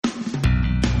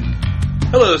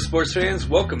Hello, sports fans.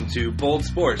 Welcome to Bold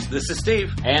Sports. This is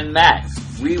Steve. And Matt.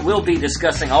 We will be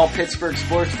discussing all Pittsburgh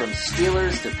sports from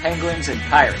Steelers to Penguins and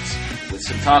Pirates, with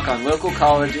some talk on local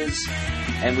colleges,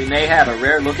 and we may have a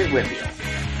rare look at Whitfield.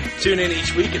 Tune in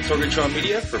each week at Sorgatron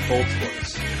Media for Bold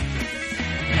Sports.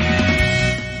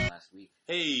 Last week.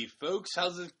 Hey, folks.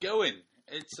 How's it going?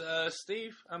 It's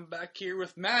Steve. I'm back here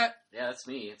with Matt. Yeah, that's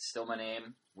me. It's still my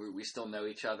name. We still know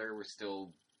each other. We're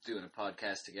still doing a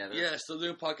podcast together. Yeah, still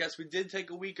doing a podcast. We did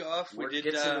take a week off. Work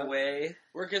gets in the way.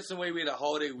 Work gets in the way. We had a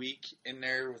holiday week in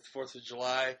there with 4th of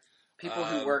July. People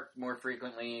who work more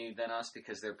frequently than us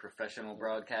because they're professional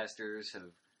broadcasters have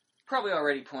probably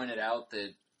already pointed out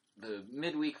that the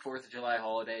midweek 4th of July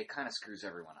holiday kind of screws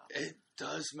everyone up. It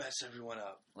does mess everyone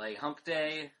up. Like, Hump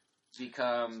Day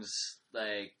becomes,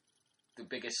 like, the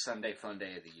biggest Sunday fun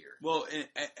day of the year. Well,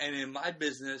 and in my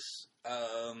business,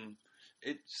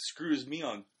 it screws me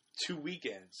on 2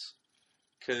 weekends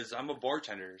because I'm a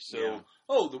bartender. So,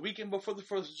 the weekend before the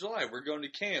 4th of July, we're going to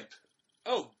camp.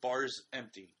 Oh, bar's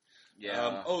empty.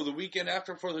 Yeah. The weekend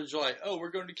after 4th of July. Oh, we're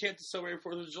going to camp to celebrate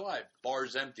 4th of July.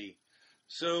 Bar's empty.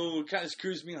 So, it kind of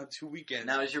screws me on 2 weekends.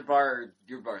 Now, is your bar's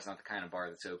not the kind of bar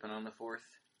that's open on the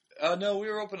 4th? No, we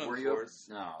were open on the 4th.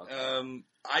 No. Okay.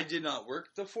 I did not work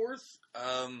the 4th.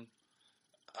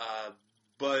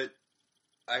 But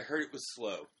I heard it was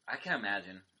slow. I can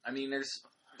imagine. I mean, there's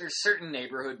certain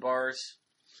neighborhood bars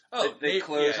that they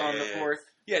close on the 4th.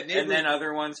 Yeah, and then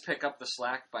other ones pick up the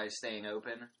slack by staying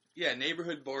open. Yeah,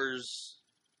 neighborhood bars.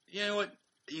 You know what?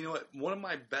 One of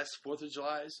my best 4th of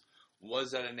Julys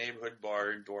was at a neighborhood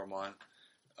bar in Dormont,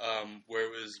 where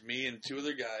it was me and 2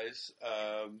 other guys,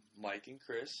 Mike and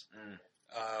Chris.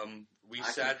 I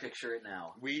can picture it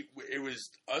now. It was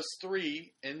us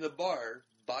 3 in the bar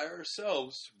by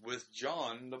ourselves with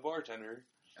John, the bartender.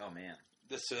 Oh man.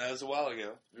 So that was a while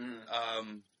ago.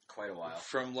 Quite a while.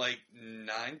 From like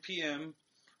 9 p.m.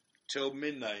 till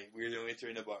midnight, we were the only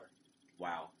 3 in the bar.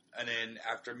 Wow. And then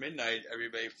after midnight,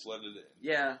 everybody flooded in.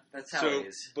 Yeah, that's how it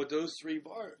is. But those 3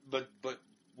 bars, but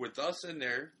with us in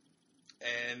there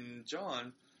and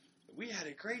John, we had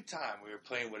a great time. We were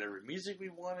playing whatever music we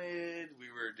wanted. We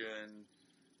were doing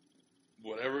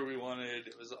whatever we wanted.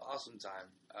 It was an awesome time.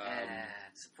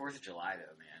 It's the 4th of July,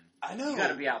 though, man. I know. You got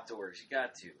to be outdoors. You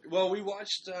got to. Well, we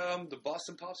watched the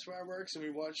Boston Pops fireworks, and we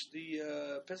watched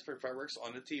the Pittsburgh fireworks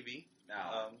on the TV.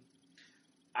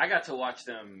 I got to watch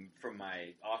them from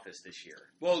my office this year.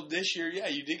 Well, this year, yeah,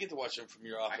 you did get to watch them from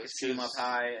your office. I could see them up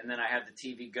high, and then I had the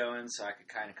TV going so I could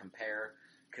kind of compare,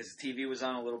 because the TV was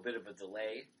on a little bit of a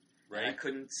delay. Right. And I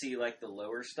couldn't see, like, the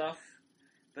lower stuff.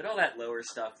 But all that lower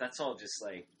stuff, that's all just,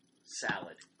 like,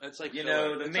 salad. That's like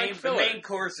the main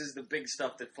course is the big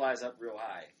stuff that flies up real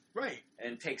high. Right.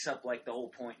 And takes up, like, the whole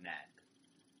point in that.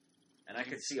 And I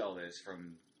could see all those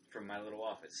from my little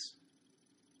office.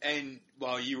 And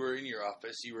while you were in your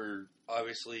office, you were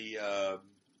obviously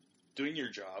doing your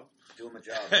job. Doing my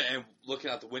job. And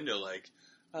looking out the window like,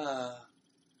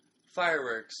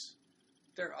 fireworks,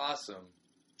 they're awesome.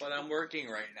 But I'm working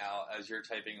right now as you're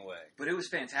typing away. But it was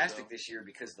fantastic this year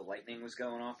because the lightning was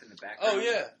going off in the background. Oh,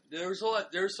 yeah. There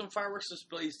was some fireworks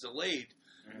displays delayed,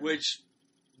 which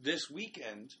this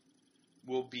weekend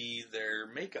will be their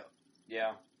makeup.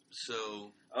 Yeah.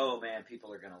 So. Oh, man,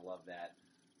 people are going to love that.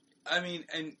 I mean,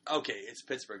 okay, it's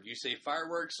Pittsburgh. You say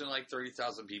fireworks and like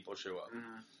 30,000 people show up.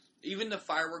 Mm-hmm. Even the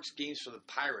fireworks games for the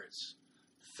Pirates,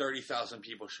 30,000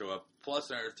 people show up,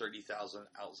 plus another 30,000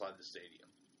 outside the stadium.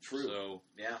 True. So,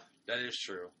 yeah. That is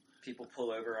true. People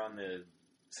pull over on the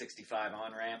 65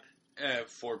 on-ramp.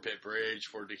 Fort Pitt Bridge,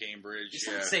 Fort Duquesne Bridge. It's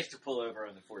not safe to pull over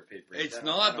on the Fort Pitt Bridge. It's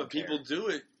not, but people do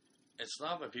it. It's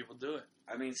not, but people do it.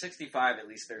 I mean, 65, at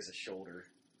least there's a shoulder.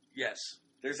 Yes.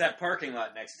 There's that parking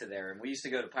lot next to there, and we used to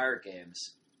go to Pirate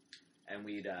games, and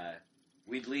we'd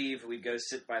leave, we'd go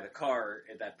sit by the car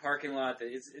at that parking lot.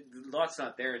 The lot's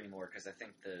not there anymore because I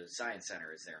think the Science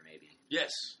Center is there, maybe.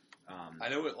 Yes. I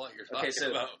know what lot you're talking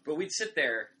about. But we'd sit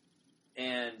there,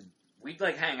 and we'd,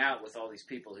 like, hang out with all these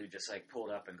people who just, like, pulled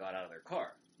up and got out of their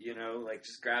car. You know, like,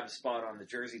 just grab a spot on the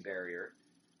Jersey barrier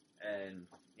and,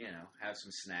 you know, have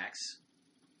some snacks.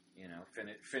 You know,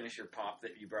 finish your pop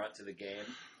that you brought to the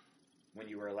game when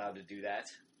you were allowed to do that.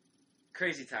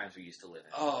 Crazy times we used to live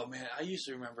in. Oh, man, I used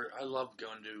to remember, I loved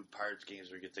going to Pirates games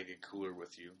where you could take a cooler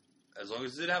with you. As long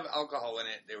as it didn't have alcohol in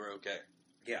it, they were okay.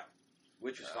 Yeah,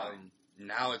 which was fine.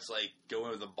 Now it's like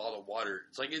going with a bottle of water.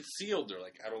 It's like it's sealed. They're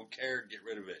like, I don't care, get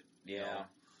rid of it. Yeah. You know?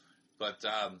 But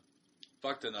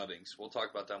fuck the Nuttings. We'll talk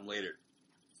about them later.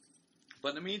 But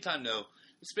in the meantime, though,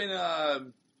 it's been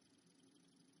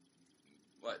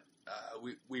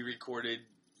we recorded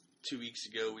 2 weeks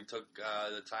ago. We took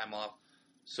the time off,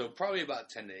 so probably about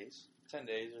 10 days. 10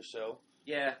 days or so.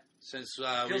 Yeah. Since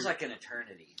feels like an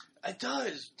eternity. It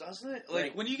does, doesn't it?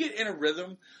 Like when you get in a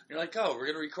rhythm, you're like, oh, we're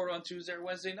going to record on Tuesday or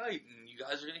Wednesday night, and you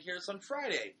guys are going to hear us on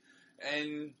Friday.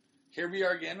 And here we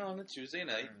are again on a Tuesday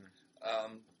night.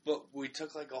 But we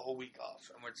took like a whole week off,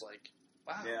 and we're just like,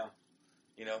 wow. Yeah.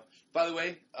 You know, by the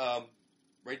way,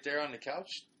 right there on the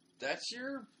couch, that's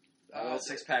your little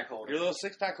 6-pack holder. Your little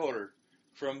 6-pack holder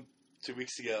from 2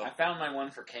 weeks ago. I found my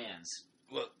one for cans.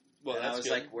 Well, and that's I was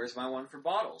good. like, where's my one for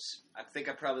bottles? I think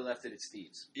I probably left it at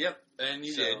Steve's. Yep, and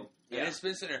you did. Yeah. And it's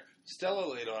been sitting there.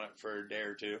 Stella laid on it for a day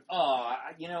or two. Oh,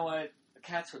 you know what? The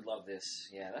cats would love this.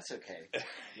 Yeah, that's okay.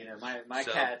 You know, my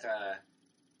cat,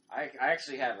 I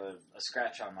actually have a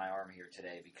scratch on my arm here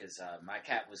today because my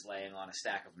cat was laying on a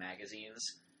stack of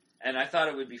magazines, and I thought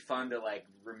it would be fun to, like,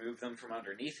 remove them from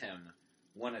underneath him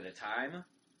one at a time,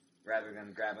 rather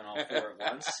than grabbing all 4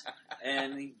 at once.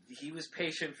 And he was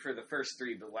patient for the first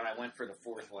 3, but when I went for the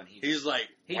 4th one, he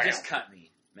just cut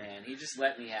me, man. He just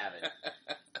let me have it.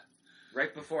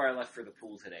 Right before I left for the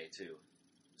pool today, too.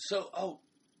 So,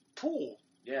 pool.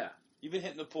 Yeah. You've been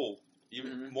hitting the pool.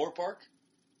 Moore Park?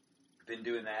 Been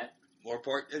doing that. Moore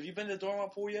Park. Have you been to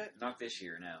Dormont Pool yet? Not this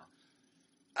year, no.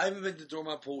 I haven't been to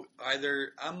Dormont Pool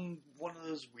either. I'm one of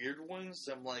those weird ones.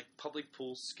 I'm like, public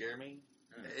pools scare me.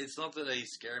 It's not that they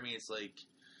scare me. It's like,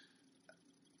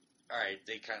 alright,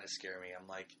 they kind of scare me. I'm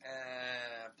like,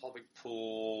 public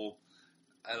pool,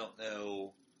 I don't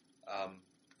know.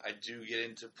 I do get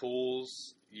into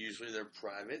pools. Usually they're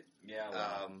private.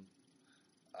 Yeah.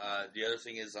 The other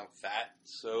thing is I'm fat,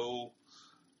 so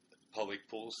public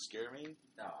pools scare me.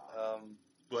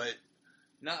 But,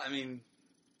 no, I mean,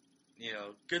 you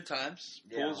know, good times.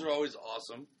 Yeah. Pools are always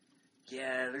awesome.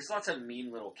 Yeah, there's lots of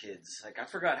mean little kids. Like, I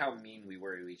forgot how mean we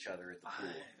were to each other at the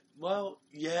pool. Well,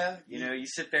 yeah. You know, you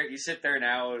sit there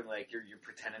now and, like, you're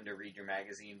pretending to read your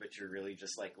magazine, but you're really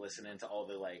just, like, listening to all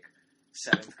the, like,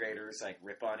 7th graders, like,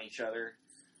 rip on each other.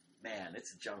 Man,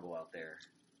 it's a jungle out there.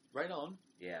 Right on.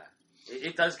 Yeah.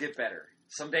 It does get better.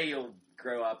 Someday you'll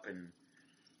grow up and,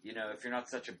 you know, if you're not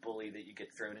such a bully that you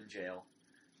get thrown in jail,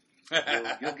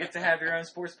 you'll get to have your own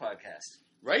sports podcast.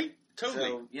 Right? Totally.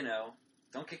 So, you know,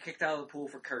 don't get kicked out of the pool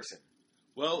for cursing.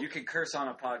 Well, you can curse on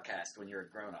a podcast when you're a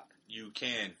grown-up. You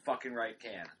can. Fucking right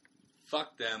can.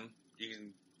 Fuck them. You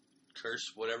can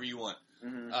curse whatever you want.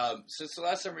 Mm-hmm. Since the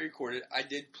last time we recorded, I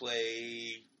did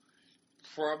play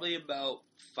probably about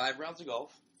 5 rounds of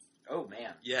golf. Oh,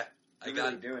 man. Yeah. You're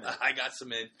really doing it. I got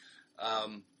some in.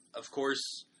 Of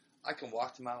course, I can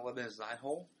walk to Mount Lebanon's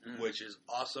 9-hole, which is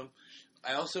awesome.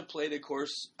 I also played a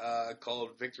course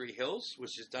called Victory Hills,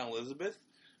 which is down Elizabeth,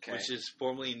 which is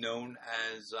formerly known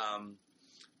as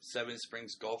Seven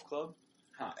Springs Golf Club.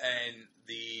 Huh. And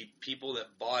the people that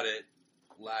bought it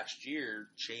last year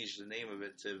changed the name of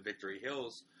it to Victory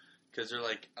Hills because they're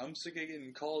like, I'm sick of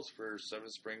getting calls for Seven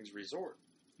Springs Resort.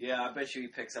 Yeah, I bet you he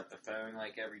picks up the phone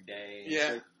like every day. And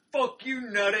Yeah. Like, fuck you,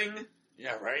 nutting.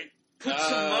 Yeah, right? Put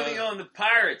some money on the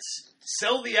Pirates.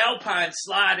 Sell the Alpine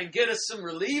Slide and get us some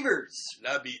relievers.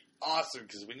 That'd be awesome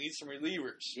because we need some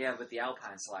relievers. Yeah, but the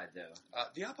Alpine Slide, though.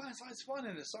 The Alpine Slide's fun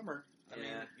in the summer. I Yeah.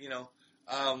 mean, you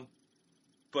know.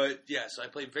 But, yeah, so I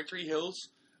played Victory Hills.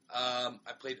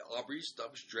 I played Aubrey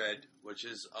Stubbs Dread, which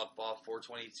is up off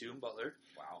 422 in Butler.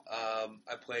 Wow.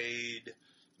 I played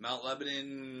Mount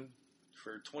Lebanon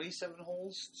for 27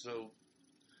 holes. So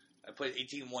I played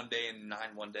 18 one day and 9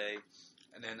 one day.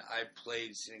 And then I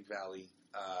played Scenic Valley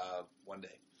one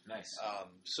day. Nice.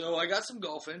 So I got some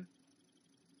golf in.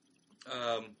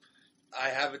 I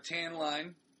have a tan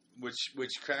line, which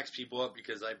cracks people up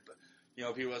because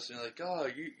people listen like, oh,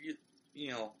 you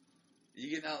know, you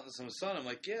getting out in some sun. I'm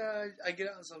like, yeah, I get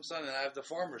out in some sun, and I have the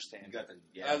farmer's tan. You got the,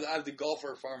 I have the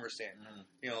golfer farmer's tan. Mm-hmm.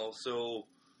 You know, so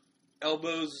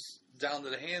elbows down to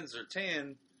the hands are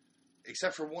tan,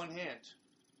 except for one hand.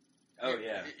 Oh,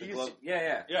 yeah. You glove, see,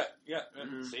 yeah.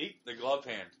 Mm-hmm. See? The glove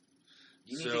hand.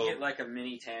 You need to get, like, a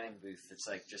mini tanning booth that's,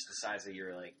 like, just the size of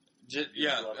your, like...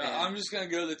 I'm just going to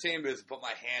go to the tan booth and put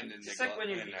my hand in just the like glove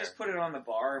when you in there. just put it on the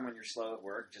bar and when you're slow at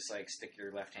work, just, like, stick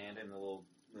your left hand in the little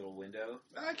window.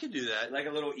 I could do that. Like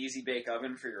a little easy bake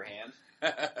oven for your hand.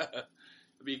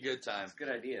 It'd be a good time. It's a good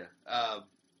idea.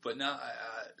 But no,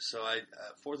 so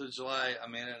 4th of July,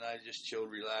 Amanda and I just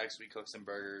chilled, relaxed. We cooked some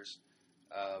burgers.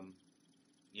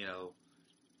 You know,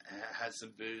 had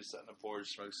some booze, sat on the porch,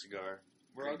 smoked a cigar.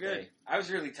 We're all good. Day. I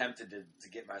was really tempted to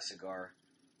get my cigar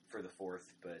for the 4th,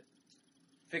 but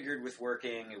figured with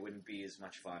working it wouldn't be as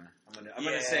much fun. I'm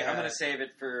gonna save it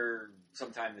for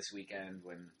sometime this weekend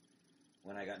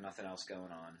when I got nothing else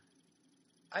going on.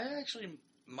 I actually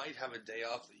might have a day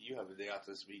off that you have a day off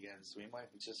this weekend, so we might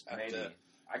just have Maybe. to.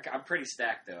 I'm pretty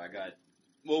stacked though. I got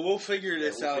Well, we'll figure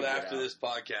this we'll out figure it after out. this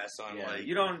podcast on like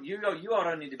you all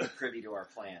don't need to be privy to our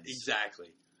plans.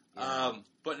 exactly. Yeah.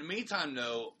 But in the meantime,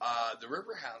 though, the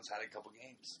Riverhounds had a couple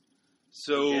games.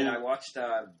 So And I watched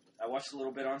a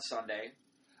little bit on Sunday.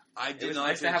 I did It was not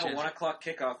nice to get a have a chance- 1:00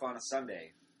 kickoff on a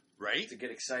Sunday right? to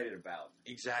get excited about.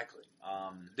 Exactly.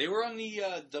 They were on the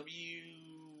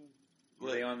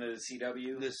Were they on the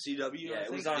CW? the CW. Yeah, I it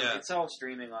think? was on. Yeah. It's all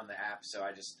streaming on the app, so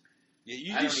I just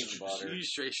Yeah, I don't even bother. you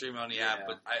straight stream on the Yeah. app,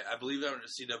 but I believe that on the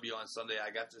CW on Sunday,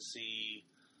 I got to see,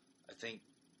 I think,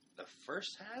 the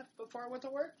first half before I went to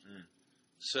work. Mm.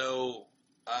 So,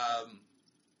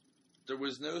 there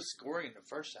was no scoring in the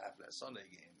first half of that Sunday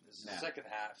game. The second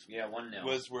half 1-0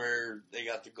 was where they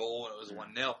got the goal, and it was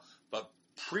 1-0. But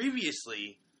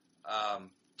previously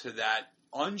to that,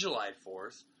 on July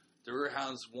 4th, the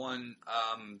Riverhounds won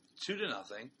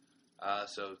 2-0.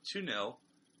 So 2-0.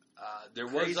 There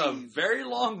was a very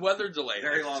long weather delay.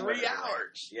 Very like long 3 weather delay.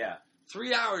 hours. Yeah.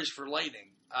 3 hours for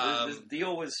lightning. The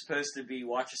deal was supposed to be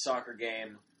watch a soccer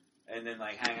game and then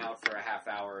like hang out for a half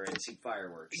hour and see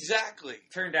fireworks. Exactly.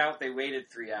 Turned out they waited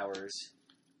 3 hours.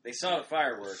 They saw the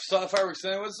fireworks. Saw the fireworks.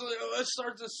 Then let's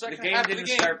start the The second game half didn't of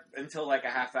the game. start until like a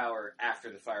half hour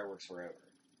after the fireworks were over.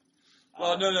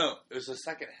 Well, no. It was the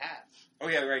second half. Oh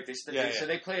yeah, right. So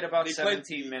they played about They played-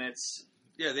 17 minutes.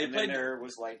 Yeah, they and played. then there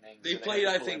was lightning. They so played. had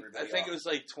I to pull think everybody it off. was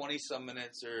like 20-some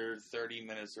minutes or 30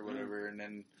 minutes or whatever, and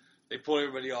then they pulled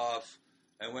everybody off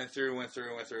and went through.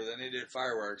 Then they did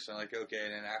fireworks, and like okay,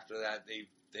 and then after that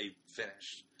they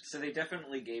finished. So they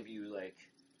definitely gave you like,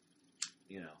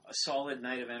 a solid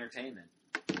night of entertainment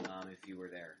if you were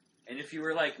there, and if you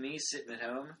were like me sitting at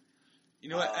home. You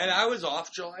know what? And I was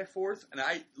off July 4th, and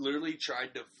I literally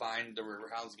tried to find the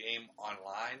Riverhounds game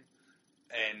online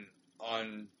and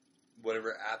on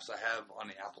whatever apps I have on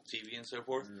the Apple TV and so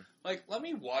forth. Mm. Like, let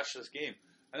me watch this game.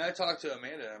 And I talked to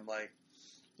Amanda, and I'm like,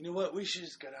 you know what? We should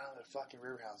just go down to the fucking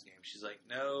Riverhounds game. She's like,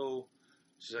 no.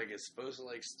 She's like, it's supposed to,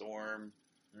 like, storm,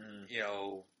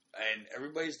 and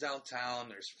everybody's downtown.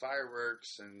 There's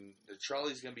fireworks, and the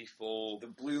trolley's going to be full. The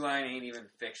blue line ain't even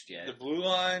fixed yet. The blue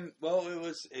line, well, it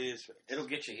is fixed. It'll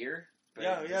get you here. But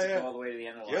Yeah, does yeah, it yeah. go all the way to the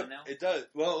end of the Yep, line now? it does.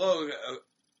 Well,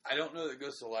 I don't know that it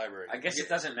goes to the library. I guess it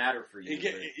doesn't matter for you.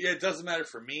 It doesn't matter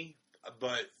for me,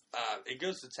 but it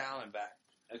goes to town and back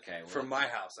Okay. Well, from my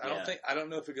house. yeah. I don't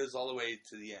know if it goes all the way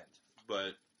to the end, but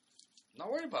I'm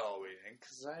not worried about all the way to the end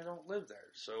because I don't live there.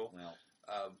 So,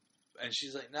 and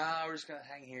she's like, "Nah, we're just gonna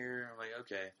hang here." I'm like,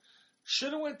 "Okay."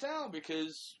 Should have went down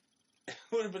because it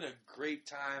would have been a great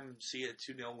time to see a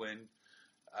 2-0 win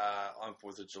on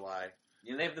 4th of July.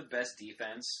 they have the best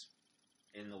defense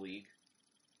in the league,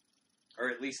 or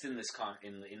at least in this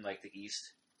in like the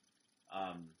East.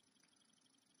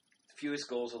 Fewest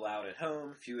goals allowed at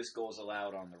home, fewest goals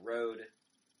allowed on the road.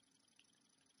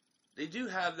 They do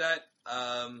have that.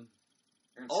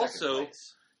 They're in Also- second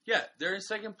place. Yeah, they're in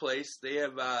second place. They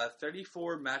have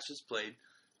 34 matches played,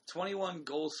 21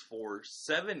 goals for,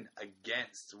 7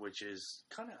 against, which is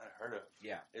kind of unheard of.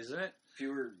 Yeah. Isn't it?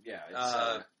 Fewer. Yeah.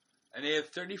 It's, And they have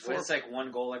 34. it's like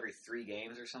 1 goal every 3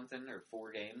 games or something, or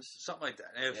 4 games. Something like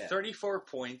that. They have Yeah. 34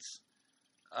 points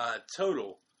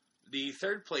total. The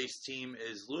third place team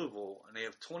is Louisville, and they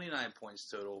have 29 points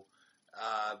total.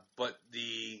 But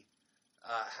the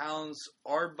Hounds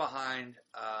are behind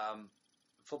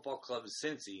Football Club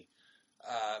Cincy,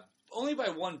 only by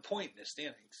 1 point in the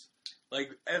standings. Like,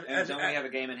 And don't we have a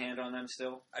game in hand on them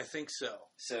still? I think so.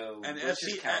 So And let's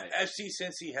just count it. FC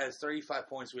Cincy has 35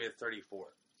 points. We have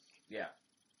 34. Yeah.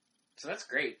 So that's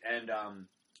great. And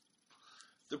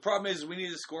The problem is we need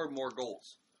to score more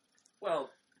goals.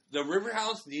 well, The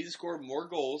Riverhounds need to score more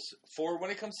goals for when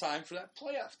it comes time for that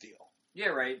playoff deal. yeah,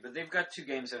 right. But they've got 2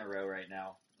 games in a row right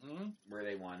now Mm-hmm. where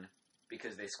they won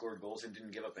because they scored goals and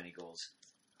didn't give up any goals.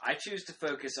 I choose to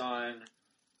focus on.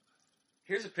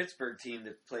 Here's a Pittsburgh team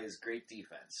that plays great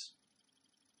defense.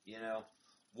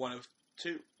 One of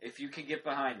 2. If you can get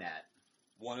behind that.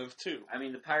 One of 2. I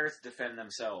mean, the Pirates defend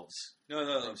themselves. No.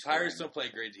 From The Pirates scoring. don't play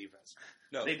great defense.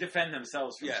 No. They defend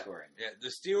themselves from Yeah. scoring. Yeah, the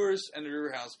Steelers and the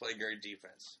Riverhounds play great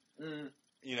defense. Mm.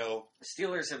 The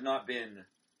Steelers have not been,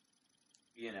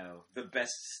 the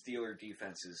best Steeler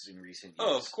defenses in recent years.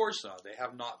 Oh, of course not. They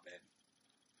have not been.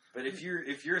 But if you're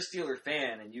a Steeler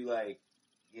fan and you like,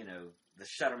 the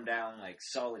shut them down like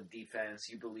solid defense,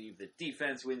 you believe that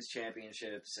defense wins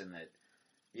championships and that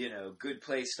good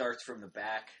play starts from the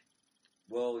back.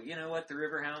 Well, you know what? The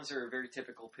Riverhounds are a very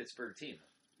typical Pittsburgh team.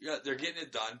 Yeah, they're getting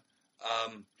it done.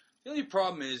 The only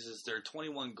problem is they're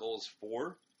 21 goals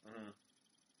for. Mm-hmm.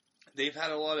 They've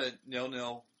had a lot of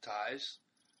 0-0 ties.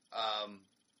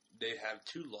 They have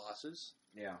 2 losses.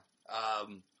 Yeah.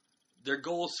 Their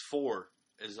goals for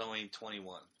is only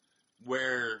 21,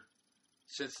 where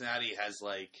Cincinnati has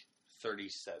like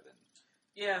 37.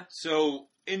 Yeah. So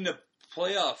in the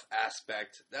playoff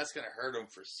aspect, that's going to hurt them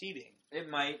for seeding. It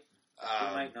might.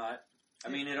 It might not. I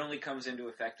mean, it only comes into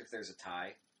effect if there's a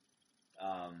tie.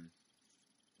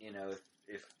 You know,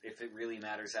 if it really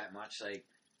matters that much, like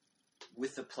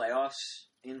with the playoffs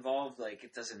involved, like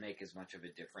it doesn't make as much of a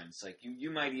difference. Like you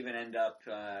might even end up,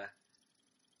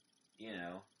 you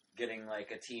know, getting like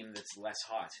a team that's less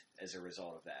hot as a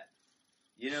result of that.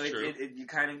 You know,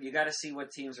 you got to see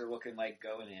what teams are looking like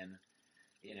going in.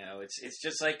 You know, it's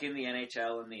just like in the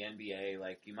NHL and the NBA.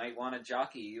 Like you might want to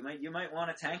jockey, you might want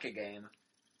to tank a game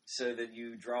so that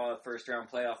you draw a first round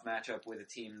playoff matchup with a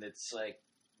team that's like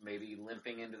maybe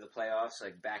limping into the playoffs,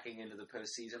 like backing into the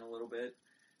postseason a little bit.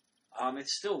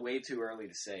 It's still way too early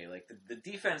to say. Like the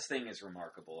defense thing is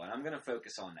remarkable, and I'm going to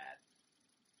focus on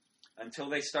that until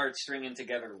they start stringing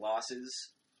together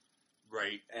losses.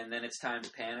 Right. And then it's time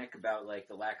to panic about like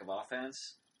the lack of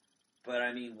offense. But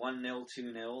I mean, 1-0,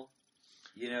 2-0.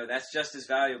 You know, that's just as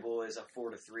valuable as a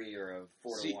 4-3 or a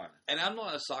 4-1. And I'm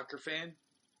not a soccer fan,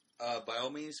 by all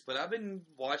means, but I've been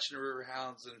watching the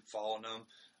Riverhounds and following them.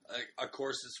 Of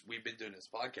course, we've been doing this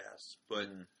podcast, but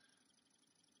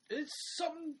it's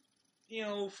something, you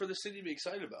know, for the city to be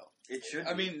excited about. It should.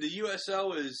 I mean, the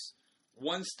USL is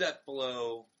one step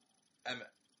below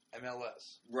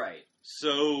MLS. Right.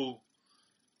 So,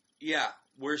 yeah,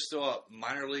 we're still a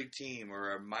minor league team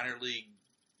or a minor league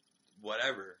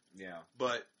whatever. Yeah.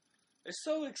 But it's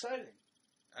so exciting.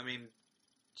 I mean,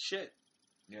 shit.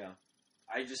 Yeah.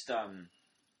 I just,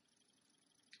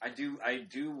 I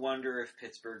do wonder if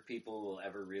Pittsburgh people will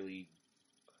ever really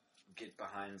get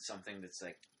behind something that's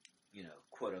like, you know,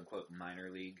 quote unquote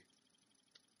minor league.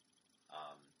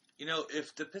 You know,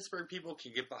 if the Pittsburgh people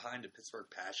can get behind the Pittsburgh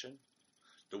Passion,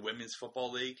 the women's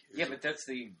football league. Yeah, but that's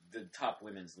the top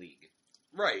women's league.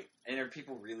 Right. And are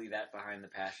people really that behind the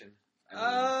Passion?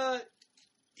 I mean,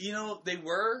 you know, they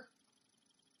were.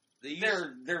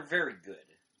 They're very good.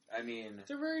 I mean,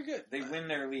 they're very good. They win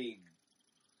their league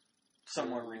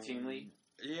somewhat routinely.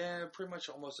 Yeah, pretty much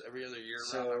almost every other year.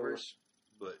 So, numbers,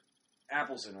 but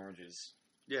apples and oranges.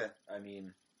 Yeah. I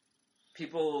mean,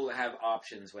 people have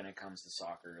options when it comes to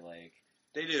soccer. Like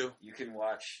they do. You can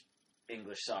watch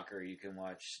English soccer. You can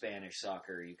watch Spanish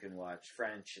soccer. You can watch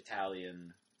French,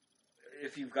 Italian.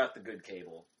 If you've got the good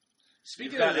cable.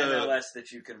 Speaking you've got of MLS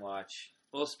that you can watch.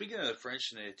 Well, speaking of the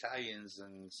French and the Italians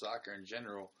and soccer in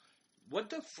general,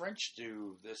 what the French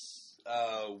do this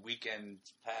weekend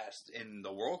past in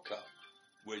the World Cup,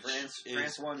 which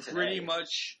France won today. Pretty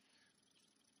much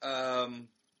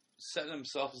setting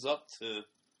themselves up to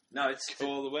go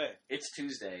all the way. It's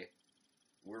Tuesday.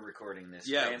 We're recording this.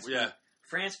 Yeah,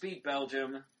 France beat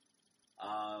Belgium.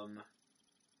 I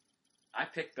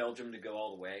picked Belgium to go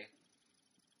all the way.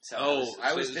 So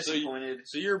I was disappointed.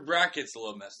 So your bracket's a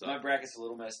little messed up. My bracket's a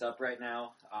little messed up right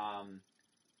now.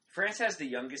 France has the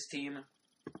youngest team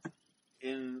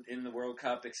in the World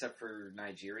Cup, except for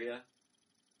Nigeria,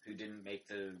 who didn't make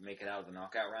it out of the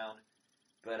knockout round.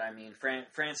 But I mean,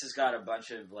 France has got a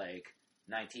bunch of like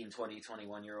 19, 20,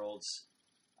 21-year-olds.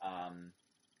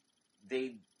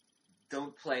 They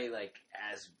don't play like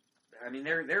as. I mean,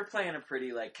 they're playing a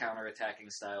pretty like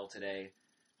counter-attacking style today.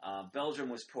 Belgium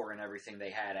was pouring everything they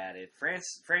had at it.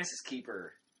 France's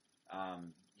keeper,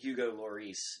 Hugo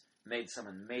Lloris, made some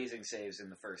amazing saves in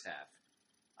the first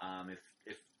half.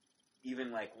 If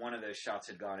even like one of those shots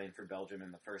had gone in for Belgium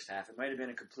in the first half, it might have been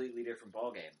a completely different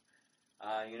ballgame.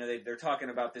 You know, they're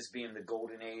talking about this being the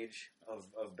golden age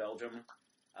of Belgium.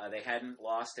 They hadn't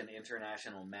lost an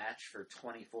international match for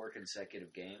 24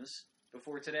 consecutive games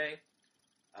before today.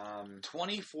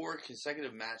 24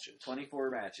 consecutive matches.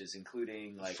 24 matches,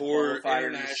 including like for qualifiers.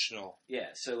 International. Yeah,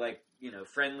 so like, you know,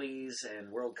 friendlies and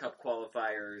World Cup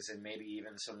qualifiers and maybe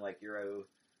even some like Euro,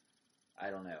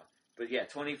 I don't know. But yeah,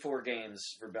 24 games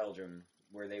for Belgium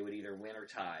where they would either win or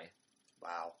tie.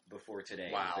 Wow. Before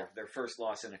today. Wow. Their first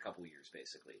loss in a couple years,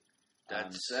 basically.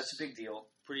 So that's a big deal.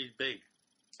 Pretty big.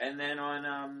 And then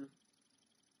on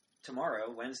tomorrow,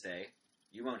 Wednesday,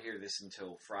 you won't hear this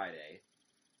until Friday.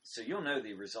 So you'll know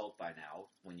the result by now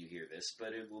when you hear this, but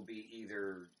it will be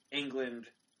either England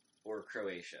or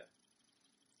Croatia.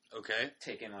 Okay.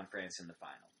 Taking on France in the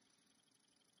final.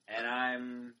 And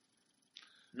I'm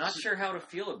not sure how to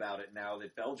feel about it now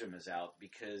that Belgium is out,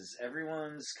 because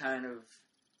everyone's kind of...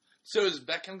 So is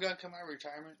Beckham going to come out of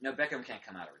retirement? No, Beckham can't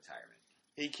come out of retirement.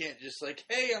 He can't just like,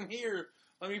 hey, I'm here,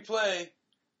 let me play.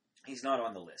 He's not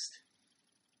on the list.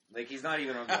 Like, he's not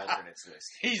even on the alternates list.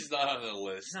 He's not on the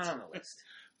list. He's not on the list.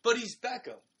 But he's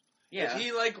Beckham. Yeah. If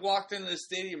he, like, walked into the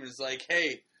stadium and was like,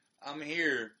 hey, I'm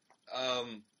here,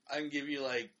 I can give you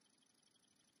like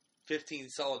 15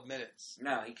 solid minutes.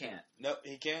 No, he can't. No,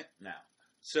 he can't? No.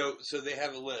 So they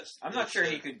have a list. I'm not sure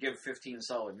he could give 15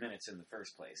 solid minutes in the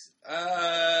first place.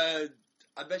 I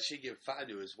bet she'd give 5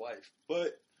 to his wife.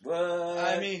 But,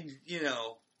 I mean,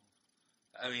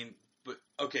 but,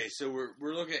 okay, so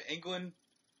we're looking at England,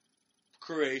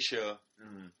 Croatia,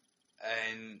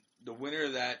 and the winner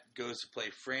of that goes to play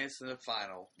France in the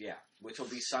final. Yeah, which will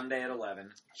be Sunday at 11.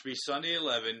 Which will be Sunday at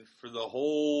 11 for the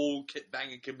whole kit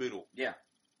bang and caboodle. Yeah.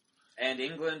 And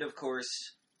England, of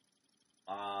course,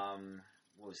 what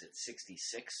was it,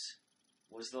 66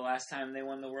 was the last time they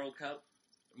won the World Cup?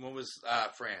 When was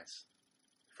France?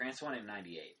 France won in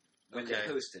 98 when Okay.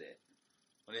 they hosted it.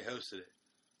 When they hosted it.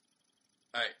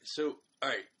 All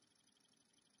right.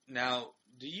 Now,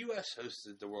 the U.S.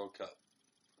 hosted the World Cup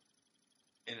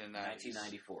in the 90s.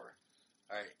 1994.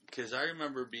 All right, because I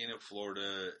remember being in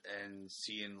Florida and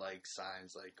seeing like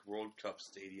signs like World Cup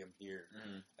Stadium here,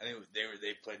 and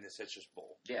they played in the Citrus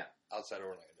Bowl. Yeah, outside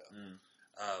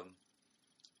Orlando.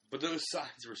 But those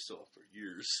signs were still up for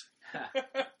years.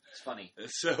 It's funny.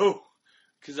 So,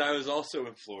 because I was also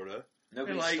in Florida,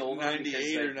 nobody in like stole them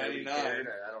 98 or 99.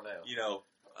 I don't know.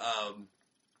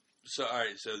 So all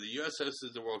right, so the U.S.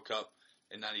 hosted the World Cup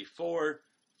in 94.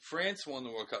 France won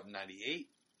the World Cup in 98.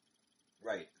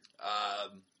 Right.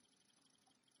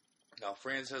 Now,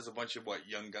 France has a bunch of,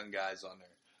 young gun guys on there.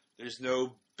 There's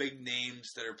no big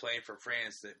names that are playing for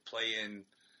France that play in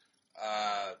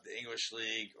the English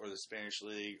League or the Spanish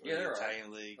League or the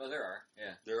Italian League. Oh, there are,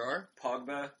 yeah. There are?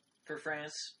 Pogba for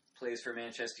France plays for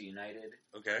Manchester United.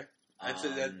 Okay. That's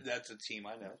a team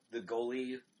I know. The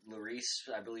goalie, Lloris,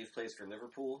 I believe, plays for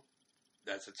Liverpool.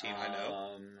 That's a team I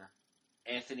know.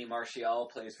 Anthony Martial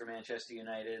plays for Manchester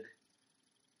United.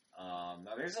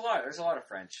 There's a lot of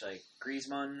French, like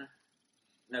Griezmann.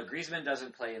 No, Griezmann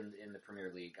doesn't play in the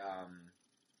Premier League.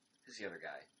 Who's the other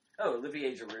guy? Oh,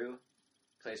 Olivier Giroud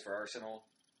plays for Arsenal.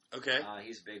 Okay.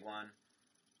 He's a big one.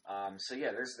 So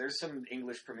yeah, there's some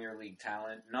English Premier League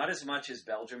talent. Not as much as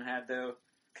Belgium had though,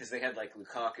 because they had like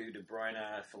Lukaku, De Bruyne,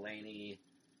 Fellaini,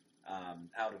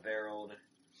 Alderweireld.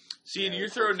 See, and you're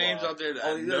throwing names out there that I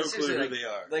have no clue who they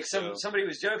are. Like somebody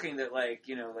was joking that like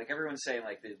everyone's saying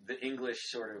like the English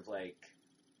sort of like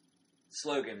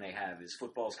slogan they have is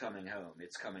 "football's coming home,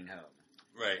 it's coming home."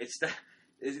 Right.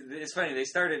 It's funny, they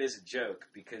started as a joke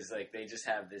because like they just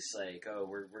have this like, oh,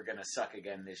 we're gonna suck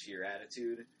again this year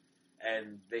attitude,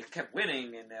 and they kept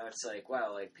winning, and now it's like,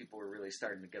 wow, like people were really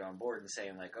starting to get on board and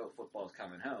saying like, oh, football's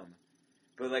coming home.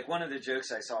 But like one of the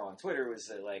jokes I saw on Twitter was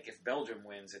that like if Belgium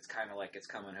wins, it's kind of like it's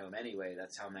coming home anyway.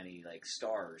 That's how many like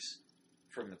stars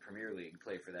from the Premier League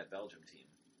play for that Belgium team.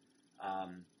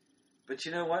 But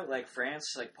you know what? Like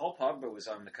France, like Paul Pogba was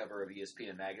on the cover of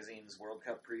ESPN Magazine's World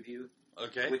Cup preview.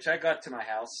 Okay. Which I got to my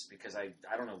house because I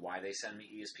don't know why they send me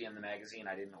ESPN the magazine.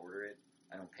 I didn't order it.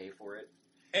 I don't pay for it.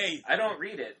 Hey, I don't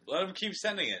read it. Let them keep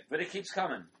sending it. But it keeps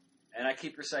coming, and I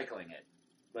keep recycling it,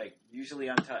 like usually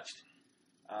untouched.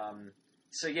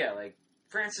 So yeah, like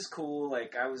France is cool.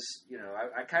 Like I was,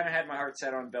 I kind of had my heart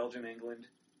set on Belgium-England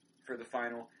for the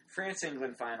final.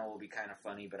 France-England final will be kind of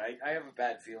funny, but I have a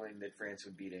bad feeling that France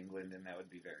would beat England, and that would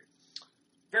be very,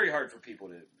 very hard for people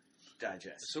to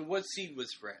digest. So what seed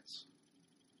was France?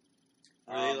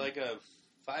 Were they like a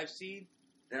 5 seed?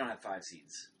 They don't have 5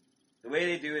 seeds. The way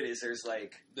they do it is there's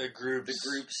like the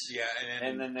groups, yeah,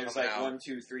 and then there's like out. 1,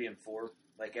 2, 3, and 4.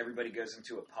 Like everybody goes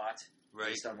into a pot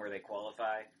based on where they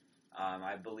qualify.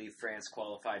 I believe France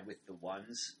qualified with the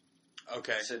ones.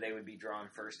 Okay. So they would be drawn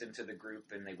first into the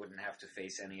group, and they wouldn't have to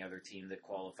face any other team that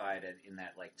qualified in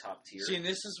that like top tier. See, and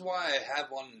this is why I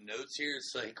have on the notes here.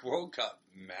 It's like World Cup.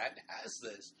 Matt has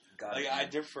this. I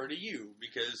defer to you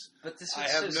because I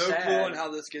have no clue on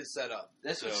how this gets set up.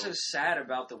 That's what's so sad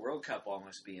about the World Cup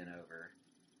almost being over.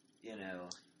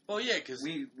 Well, yeah, because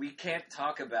we can't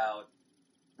talk about.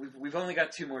 We've only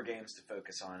got 2 more games to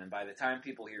focus on, and by the time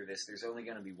people hear this, there's only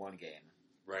going to be 1 game.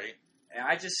 Right. And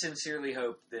I just sincerely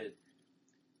hope that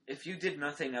if you did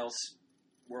nothing else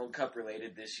World Cup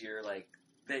related this year, like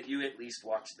that you at least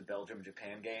watched the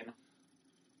Belgium-Japan game,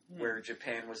 where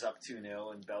Japan was up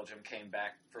 2-0 and Belgium came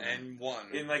back and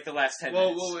won in like the last 10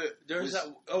 minutes. Well, there's that.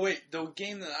 Oh wait, the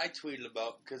game that I tweeted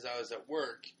about because I was at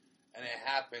work and it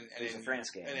happened. And it was a France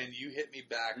game, and then you hit me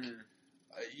back.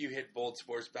 You hit Bold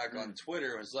Sports back on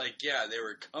Twitter. It was like, yeah, they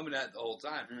were coming at it the whole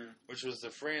time, which was the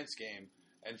France game,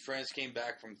 and France came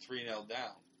back from 3-0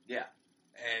 down. Yeah,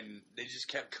 and they just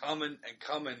kept coming and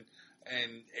coming,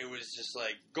 and it was just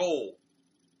like goal,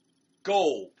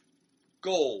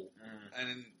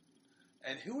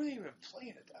 and who were they even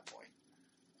playing at that point?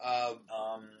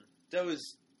 That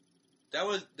was That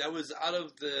was out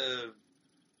of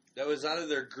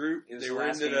their group. It was the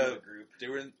last game of the group. They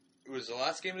were in. It was the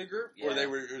last game of the group, Yeah. or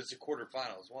it was the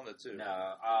quarterfinals. One of the two.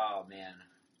 No, oh man,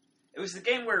 it was the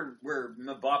game where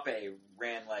Mbappe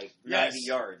ran like 90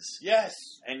 yards. Yes,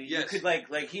 and you could like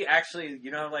he actually,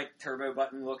 you know, like turbo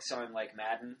button looks on like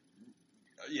Madden.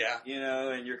 Yeah, you know,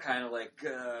 and you're kind of like,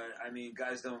 I mean,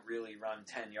 guys don't really run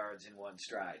 10 yards in one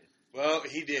stride. Well,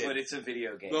 he did, but it's a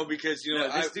video game. Well, because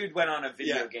this dude went on a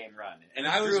video game run, and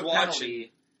I was watching.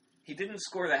 Penalty. He didn't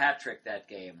score the hat trick that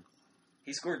game.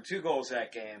 He scored 2 goals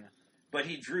that game, but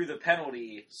he drew the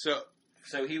penalty. So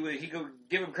he could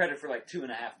give him credit for like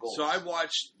 2.5 goals. So I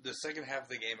watched the second half of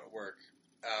the game at work.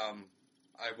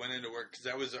 I went into work because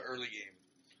that was an early game,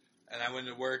 and I went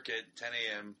to work at 10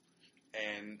 a.m.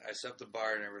 and I set up the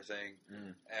bar and everything,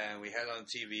 and we had it on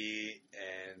TV,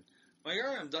 and I'm like, all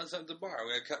right, I'm done setting up the bar. I'm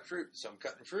going to cut fruit. So I'm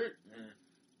cutting fruit,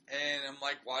 and I'm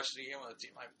like watching the game on the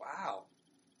team. I'm like, wow.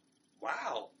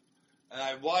 And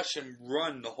I watched him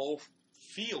run the whole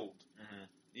field,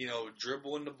 you know,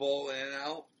 dribbling the ball in and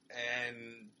out,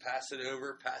 and pass it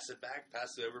over, pass it back,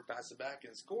 pass it over, pass it back,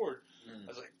 and scored. I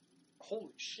was like,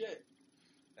 holy shit.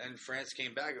 And France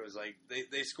came back. It was like,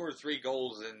 they scored 3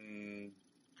 goals in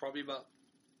probably about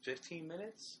 15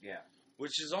 minutes. Yeah.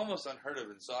 Which is almost unheard of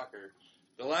in soccer.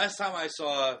 The last time I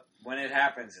saw... When it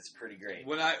happens, it's pretty great.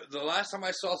 The last time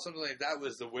I saw something like that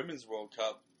was the Women's World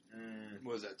Cup.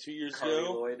 What was that, 2 years Carly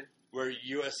ago? Lloyd. Where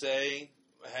USA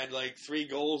had like 3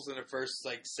 goals in the first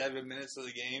like 7 minutes of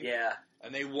the game. Yeah.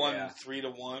 And they won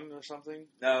 3-1 or something.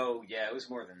 No, yeah, it was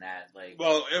more than that. Like,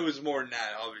 well, it was more than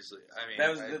that, obviously. I mean,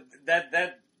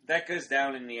 that goes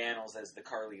down in the annals as the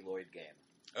Carly Lloyd game.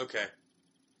 Okay.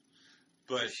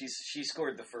 But she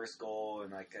scored the first goal,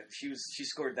 and like she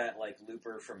scored that like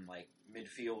looper from like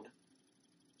midfield.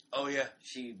 Oh yeah,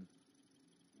 she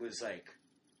was like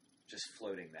just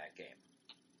floating that game.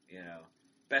 You know,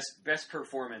 best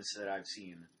performance that I've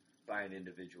seen by an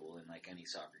individual in like any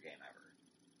soccer game ever.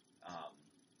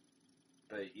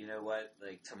 But you know what?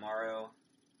 Like tomorrow,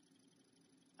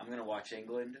 I'm gonna watch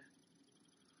England.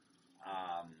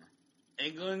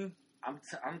 England. I'm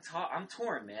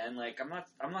torn, man. Like I'm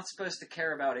not supposed to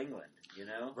care about England, you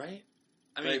know? Right?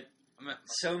 I mean,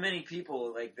 so many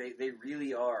people like they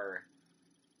really are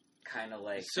kind of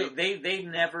like they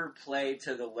never play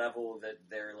to the level that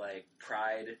their like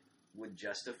pride would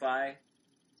justify,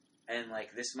 and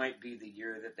like this might be the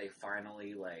year that they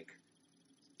finally like,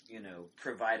 you know,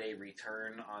 provide a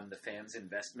return on the fans'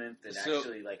 investment that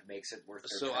actually like makes it worth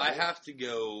their So trouble. I have to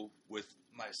go with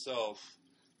myself.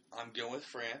 I'm going with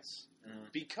France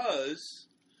because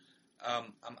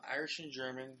I'm Irish and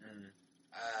German,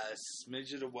 a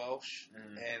smidget of Welsh,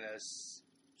 and a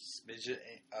smidget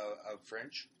of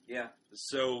French. Yeah.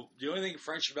 So the only thing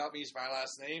French about me is my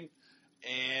last name,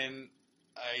 and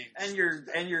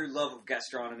your love of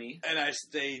gastronomy, and I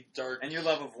stay dark, and your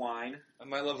love of wine, and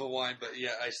my love of wine. But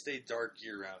yeah, I stay dark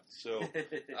year round. So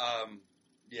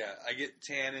yeah, I get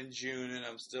tan in June, and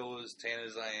I'm still as tan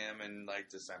as I am in like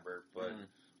December. But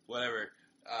whatever.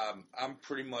 I'm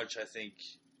pretty much, I think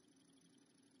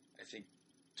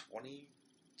 22%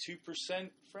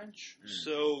 French.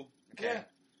 So yeah.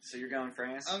 So you're going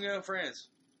France? I'm going France.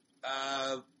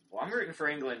 Well, I'm rooting for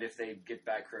England if they get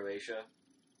back Croatia.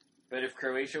 But if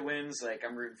Croatia wins, like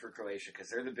I'm rooting for Croatia because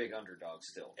they're the big underdog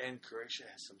still. And Croatia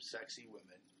has some sexy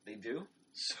women. They do?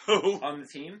 So on the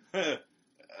team?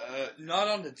 Not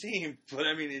on the team, but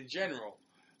I mean in general.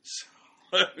 So,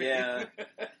 I mean, yeah.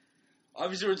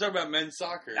 Obviously, we're talking about men's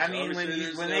soccer. I mean, when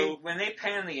they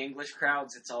pan the English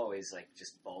crowds, it's always like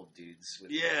just bald dudes with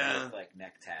like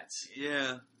neck tats.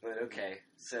 Yeah. But okay,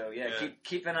 so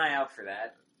keep an eye out for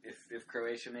that. If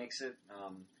Croatia makes it,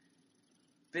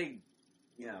 big,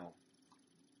 you know,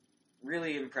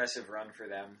 really impressive run for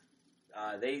them.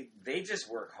 They just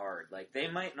work hard. Like they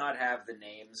might not have the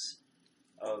names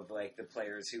of like the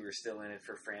players who are still in it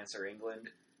for France or England.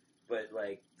 But,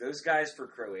 like, those guys for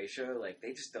Croatia, like,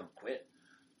 they just don't quit.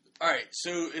 All right,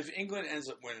 so if England ends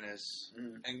up winning this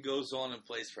and goes on and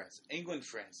plays France,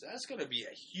 England-France, that's going to be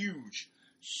a huge,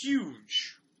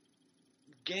 huge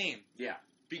game. Yeah.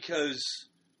 Because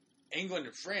England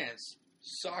and France,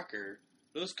 soccer,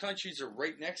 those countries are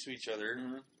right next to each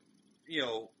other, you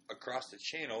know, across the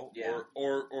channel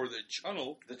or the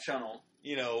channel. The channel.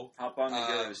 You know. Hop on the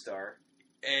Eurostar.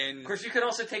 And of course, you could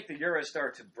also take the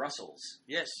Eurostar to Brussels.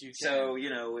 Yes, you can. So,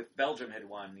 you know, if Belgium had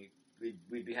won,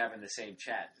 we'd be having the same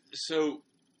chat. So,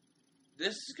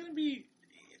 this is going to be...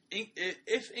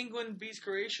 If England beats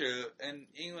Croatia and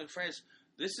England-France,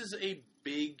 this is a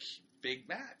big big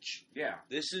match. Yeah.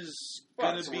 This is Well,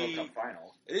 going it's to a be... World Cup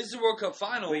final. It is the World Cup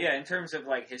final. Well, yeah, in terms of,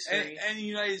 like, history. And the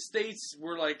United States,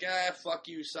 we're like, fuck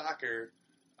you, soccer.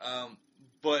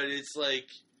 But it's like,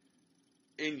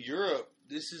 in Europe,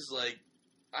 this is like,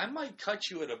 I might cut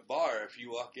you at a bar if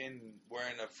you walk in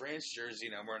wearing a France jersey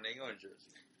and I'm wearing an England jersey.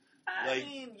 I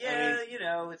mean, you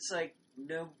know, it's like,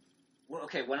 no... Well,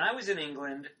 okay, when I was in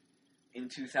England in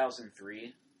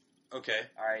 2003... Okay.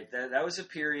 All right, that was a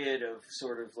period of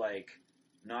sort of, like,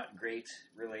 not great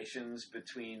relations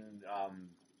between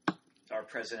our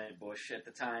President Bush at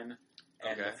the time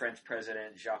and the French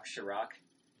President Jacques Chirac.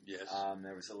 Yes.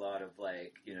 There was a lot of,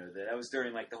 like, you know, that was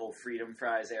during, like, the whole Freedom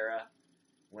Fries era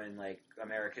when, like,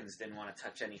 Americans didn't want to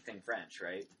touch anything French,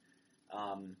 right?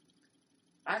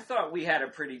 I thought we had a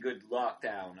pretty good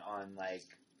lockdown on, like,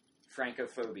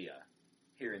 Francophobia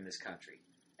here in this country.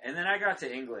 And then I got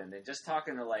to England and just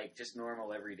talking to, like, just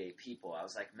normal everyday people, I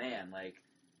was like, man, like,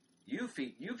 you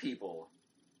people,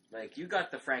 like, you got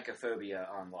the Francophobia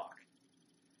on lock.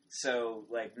 So,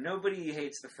 like, nobody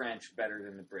hates the French better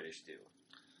than the British do.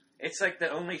 It's like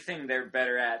the only thing they're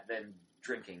better at than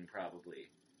drinking, probably,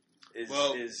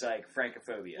 is like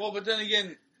Francophobia. Well, but then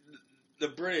again, the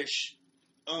British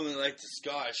only like the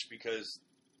Scotch because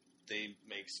they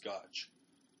make Scotch.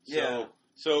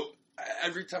 So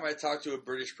every time I talk to a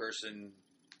British person,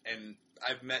 and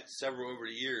I've met several over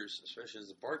the years, especially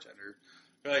as a bartender,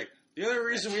 they're like, the only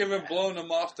reason we haven't blown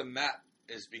them off the map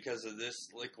is because of this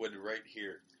liquid right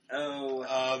here. Oh.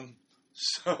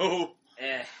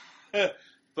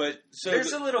 But so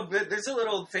there's a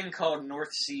little thing called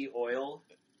North Sea oil.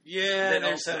 Yeah, that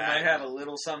also might have a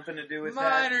little something to do with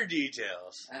minor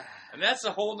details, and that's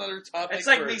a whole other topic. It's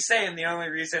like me saying the only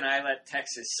reason I let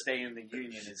Texas stay in the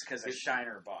Union is because of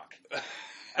Shiner Bock.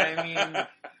 I mean, and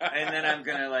then I'm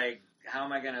gonna like, how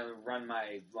am I gonna run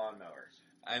my lawnmower?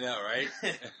 I know, right?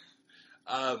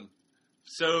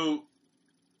 So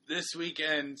this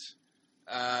weekend,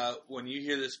 when you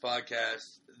hear this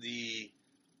podcast, the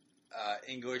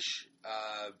English.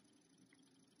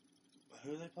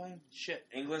 Who are they playing? Shit.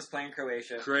 England's playing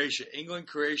Croatia. England,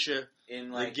 Croatia.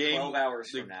 In like 12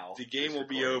 hours from now. The game will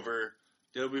be over.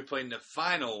 They'll be playing the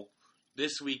final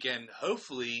this weekend,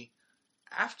 hopefully,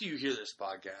 after you hear this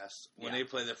podcast, when they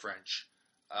play the French.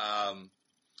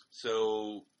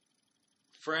 So,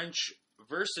 French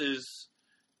versus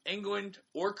England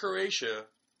or Croatia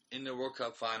in the World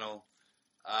Cup final.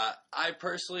 I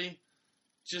personally,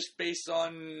 just based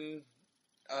on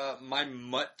my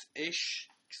mutt-ish,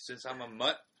 since I'm a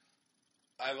mutt,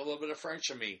 I have a little bit of French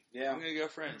in me. Yeah. I'm going to go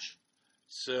French.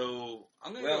 So,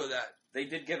 I'm going to go with that. They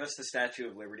did give us the Statue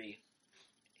of Liberty.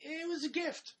 It was a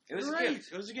gift. It was a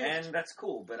gift. It was a gift. And that's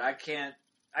cool, but I can't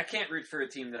root for a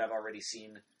team that I've already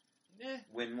seen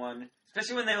win one.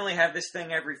 Especially when they only have this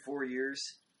thing every 4 years.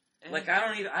 Like, I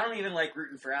don't even like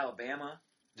rooting for Alabama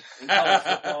in college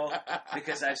football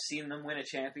because I've seen them win a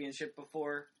championship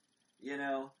before, you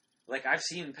know? Like, I've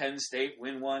seen Penn State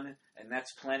win one, and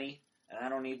that's plenty, and I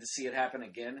don't need to see it happen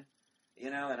again.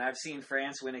 You know, and I've seen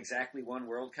France win exactly one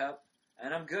World Cup,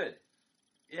 and I'm good.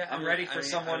 Yeah, I'm ready for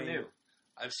someone new.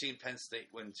 I've seen Penn State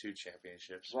win 2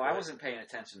 championships. Well, I wasn't paying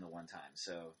attention the one time,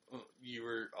 so... Well, you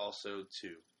were also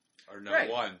 2. Or no, right.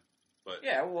 1. But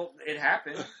yeah, well, it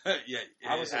happened. Yeah,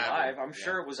 I was alive. I'm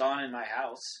sure it was on in my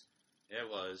house. It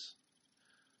was.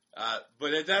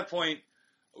 But at that point...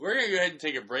 We're going to go ahead and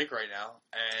take a break right now,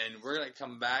 and we're going to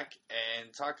come back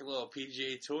and talk a little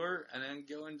PGA Tour, and then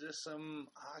go into some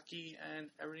hockey and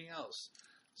everything else.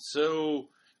 So,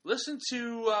 listen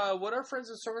to what our friends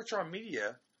at Sorgatron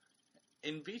Media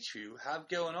in Beachview have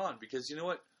going on, because you know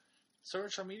what?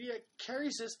 Sorgatron Media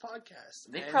carries this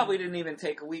podcast. They probably didn't even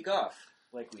take a week off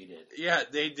like we did. Yeah,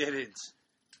 they didn't.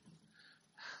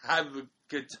 Have a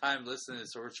good time listening to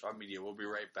Sorgatron Media. We'll be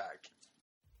right back.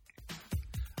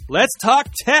 Let's talk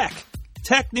tech.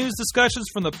 Tech news discussions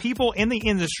from the people in the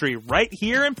industry right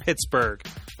here in Pittsburgh.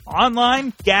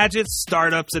 Online, gadgets,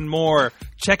 startups, and more.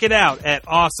 Check it out at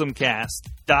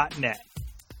awesomecast.net.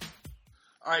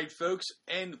 All right, folks,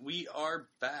 and we are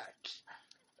back.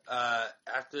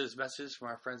 After this message from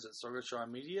our friends at Sorgatron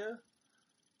Media.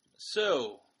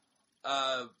 So,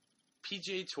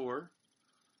 PGA Tour,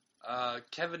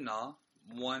 Kevin Na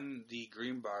won the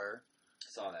Greenbrier.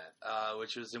 Saw that.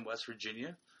 Which was in West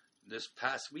Virginia. This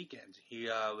past weekend, he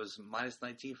was minus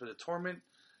 19 for the tournament,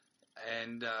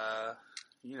 and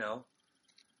you know,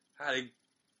 had a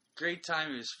great time.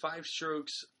 He was 5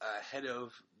 strokes ahead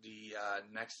of the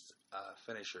next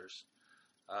finishers.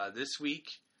 This week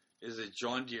is a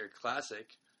John Deere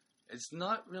Classic. It's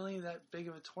not really that big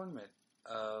of a tournament.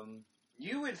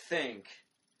 You would think,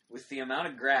 with the amount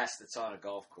of grass that's on a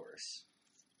golf course,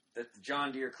 that the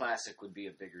John Deere Classic would be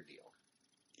a bigger deal.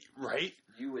 Right?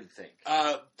 You would think.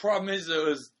 Problem is,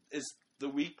 though, is the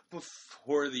week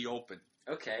before the Open.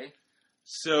 Okay.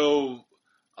 So,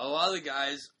 a lot of the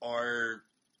guys are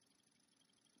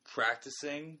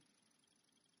practicing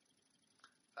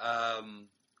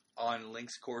on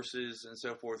links courses and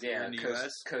so forth here in the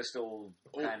U.S. Coastal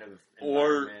kind of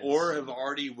or have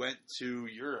already went to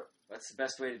Europe. That's the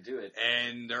best way to do it.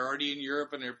 And they're already in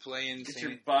Europe and they're playing. Get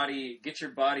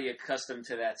your body accustomed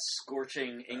to that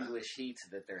scorching English heat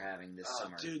that they're having this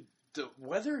summer. Dude, the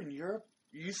weather in Europe.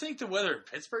 You think the weather in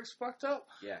Pittsburgh's fucked up?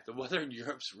 Yeah. The weather in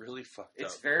Europe's really fucked up.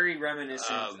 It's very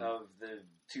reminiscent of the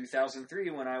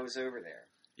 2003 when I was over there.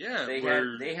 Yeah, they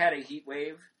had a heat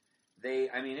wave.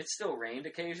 It still rained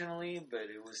occasionally, but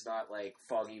it was not like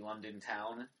foggy London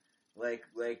town, like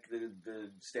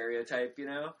the stereotype, you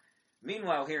know.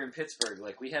 Meanwhile, here in Pittsburgh,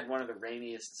 like we had one of the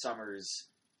rainiest summers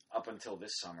up until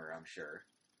this summer, I'm sure.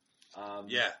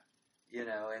 Yeah. You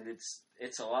know, and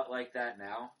it's a lot like that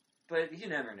now, but you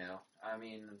never know. I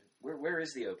mean, where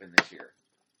is the Open this year?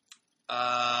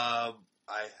 I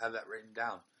have that written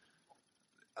down.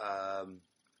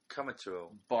 Comatue.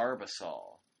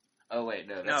 Barbasol. Oh wait,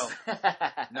 no.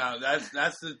 No, that's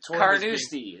the tour.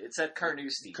 Carnoustie. It's at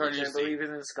Carnoustie. Carnoustie. Which I believe is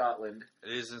in Scotland.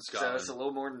 It is in Scotland. So it's a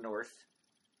little more north.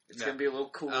 It's going to be a little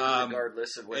cooler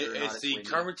regardless of whether or not it's the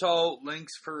Carmital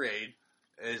Links Parade.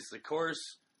 Is the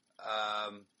course.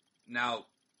 Now,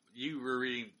 you were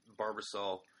reading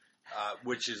Barbasol,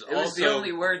 which is it was the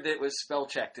only word that was spell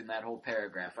checked in that whole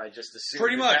paragraph. I just assumed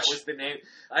pretty much that was the name.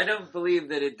 I don't believe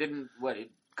that it didn't.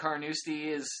 Carnoustie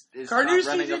is Carnoustie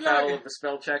not running afoul of the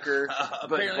spell checker,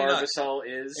 but Barbasol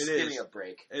is. It is. Give me a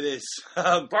break. It is.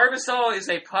 Barbasol is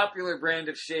a popular brand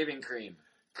of shaving cream.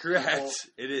 Correct.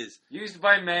 It is. Used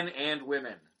by men and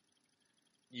women.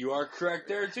 You are correct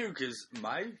there, too, because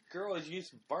my girl has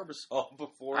used Barbasol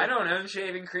before. I don't own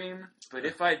shaving cream, but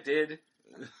if I did,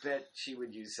 I bet she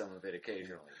would use some of it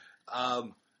occasionally.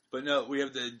 But no, we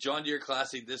have the John Deere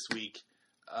Classic this week.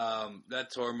 That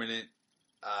tournament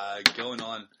going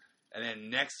on. And then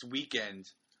next weekend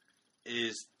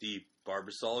is the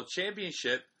Barbasol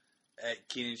Championship at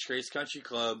Keenan Trace Country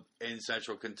Club in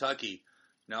Central Kentucky.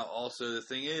 Now, also, the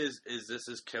thing is this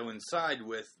is coincide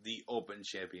with the Open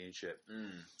Championship.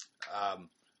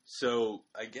 So,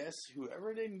 I guess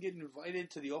whoever didn't get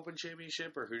invited to the Open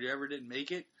Championship or whoever didn't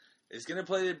make it is going to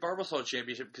play the Barbasol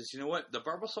Championship because you know what? The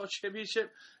Barbasol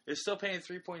Championship is still paying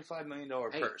 $3.5 million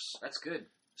purse. That's good.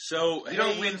 So you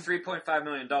don't win $3.5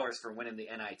 million for winning the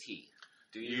NIT,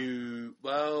 do you?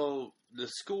 Well, the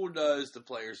school does, the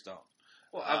players don't.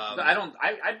 Well, I don't.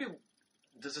 I'd be.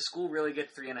 Does the school really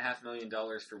get $3.5 million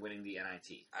for winning the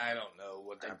NIT? I don't know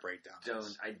what that breakdown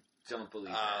is. I don't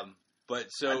believe that. But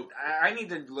so I need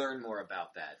to learn more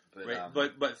about that. But right,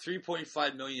 but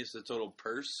 $3.5 million is the total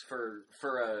purse for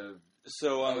a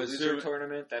loser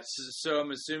tournament. So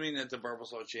I'm assuming that the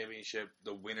Barbasol Championship,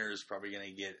 the winner is probably going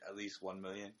to get at least $1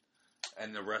 million,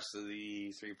 and the rest of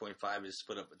the 3.5 is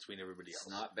split up between everybody else.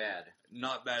 It's not bad.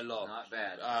 Not bad at all. Not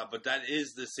bad. But that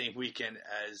is the same weekend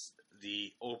as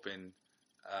the Open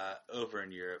over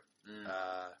in Europe.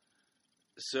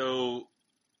 So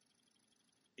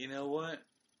you know what?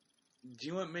 Do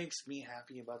you know what makes me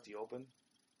happy about the Open?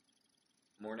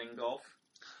 Morning golf.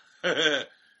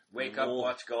 Wake up,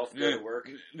 watch golf, go to work.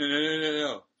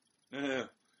 No.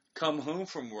 Come home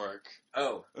from work.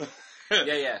 Oh.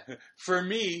 Yeah. For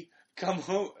me, come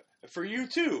home. For you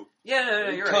too. Yeah, no,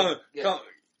 you're right.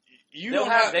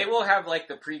 They will have like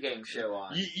the pregame show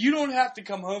on. You don't have to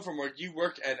come home from work. You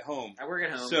work at home. I work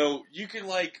at home. So you can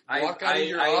walk out of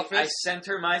your office. I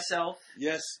center myself.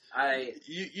 Yes.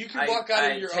 You can walk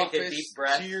out of your take office a deep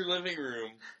breath. to your living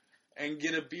room and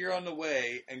get a beer on the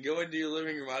way and go into your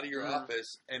living room out of your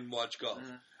office and watch golf.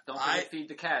 Don't forget to feed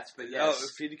the cats, but yes. Oh,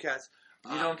 feed the cats.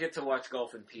 You don't get to watch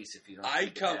golf in peace if you don't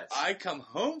feed the cats. I come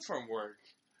home from work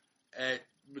at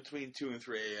between 2 and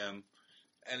 3 a.m.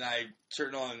 and I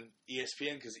turn on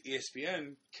ESPN because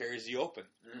ESPN carries the Open.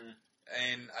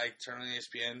 And I turn on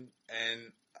ESPN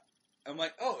and I'm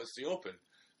like, oh, it's the Open.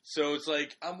 So it's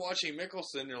like I'm watching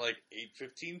Mickelson. They're like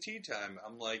 8:15 tee time.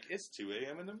 I'm like, it's 2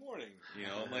 a.m. in the morning. You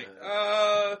know, I'm like,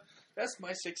 that's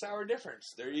my 6-hour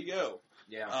difference. There you go.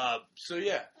 Yeah. So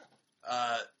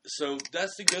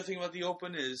that's the good thing about the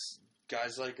Open is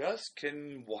guys like us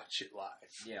can watch it live.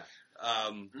 Yeah.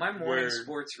 My morning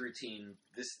sports routine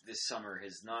this summer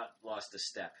has not lost a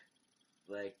step.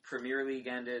 Like Premier League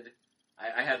ended.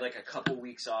 I had like a couple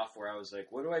weeks off where I was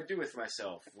like, what do I do with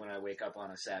myself when I wake up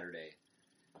on a Saturday?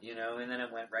 You know, and then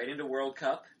it went right into World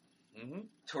Cup.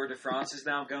 Tour de France is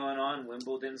now going on.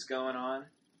 Wimbledon's going on.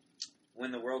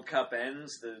 when the World Cup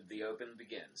ends, the Open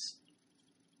begins.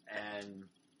 And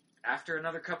after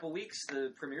another couple weeks,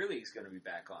 the Premier League's going to be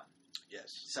back on. Yes.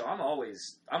 So I'm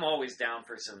always down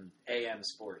for some AM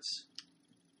sports.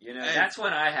 You know, And that's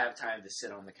when I have time to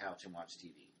sit on the couch and watch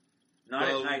TV. Not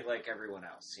at night like everyone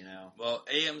else, you know. Well,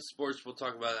 AM sports, we'll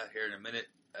talk about that here in a minute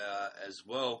as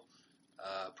well.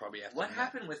 Probably after. What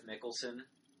happened with Mickelson?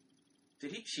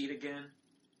 Did he cheat again?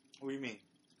 What do you mean?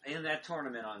 In that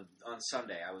tournament on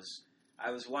Sunday, I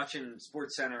was watching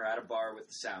SportsCenter at a bar with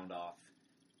the sound off,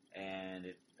 and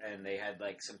they had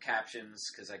like some captions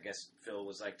because I guess Phil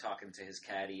was like talking to his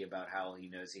caddy about how he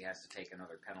knows he has to take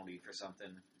another penalty for something.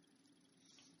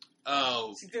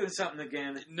 Oh, Is he doing something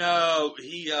again? no,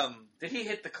 he Did he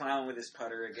hit the clown with his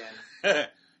putter again?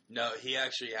 no, he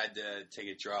actually had to take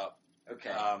a drop. Okay.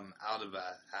 Out of a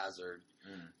hazard,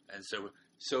 and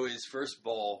so his first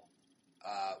ball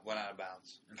went out of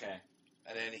bounds. Okay.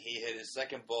 And then he hit his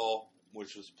second ball,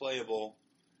 which was playable,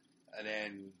 and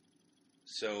then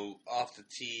so off the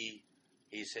tee,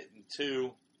 he's hitting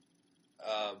 2,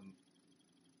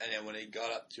 and then when he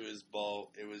got up to his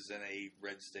ball, it was in a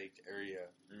red staked area.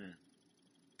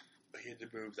 He had to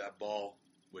move that ball,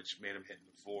 which made him hit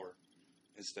the 4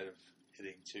 instead of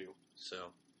hitting 2.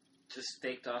 So. Just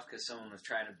staked off because someone was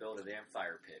trying to build a damn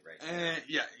fire pit right there.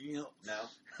 Yeah, you know.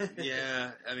 No?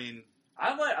 Yeah, I mean.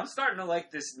 I'm starting to like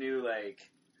this new,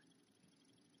 like,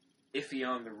 iffy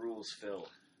on the rules Phil.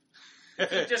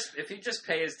 If he just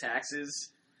pay his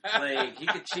taxes, like, he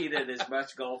could cheat at as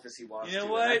much golf as he wants You know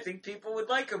to. what? I think people would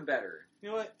like him better. You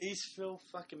know what? He's Phil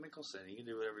fucking Mickelson. He can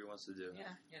do whatever he wants to do. Yeah,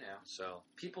 you know. So.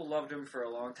 People loved him for a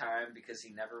long time because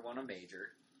he never won a major.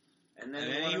 And then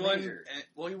And he then won a major.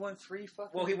 he won 3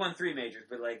 fucking. Well, he won 3 majors,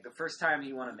 but, like, the first time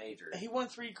he won a major. He won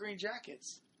 3 green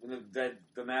jackets.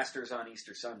 The Masters on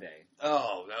Easter Sunday.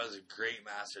 Oh, that was a great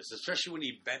Masters. Especially when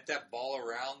he bent that ball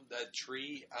around that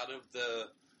tree out of the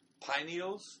pine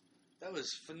needles. That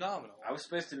was phenomenal. I was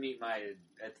supposed to meet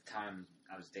at the time,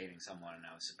 I was dating someone, and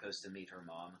I was supposed to meet her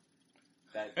mom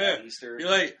that Easter. You're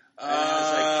like,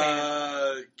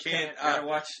 can't gotta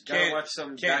watch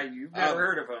some guy you've never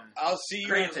heard of him. I'll see you.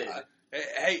 Granted.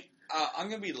 Hey, I'm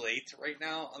going to be late right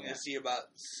now. I'm going to see you about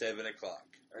 7 o'clock.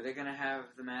 Are they going to have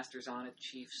the Masters on at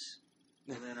Chiefs?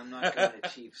 Well, then I'm not going to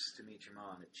Chiefs to meet your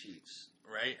mom at Chiefs.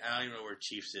 Right? I don't even know where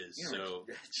Chiefs is. You know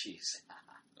so Chiefs.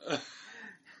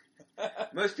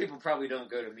 Most people probably don't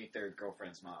go to meet their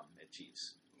girlfriend's mom at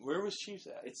Chiefs. Where was Chiefs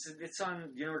at? It's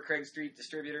on, you know where Craig Street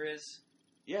Distributor is?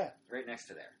 Yeah. Right next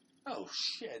to there. Oh,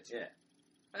 shit. Yeah.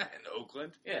 In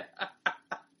Oakland? Yeah.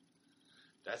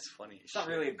 That's funny. It's not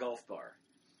really a golf bar.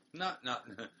 Not.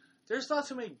 There's not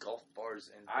too many golf bars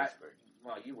in Pittsburgh.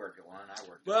 Well, you work at one. I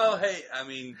work at Well, one. hey, I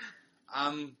mean,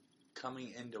 I'm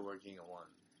coming into working at one.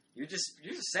 You're just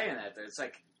saying that. Though. It's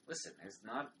like, listen, it's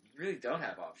not. You really don't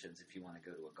have options if you want to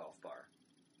go to a golf bar.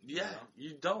 Yeah,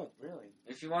 you don't really.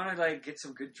 If you want to like get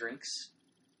some good drinks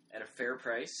at a fair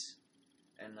price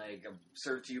and like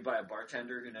served to you by a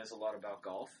bartender who knows a lot about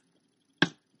golf,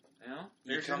 you know,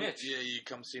 there's your niche. Yeah, you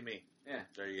come see me. Yeah,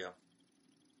 there you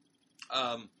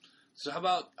go. So how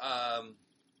about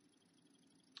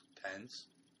Pens?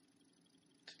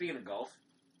 Speaking of golf,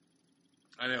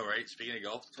 I know, right? Speaking of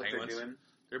golf, that's what Penguins, they're doing.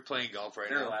 They're playing golf right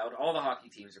now. They're allowed. All the hockey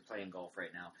teams are playing golf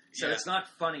right now. So it's not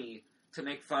funny to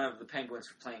make fun of the Penguins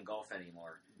for playing golf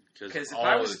anymore. Because if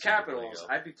I was the Capitals,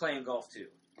 I'd be playing golf too.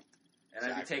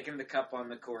 And I'd be taking the cup on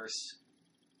the course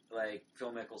like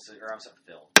Phil Mickelson, or I'm sorry,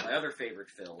 Phil. My other favorite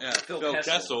Phil. Yeah, Phil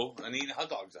Kessel. And eating hot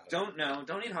dogs out of it.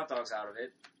 Don't eat hot dogs out of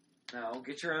it. No,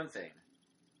 get your own thing.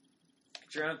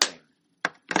 Get your own thing.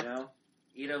 You know?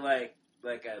 Eat a like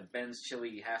a Ben's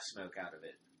Chili half smoke out of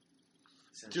it.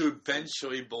 Dude, Ben's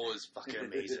Chili Bowl is fucking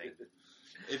amazing.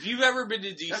 If you've ever been to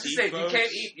DC, that's the same.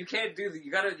 You can't do the.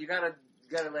 You gotta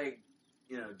like,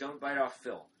 you know, don't bite off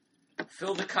Phil.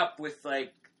 Fill the cup with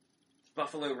like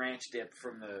Buffalo Ranch dip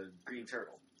from the Green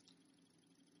Turtle.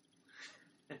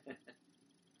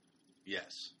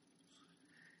 Yes.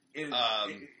 In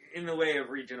the way of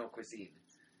regional cuisine.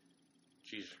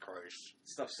 Jesus Christ.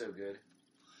 Stuff's so good.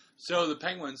 So the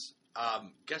Penguins,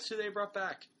 guess who they brought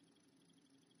back?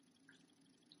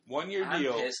 1-year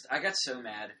deal. I'm pissed. I got so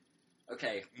mad.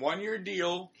 Okay. 1-year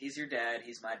deal. He's your dad.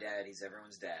 He's my dad. He's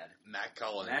everyone's dad. Matt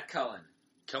Cullen.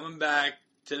 Coming back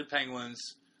to the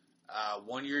Penguins.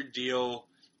 1-year deal.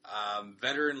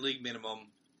 Veteran league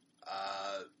minimum.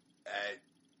 At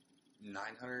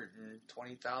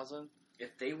 $920,000.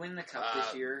 If they win the cup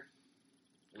this year,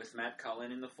 with Matt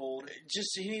Cullen in the fold,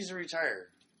 he needs to retire.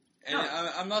 And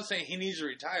I'm not saying he needs to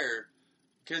retire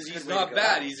because he's not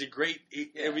bad. He's it'd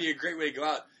be a great way to go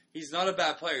out. He's not a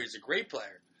bad player. He's a great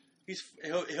player.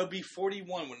 He'll be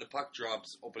 41 when the puck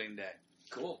drops opening day.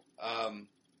 Cool.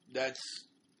 That's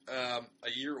a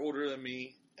year older than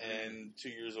me and 2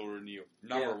 years older than you,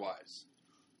 number wise.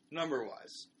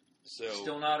 So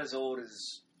still not as old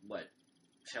as what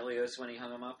Chelios when he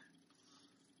hung him up.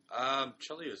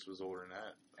 Chelios was older than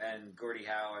that. And Gordie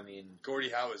Howe, I mean... Gordie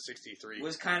Howe is 63.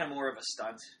 Was kind of more of a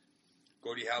stunt.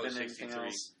 Gordie Howe is than anything 63.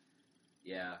 else.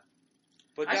 Yeah.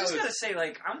 But I just gotta say,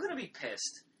 like, I'm gonna be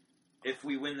pissed if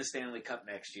we win the Stanley Cup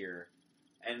next year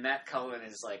and Matt Cullen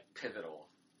is, like, pivotal.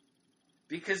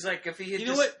 Because, like, if he had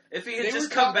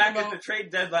just come back at the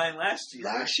trade deadline last year,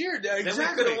 exactly. then we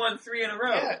could have won 3 in a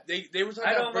row. Yeah, they were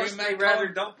talking about bringing Matt rather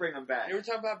Cullen. don't bring him back. They were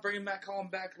talking about bringing Matt Cullen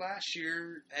back last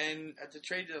year and at the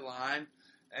trade deadline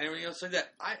and everything else like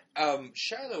that.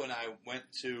 Shiloh and I went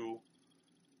to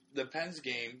the Pens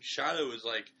game. Shiloh was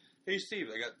like, "Hey Steve,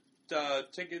 I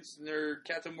got tickets near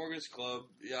Captain Morgan's club.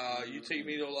 You take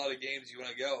me to a lot of games. You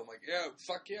want to go?" I'm like, "Yeah,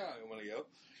 fuck yeah, I want to go."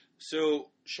 So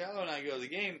Shiloh and I go to the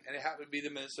game, and it happened to be the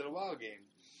Minnesota Wild game.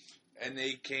 And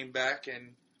they came back,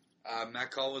 and Matt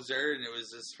Cullen was there, and it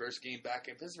was his first game back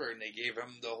in Pittsburgh, and they gave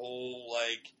him the whole,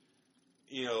 like,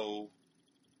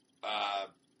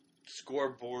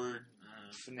 scoreboard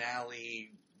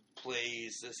finale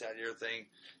plays, this, that, and the other thing.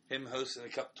 Him hosting the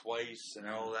Cup twice and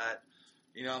all that.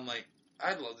 I'm like,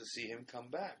 I'd love to see him come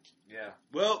back. Yeah.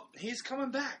 Well, he's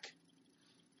coming back.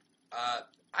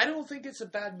 I don't think it's a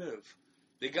bad move.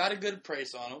 They got a good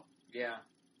price on him. Yeah.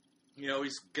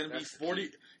 He's gonna be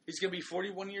 40. He's gonna be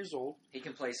 41 years old. He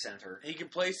can play center. He can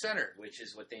play center, which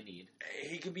is what they need.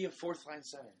 He can be a fourth line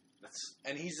center.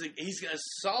 And he's a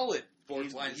solid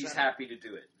fourth line center. He's happy to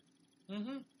do it.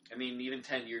 Mm-hmm. I mean, even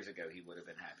 10 years ago, he would have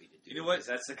been happy to do it. You know what? Because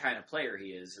that's the kind of player he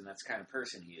is, and that's the kind of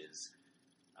person he is.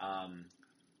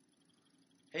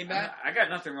 Hey, Matt. I got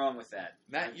nothing wrong with that.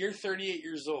 Matt, you're 38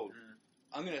 years old. Mm-hmm.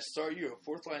 I'm going to start you at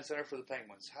fourth line center for the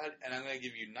Penguins, and I'm going to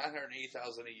give you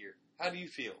 $980,000 a year. How do you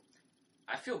feel?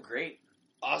 I feel great.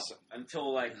 Awesome.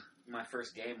 Until, like, my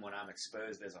first game when I'm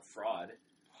exposed as a fraud.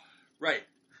 Right.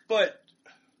 But,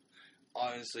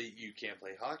 honestly, you can't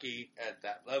play hockey at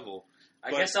that level.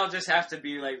 I guess I'll just have to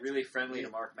be, like, really friendly to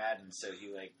Mark Madden so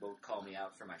he, like, won't call me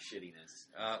out for my shittiness.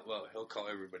 Well, he'll call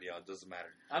everybody out. It doesn't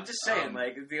matter. I'm just saying,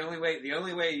 like, the only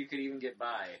way you could even get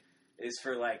by is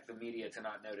for, like, the media to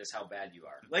not notice how bad you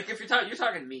are. Like, if you're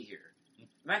talking me here.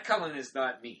 Matt Cullen is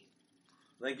not me.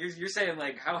 Like, you're saying,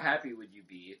 like, how happy would you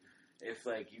be if,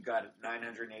 like, you got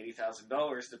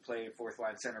 $980,000 to play fourth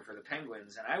line center for the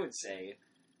Penguins? And I would say,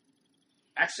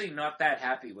 actually not that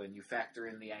happy when you factor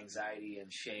in the anxiety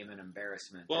and shame and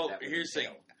embarrassment. Well, that here's the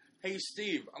thing. Hey,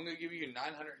 Steve, I'm going to give you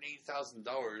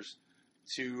 $980,000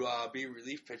 to be a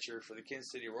relief pitcher for the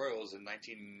Kansas City Royals in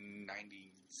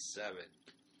 1997.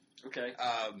 Okay.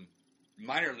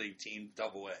 Minor league team,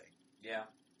 Double A. Yeah.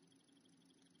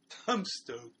 I'm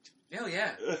stoked. Oh,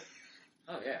 yeah.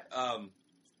 Oh, yeah.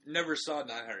 Never saw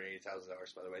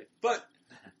 $980,000, by the way. But,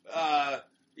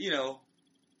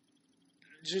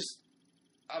 just,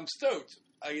 I'm stoked.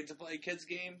 I get to play a kid's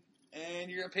game, and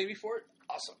you're going to pay me for it?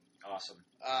 Awesome. Awesome.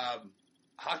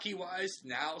 Hockey-wise,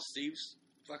 now Steve's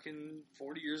fucking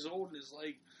 40 years old and is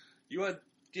like, you want to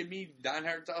give me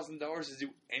 $900,000 to do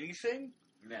anything?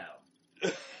 No.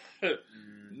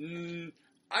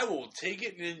 I will take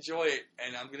it and enjoy it,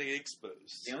 and I'm going to get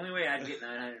exposed. The only way I'd get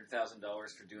 $900,000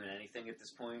 for doing anything at this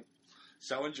point?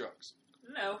 Selling drugs.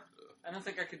 No. I don't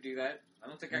think I could do that. I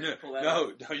don't think I could pull that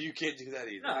off. No, you can't do that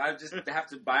either. No, I just have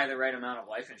to buy the right amount of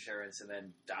life insurance and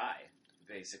then die,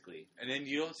 basically. And then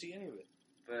you don't see any of it.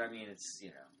 But, I mean, it's,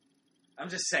 I'm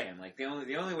just saying, like, the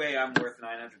only way I'm worth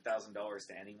 $900,000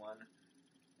 to anyone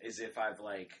is if I've,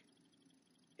 like,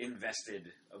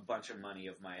 invested a bunch of money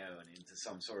of my own into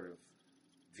some sort of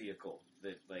vehicle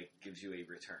that, like, gives you a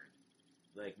return.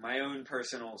 Like, my own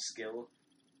personal skill,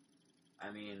 I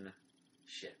mean,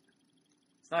 shit.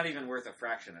 It's not even worth a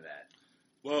fraction of that.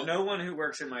 Well, no one who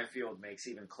works in my field makes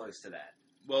even close to that.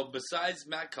 Well, besides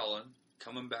Matt Cullen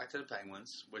coming back to the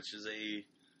Penguins, which is a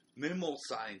minimal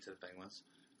signing to the Penguins,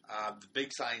 the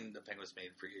big signing the Penguins made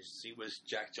in free agency was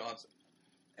Jack Johnson.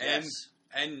 And, yes.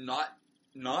 And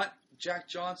not Jack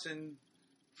Johnson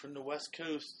from the West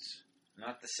Coast.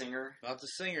 Not the singer. Not the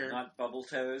singer. Not Bubble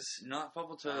Toes. Not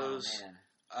Bubble Toes.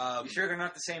 Oh, man. You sure they're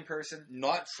not the same person?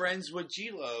 Not friends with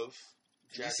G-Love.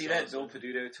 Did you see that Bill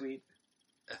Peduto tweet?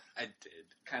 I did.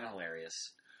 Kind of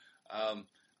hilarious.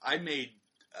 I made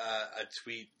a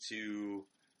tweet to...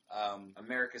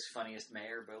 America's funniest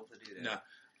mayor, Bill Peduto. No.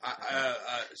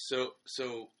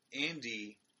 So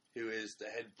Andy, who is the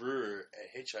head brewer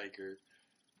at Hitchhiker,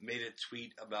 made a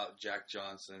tweet about Jack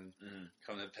Johnson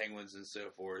coming to the Penguins and so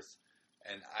forth,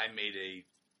 and I made a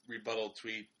rebuttal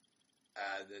tweet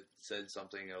ad that said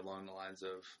something along the lines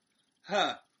of,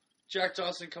 Jack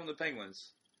Johnson come to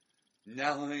Penguins.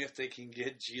 Now only if they can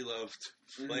get G-Love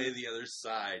to play the other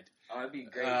side. Oh, that'd be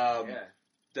great.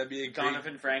 That'd be a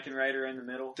Donovan Frankenreiter in the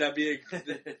middle. That'd be a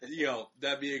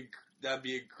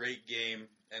great game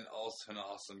and also an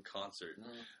awesome concert.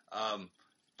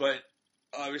 But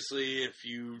obviously, if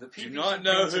you do not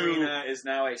know who is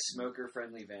now a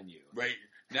smoker-friendly venue, right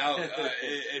now,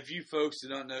 if you folks do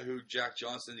not know who Jack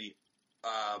Johnson, the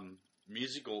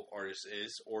musical artist,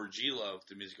 is, or G-Love,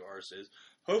 the musical artist, is,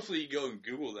 hopefully you go and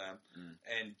Google them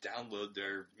and download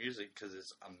their music because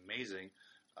it's amazing.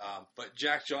 But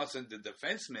Jack Johnson, the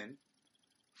defenseman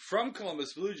from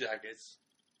Columbus Blue Jackets,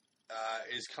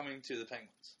 is coming to the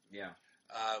Penguins. Yeah.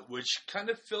 Which kind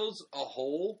of fills a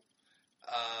hole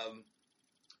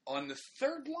on the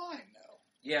third line, though.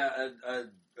 Yeah.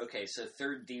 Okay. So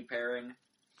third D pairing.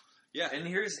 Yeah. And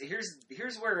here's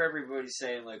where everybody's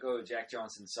saying like, oh, Jack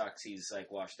Johnson sucks. He's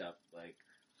like washed up. Like,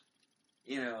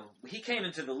 you know, he came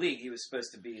into the league. He was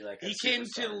supposed to be like he came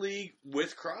to the league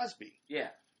with Crosby. Yeah.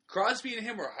 Crosby and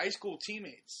him were high school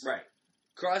teammates. Right.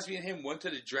 Crosby and him went to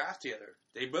the draft together.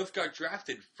 They both got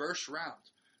drafted first round.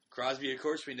 Crosby, of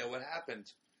course, we know what happened.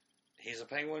 He's a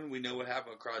Penguin. We know what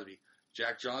happened with Crosby.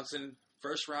 Jack Johnson,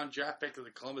 first round draft pick of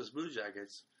the Columbus Blue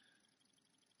Jackets.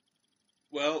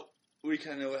 Well, we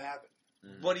kind of know what happened.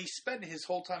 Mm-hmm. But he spent his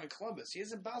whole time in Columbus. He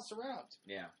hasn't bounced around.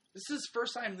 Yeah. This is his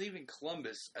first time leaving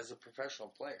Columbus as a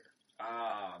professional player.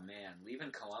 Ah, man.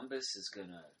 Leaving Columbus is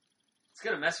gonna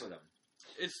mess with him.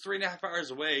 It's 3.5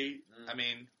 hours away. I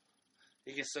mean,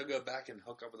 he can still go back and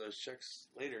hook up with those chicks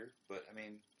later. But, I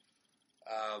mean,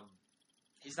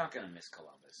 he's not going to miss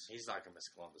Columbus. He's not going to miss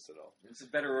Columbus at all. It's a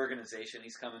better organization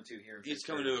he's coming to here in He's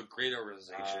Pittsburgh. coming to a great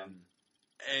organization.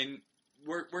 And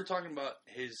we're talking about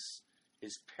his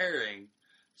pairing.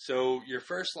 So, your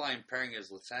first line pairing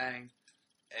is Letang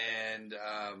and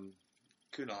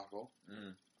Kuhnhackl.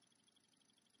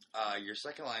 Your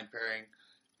second line pairing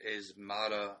is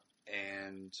Mata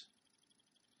and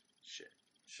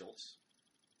Schultz.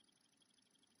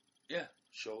 Yeah,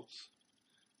 Schultz.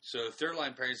 So third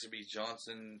line pairings would be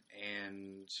Johnson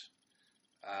and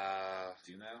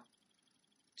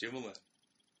Dumoulin.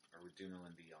 Or would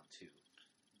Dumoulin be on 2?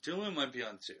 Dumoulin might be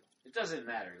on 2. It doesn't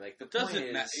matter. Like the point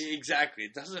is, exactly.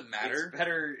 It doesn't matter.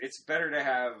 It's better to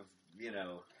have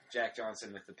Jack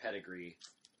Johnson with the pedigree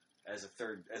as a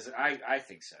third. I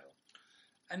think so.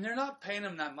 And they're not paying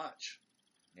him that much.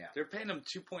 Yeah. They're paying him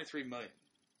 $2.3 million.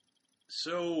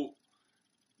 So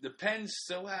the Pens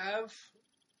still have,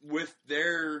 with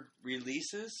their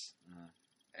releases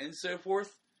and so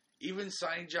forth, even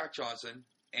signing Jack Johnson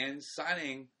and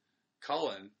signing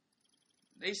Cullen,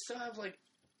 they still have like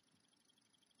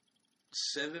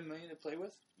 $7 million to play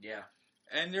with. Yeah.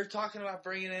 And they're talking about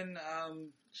bringing in, I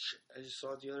just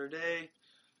saw it the other day,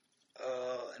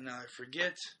 and now I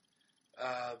forget,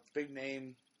 big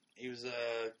name. He was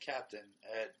a captain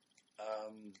at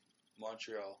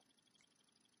Montreal.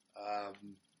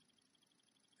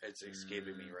 It's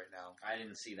escaping me right now. I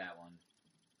didn't see that one.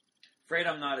 Afraid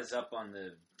I'm not as up on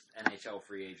the NHL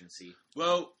free agency.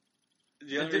 Well,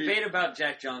 the debate about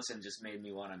Jack Johnson just made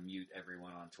me want to mute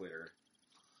everyone on Twitter.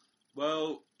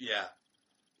 Well, yeah.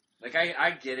 Like,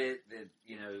 I get it that,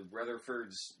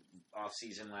 Rutherford's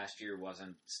offseason last year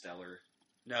wasn't stellar.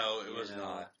 No, it was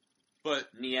not.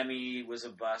 But Niemi was a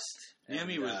bust.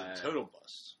 Niemi was a total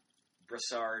bust.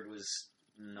 Brassard was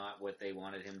not what they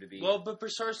wanted him to be. Well, but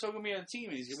Brassard's still going to be on the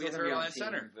team. He's going to be a third-line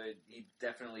center. But he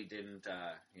definitely didn't,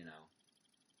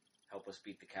 help us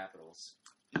beat the Capitals.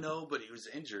 No, but he was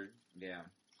injured. Yeah.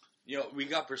 We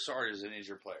got Brassard as an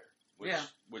injured player,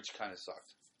 which kind of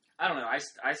sucked. I don't know.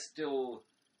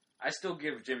 I still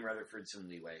give Jim Rutherford some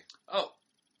leeway. Oh.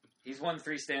 He's won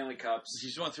 3 Stanley Cups.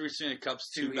 He's won 3 Stanley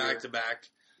Cups, 2 back-to-back.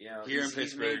 Here in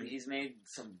Pittsburgh. He's made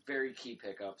some very key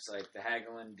pickups. Like the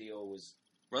Hagelin deal was.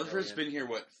 Rutherford's been here,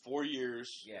 4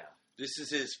 years? Yeah. This is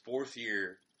his 4th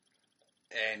year,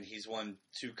 and he's won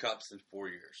 2 cups in 4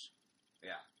 years.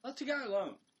 Yeah. Let the guy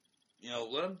alone.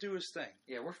 Let him do his thing.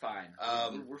 Yeah, we're fine.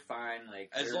 We're fine.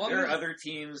 Like, there are other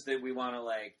teams that we want to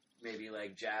maybe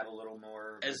jab a little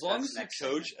more. As long as the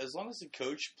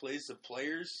coach plays the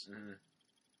players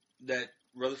that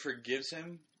Rutherford gives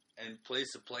him and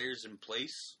plays the players in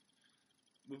place,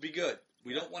 would be good.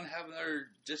 We don't want to have another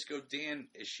Disco Dan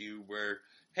issue where,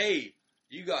 hey,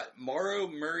 you got Morrow,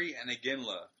 Murray, and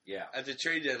Iginla at the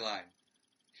trade deadline.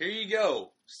 Here you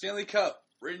go. Stanley Cup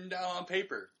written down on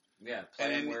paper. Yeah,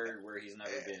 play him where he's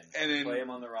never been. And then, play him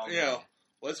on the wrong line.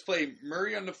 Let's play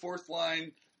Murray on the 4th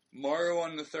line, Morrow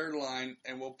on the 3rd line,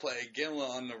 and we'll play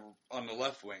Iginla on the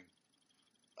left wing.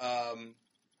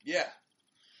 Yeah.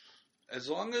 as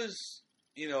long as,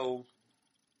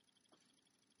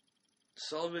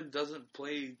 Sullivan doesn't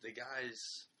play the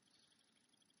guys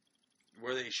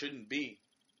where they shouldn't be,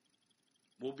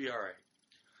 we'll be all right.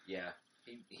 Yeah,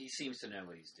 he seems to know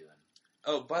what he's doing.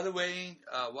 Oh, by the way,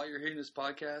 while you're hearing this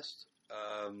podcast,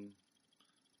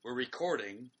 we're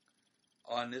recording.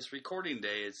 On this recording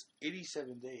day, it's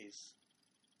 87 days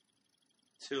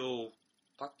till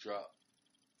puck drop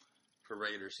for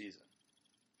regular season.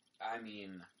 I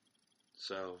mean,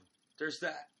 so there's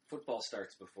that. Football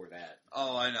starts before that.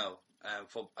 Oh, I know.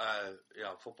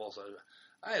 Football.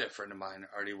 I had a friend of mine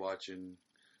already watching.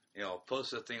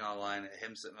 Posted a thing online at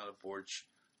him sitting on the porch,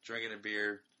 drinking a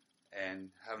beer, and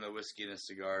having a whiskey and a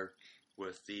cigar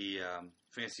with the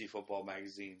Fantasy Football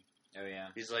magazine. Oh yeah.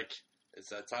 He's like, it's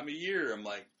that time of year. I'm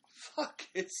like, fuck,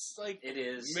 it's like it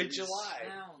is mid-July.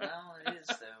 No, it is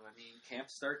though. I mean, camp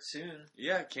starts soon.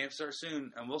 Yeah, camp starts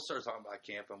soon, and we'll start talking about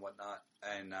camp and whatnot.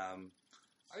 And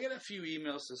I got a few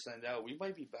emails to send out. We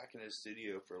might be back in the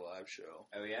studio for a live show.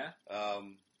 Oh yeah.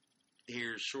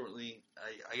 Here shortly.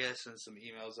 I gotta send some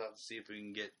emails out to see if we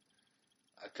can get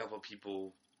a couple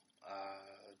people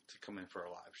to come in for a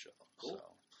live show. Cool. So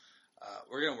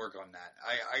we're gonna work on that.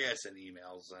 I gotta send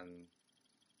emails and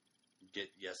get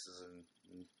yeses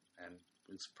and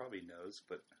it's probably no's,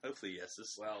 but hopefully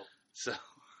yeses. Well, so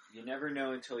you never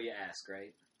know until you ask,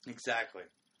 right? Exactly.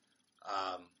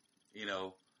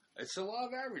 It's a lot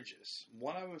of averages.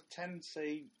 1 out of 10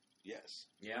 say yes.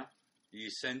 Yeah. You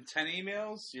send 10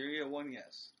 emails, you're gonna get 1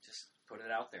 yes. Just put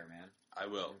it out there, man. I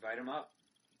will. Invite them up.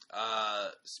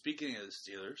 Speaking of the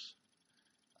Steelers,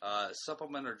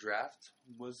 supplemental draft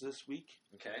was this week.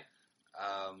 Okay.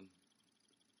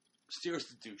 Steelers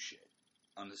to do shit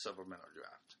on the supplemental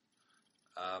draft.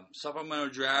 Supplemental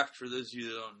draft, for those of you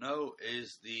that don't know,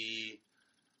 is the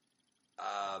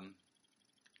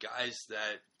guys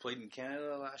that played in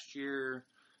Canada last year,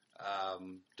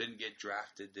 didn't get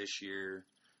drafted this year,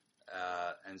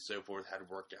 and so forth, had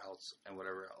workouts and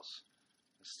whatever else.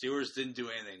 The Steelers didn't do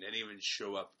anything. They didn't even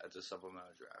show up at the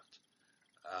supplemental draft.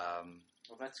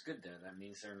 Well, that's good then. That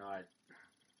means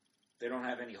they don't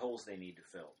have any holes they need to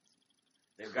fill.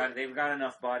 They've got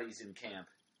enough bodies in camp.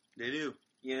 They do.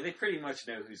 They pretty much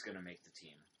know who's going to make the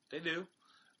team. They do.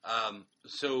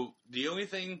 So the only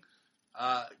thing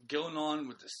going on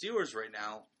with the Steelers right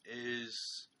now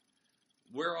is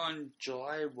we're on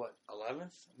July,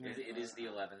 11th? It is the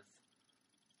 11th.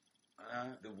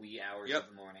 The wee hours of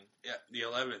the morning. Yeah, the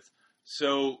 11th.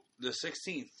 So the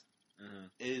 16th mm-hmm.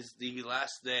 is the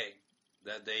last day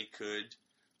that they could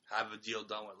have a deal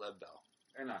done with Lev Bell.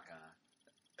 They're not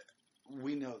gonna.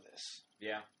 We know this.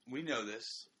 Yeah. We know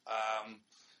this.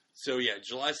 So yeah,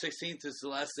 July 16th is the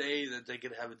last day that they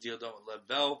could have a deal done with Lev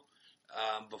Bell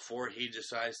before he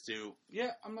decides to,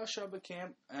 I'm not showing up at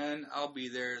camp, and I'll be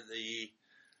there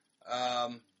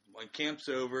when camp's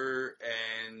over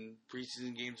and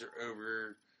preseason games are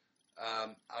over.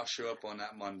 I'll show up on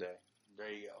that Monday.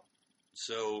 There you go.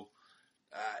 So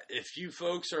if you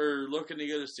folks are looking to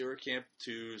go to Steeler camp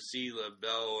to see Lev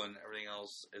Bell and everything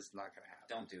else, it's not going to happen.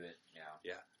 Don't do it. Yeah.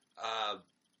 Yeah.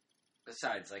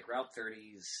 Besides, Route 30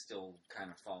 is still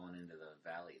kind of falling into the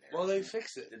valley there. Well, they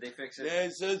fixed it. Did they fix it? Yeah,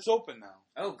 it's open now.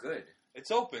 Oh, good. It's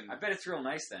open. I bet it's real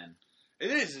nice then. It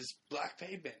is. It's black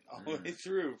pavement all the way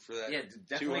through for that. Yeah,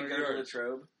 definitely go yards. to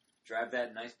Latrobe. Drive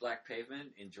that nice black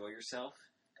pavement. Enjoy yourself.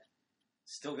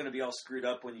 Still going to be all screwed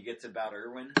up when you get to about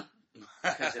Irwin,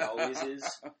 because it always is.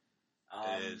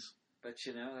 It is. But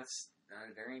that's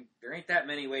there ain't that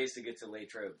many ways to get to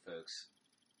Latrobe, folks.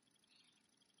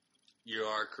 You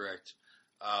are correct.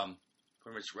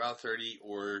 Pretty much Route 30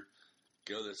 or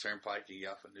go to the Turnpike and get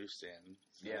off a newsstand.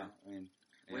 So, yeah. I mean,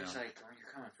 Which, when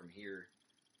you're coming from here,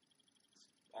 it's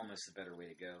almost a better way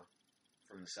to go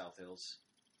from the South Hills.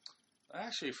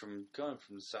 Actually, going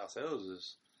from the South Hills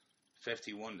is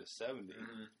 51 to 70.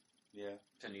 Mm-hmm. Yeah.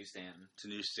 To New Stanton.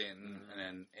 Mm-hmm. And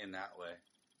then in that way.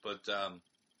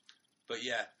 But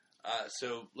yeah.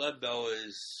 So Lev Bell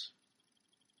is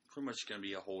pretty much going to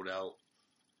be a holdout.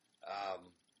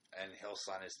 And he'll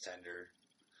sign his tender.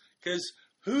 Because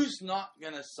who's not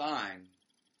going to sign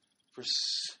for,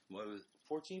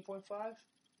 14.5?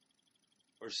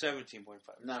 Or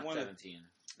 17.5? Not 17.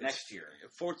 Next year.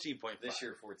 14.5. This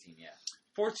year, 14, yeah.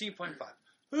 14.5.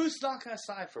 Who's not going to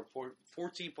sign for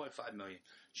 14.5 million?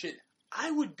 Shit, I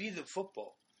would be the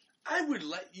football. I would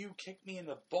let you kick me in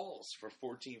the balls for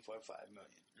 14.5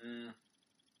 million.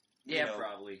 Yeah,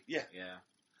 probably. Yeah. Yeah.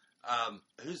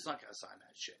 Who's not going to sign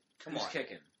that shit? Come Who's on.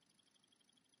 kicking?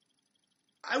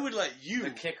 I would let you. The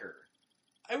kicker.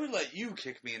 I would let you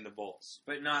kick me in the balls.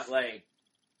 But not like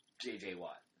J.J.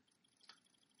 Watt.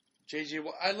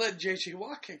 I let J.J.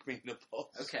 Watt kick me in the balls.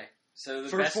 Okay. So the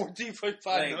For best,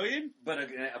 $14.5 million? But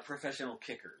a professional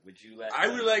kicker, would you let? I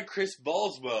would let Chris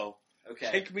Ballswell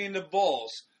Okay. kick me in the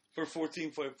balls for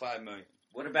 $14.5 million.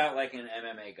 What about like an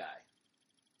MMA guy?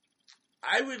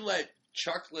 I would let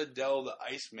Chuck Liddell, the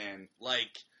Iceman,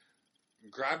 like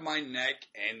grab my neck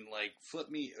and like flip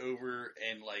me over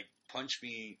and like punch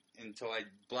me until I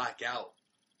black out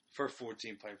for $14.5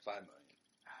 million.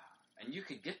 And you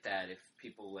could get that if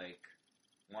people like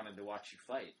wanted to watch you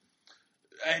fight.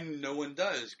 And no one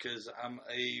does, because I'm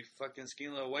a fucking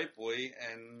skinny little white boy,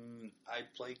 and I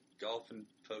play golf and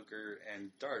poker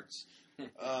and darts.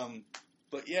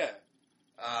 But yeah.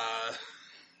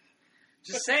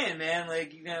 Just saying, man,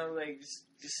 like, you know, like,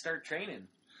 just start training.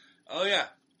 Oh yeah,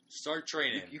 start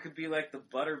training. You could be like the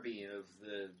Butterbean of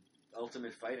the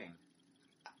Ultimate Fighting.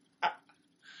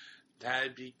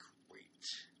 That'd be great.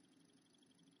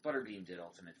 Butterbean did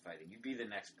Ultimate Fighting. You'd be the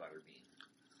next Butterbean.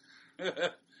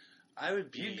 I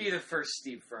would be... You'd be the first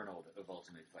Steve Fernald of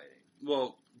Ultimate Fighting.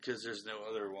 Well, because there's no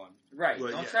other one. Right.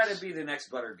 Well, Don't yes. try to be the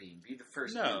next Butterbean. Be the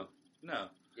first No. dude. No.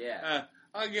 Yeah.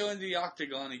 I'll go into the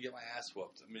octagon and get my ass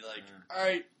whooped. And be like,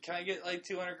 alright, can I get like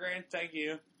 $200,000? Thank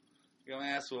you. Get my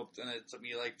ass whooped, and it took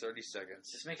me like 30 seconds.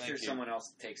 Just make Thank sure you. someone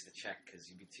else takes the check, because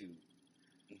you'd be too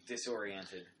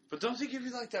disoriented. But don't they give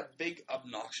you like that big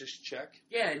obnoxious check?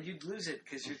 Yeah, and you'd lose it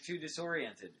because you're too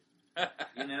disoriented.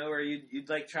 You know, or you'd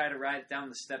like try to ride down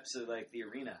the steps of like the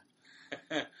arena,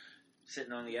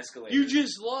 sitting on the escalator. You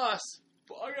just lost.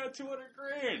 But I got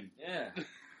 $200,000. Yeah.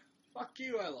 Fuck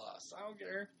you, I lost. I don't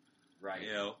care. Right.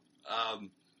 You know,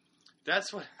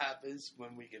 that's what happens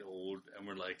when we get old and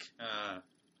we're like, and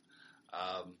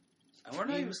we're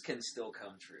not even, Dreams can still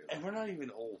come true. and we're not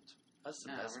even old. That's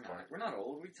the No, best we're part. not. We're not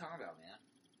old. What are you talking about, man?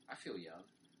 I feel young.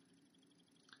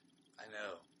 I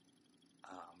know.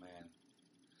 Oh man.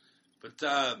 But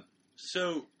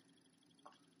so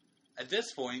at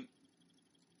this point,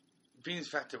 being the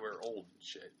fact that we're old and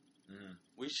shit,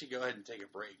 we should go ahead and take a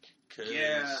break. Cause,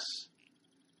 Yeah.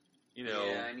 You know.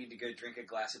 Yeah, I need to go drink a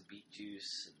glass of beet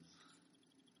juice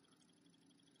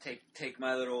and take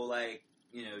my little like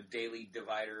daily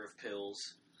divider of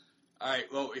pills. All right.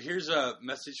 Well, here's a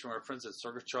message from our friends at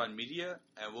Sorgatron Media,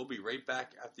 and we'll be right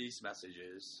back after these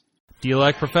messages. Do you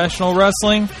like professional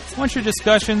wrestling? Want your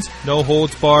discussions no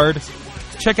holds barred?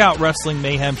 Check out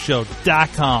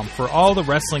WrestlingMayhemShow.com for all the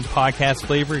wrestling podcast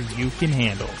flavor you can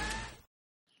handle.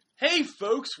 Hey,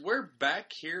 folks, we're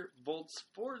back here at Bold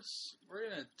Sports. We're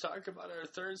going to talk about our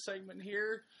third segment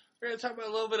here. We're going to talk about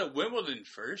a little bit of Wimbledon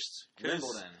first.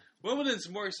 Wimbledon's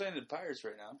more exciting than Pirates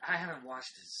right now. I haven't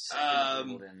watched a second of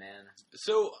Wimbledon, man.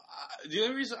 So, the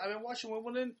only reason I've been watching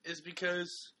Wimbledon is because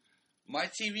my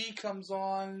TV comes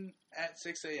on at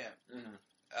 6 a.m.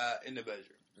 In the bedroom.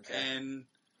 Okay. And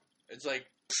it's like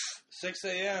 6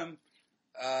 a.m.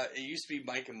 It used to be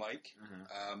Mike and Mike.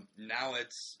 Now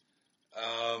it's...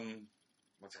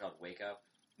 what's it called? Wake Up?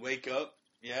 Wake Up,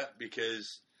 yeah,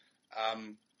 because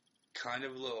I'm kind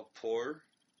of a little poor.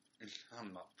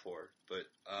 I'm not poor, but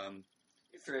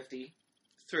You're thrifty.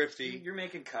 thrifty. You're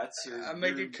making cuts. I'm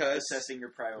making cuts. Assessing your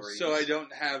priorities. So I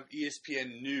don't have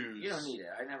ESPN News. You don't need it.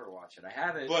 I never watch it. I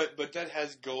have it. But that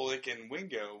has Golic and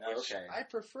Wingo, which Okay. I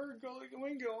prefer Golic and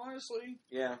Wingo, honestly.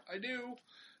 Yeah. I do.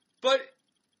 But,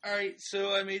 alright,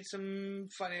 so I made some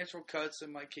financial cuts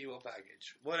in my cable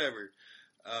package. Whatever.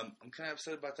 I'm kind of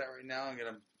upset about that right now. I'm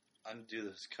going to undo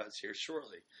those cuts here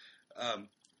shortly.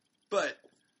 But,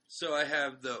 so I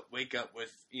have the Wake Up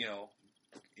with,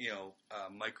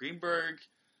 Mike Greenberg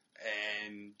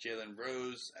and Jalen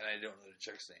Rose, and I don't know the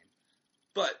chick's name.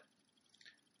 But,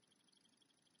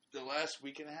 the last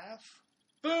week and a half,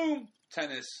 boom,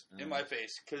 tennis in my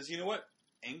face. Because you know what?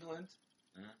 England,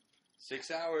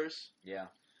 6 hours. Yeah.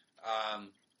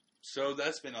 So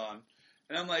that's been on.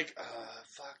 And I'm like,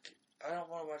 fuck, I don't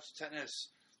want to watch tennis.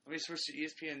 Let me switch to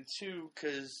ESPN2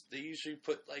 because they usually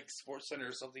put like SportsCenter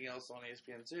or something else on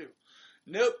ESPN2.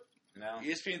 Nope. No.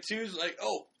 ESPN2 is like,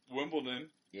 oh,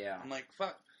 Wimbledon. Yeah. I'm like,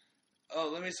 fuck. Oh,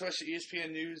 let me switch to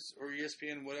ESPN News or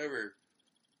ESPN whatever.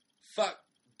 Fuck.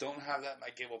 Don't have that in my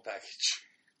cable package.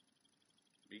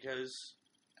 Because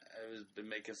I've been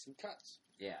making some cuts.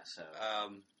 Yeah, so...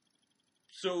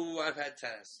 So I've had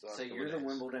tennis. So you're the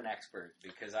Wimbledon expert,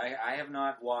 because I have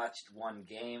not watched one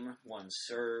game, one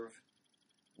serve,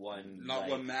 one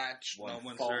match, one not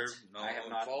one fault. serve, not I have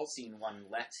one not fault. seen one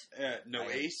let. No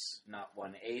ace. Not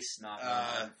one ace, not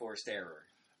one unforced error.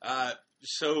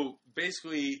 So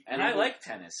basically... And I like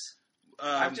tennis.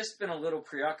 I've I've just been a little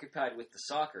preoccupied with the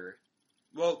soccer.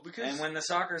 Well, because... And when the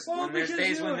soccer's... Well, when there's because,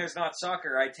 days when there's not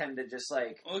soccer, I tend to just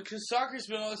like... Well, because soccer's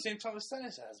been on the same time as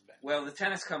tennis has been. Well, the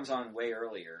tennis comes on way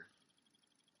earlier.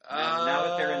 Now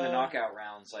that they're in the knockout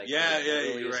rounds, like the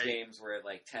earliest you're right. games were at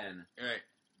like 10. Right.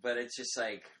 But it's just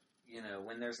like,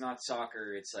 when there's not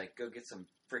soccer, it's like, go get some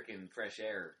freaking fresh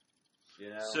air.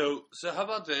 So how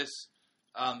about this?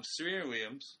 Serena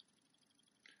Williams,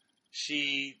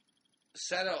 she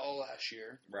sat out all last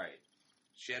year. Right.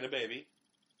 She had a baby.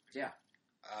 Yeah.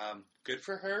 Good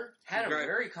for her. Had a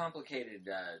very complicated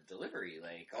delivery.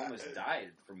 Like, almost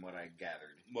died from what I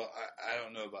gathered. Well, I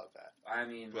don't know about that. I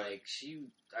mean,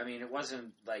 it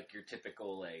wasn't like your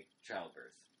typical, like,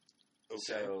 childbirth. Okay.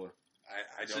 So,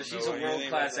 I don't know. So she's a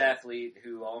world-class athlete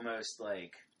who almost,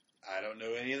 like... I don't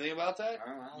know anything about that.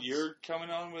 Well, you're coming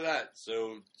on with that,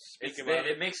 so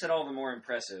it makes it all the more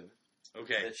impressive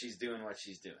okay. that she's doing what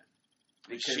she's doing.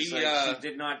 Because she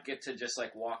did not get to just,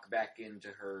 like, walk back into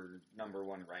her number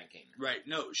one ranking. Right.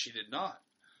 No, she did not.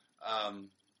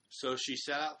 So she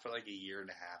sat out for, like, a year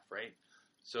and a half, right?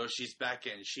 So she's back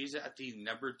in. She's at the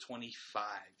number 25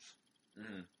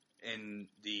 in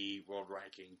the world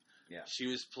ranking. Yeah. She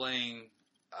was playing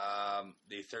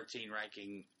the 13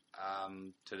 ranking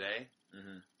today.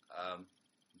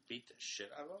 Beat the shit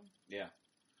out of them. Yeah.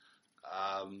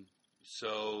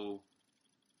 So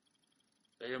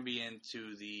they're going to be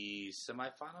into the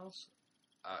semifinals?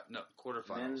 No,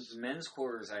 quarterfinals. Men's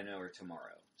quarters, I know, are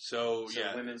tomorrow. So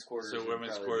yeah. Women's quarters will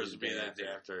be the day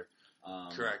after.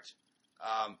 Correct.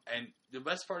 And the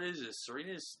best part is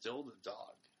Serena is still the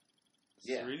dog.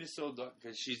 Yeah. Serena's still a dog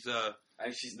because she's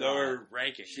she's lower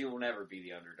ranking. She will never be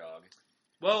the underdog.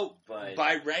 Well, but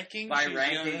by rankings, but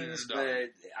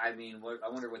I mean, I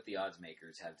wonder what the odds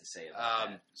makers have to say about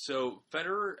that. So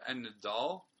Federer and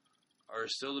Nadal are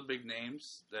still the big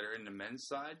names that are in the men's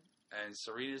side, and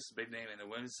Serena's the big name in the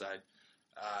women's side.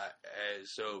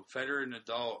 So Federer and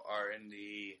Nadal are in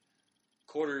the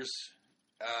quarters,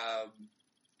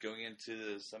 going into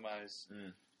the semis.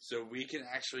 So we can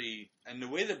actually, and the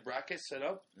way the bracket's set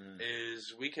up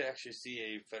is we could actually see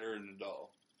a Federer and Nadal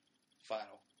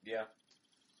final. Yeah.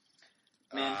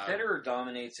 Man, Federer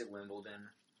dominates at Wimbledon.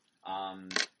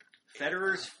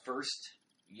 Federer's first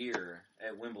year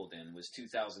at Wimbledon was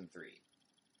 2003,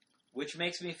 which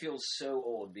makes me feel so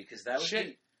old because that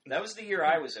was the year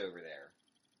I was over there,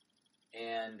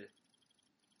 and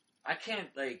I can't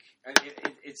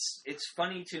it's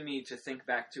funny to me to think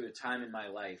back to a time in my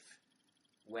life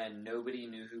when nobody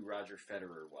knew who Roger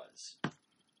Federer was.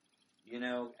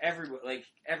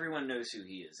 Everyone knows who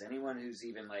he is. Anyone who's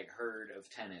even heard of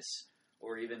tennis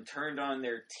or even turned on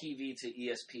their TV to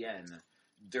ESPN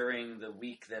during the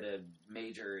week that a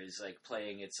major is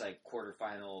playing its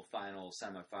quarterfinal, final,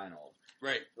 semifinal.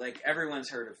 Right. Everyone's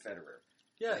heard of Federer.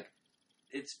 Yeah.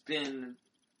 It's been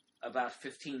about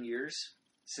 15 years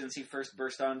since he first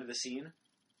burst onto the scene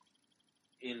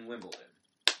in Wimbledon.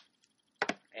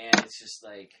 And it's just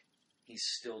he's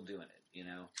still doing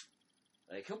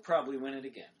it, he'll probably win it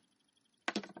again.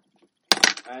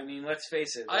 I mean, let's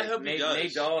face it. I hope he does.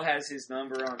 Nadal has his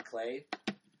number on clay,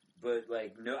 but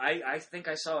no. I think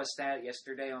I saw a stat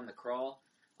yesterday on the crawl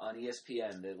on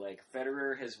ESPN that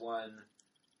Federer has won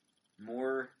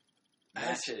more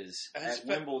matches at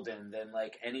Wimbledon than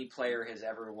any player has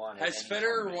ever won. Has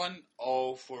Federer won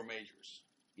all 4 majors?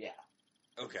 Yeah.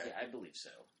 Okay. Yeah, I believe so.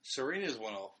 Serena's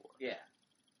won all 4. Yeah.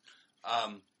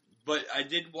 But I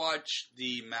did watch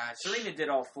the match. Serena did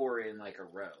all 4 in a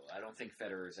row. I don't think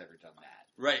Federer's ever done that.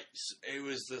 Right. It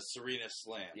was the Serena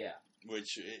Slam. Yeah.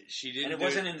 Which she didn't. And it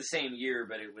wasn't in the same year,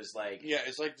 but it was Yeah,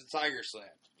 it's like the Tiger Slam.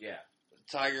 Yeah.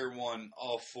 Tiger won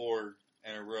all 4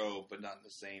 in a row, but not in the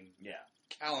same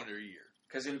calendar year.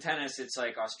 Because in tennis, it's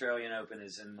Australian Open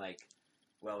is in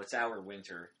it's our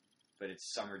winter, but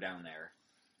it's summer down there.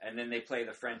 And then they play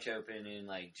the French Open in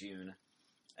June.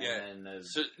 And then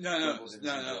no.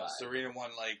 Serena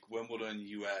won Wimbledon,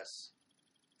 U.S.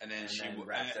 And then she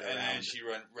wrapped it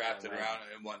around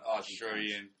and won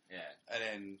Australian. Yeah. And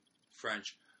then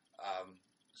French.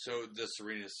 So the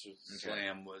Serena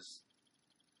Slam was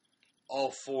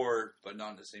all 4, but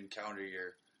not in the same calendar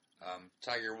year.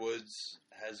 Tiger Woods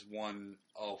has won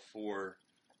all 4,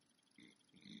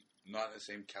 not in the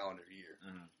same calendar year.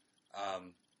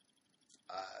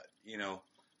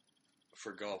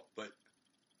 For golf, but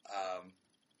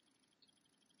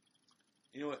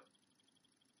you know what?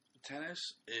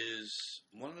 Tennis is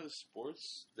one of those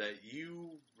sports that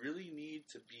you really need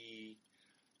to be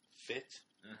fit,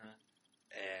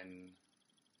 and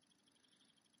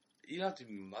you don't have to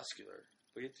be muscular,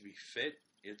 but you have to be fit.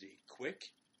 You have to be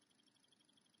quick,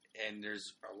 and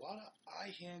there's a lot of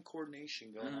eye-hand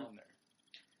coordination going on there.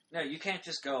 No, you can't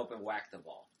just go up and whack the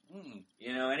ball.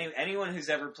 Anyone who's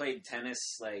ever played tennis,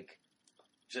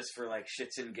 just for like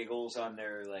shits and giggles on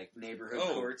their like neighborhood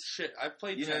Oh, courts. shit. I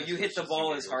played You know, tennis you for hit the shits ball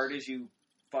and as giggles. hard as you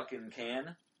fucking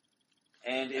can.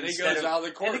 And it instead goes out of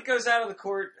the court. And it goes out of the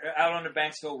court, out onto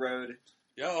Banksville Road,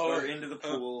 Yo, or into the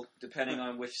pool, depending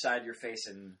on which side you're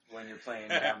facing when you're playing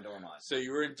down Dormont. So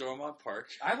you were in Dormont Park.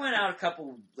 I went out a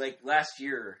couple, like, last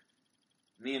year,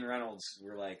 me and Reynolds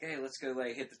were like, hey, let's go,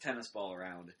 like, hit the tennis ball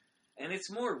around. And it's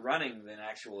more running than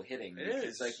actual hitting. It because,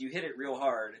 is. like, you hit it real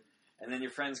hard, and then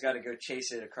your friend's got to go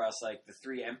chase it across, like, the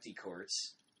 3 empty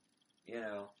courts. You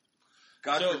know.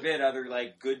 God forbid other,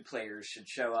 like, good players should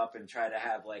show up and try to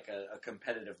have, like, a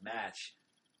competitive match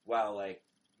while, like,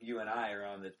 you and I are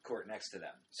on the court next to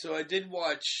them. So I did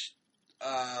watch.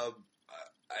 I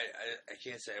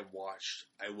can't say I watched.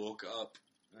 I woke up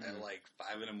at like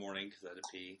 5 in the morning because I had to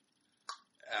pee.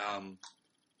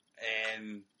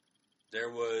 And there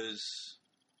was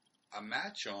a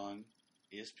match on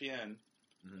ESPN,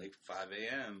 like 5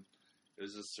 a.m. It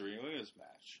was a Serena Williams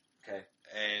match. Okay.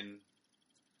 And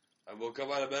I woke up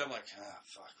out of bed. I'm like,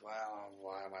 fuck,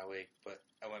 why am I awake? But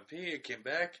I went pee. I came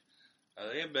back. I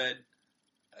lay in bed.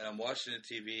 And I'm watching the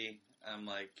TV, and I'm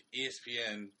like,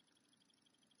 ESPN.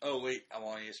 Oh, wait, I'm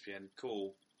on ESPN.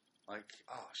 Cool. Like,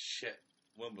 oh, shit.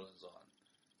 Wimbledon's on.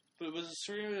 But it was a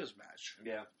Serena Williams match.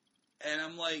 Yeah. And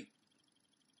I'm like,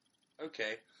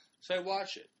 okay. So I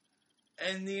watch it.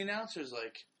 And the announcer's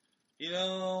like, you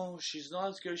know, she's not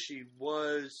as good as she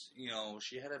was. You know,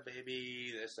 she had a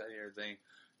baby, this, that, and everything.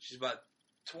 She's about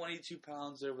 22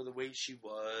 pounds over the weight she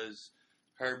was.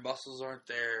 Her muscles aren't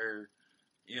there.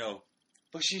 You know.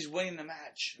 But she's winning the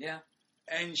match. Yeah.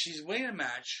 And she's winning a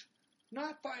match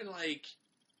not by, like,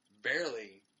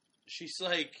 barely. She's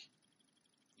like,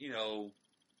 you know,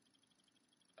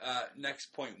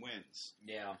 next point wins.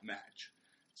 Yeah. Match.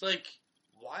 It's like,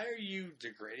 why are you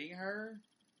degrading her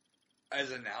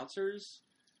as announcers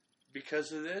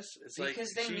because of this? It's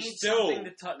because like, they she's need still... something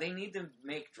to talk. They need to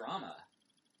make drama.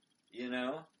 You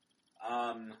know?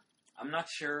 I'm not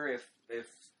sure if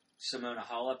Simona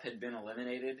Halep had been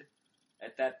eliminated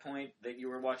at that point that you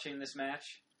were watching this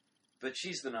match, but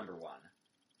she's the number one,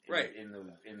 right,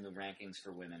 in the rankings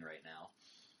for women right now,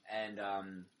 and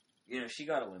you know, she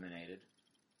got eliminated,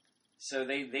 so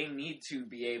they need to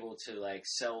be able to like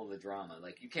sell the drama.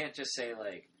 Like, you can't just say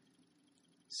like,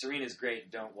 Serena's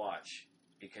great, don't watch,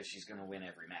 because she's gonna win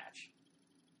every match.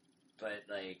 But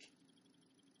like,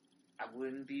 I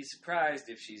wouldn't be surprised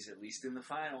if she's at least in the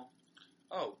final.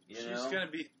 Oh, she's gonna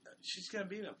be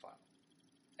in the final.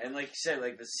 And like you said,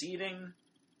 like, the seeding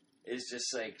is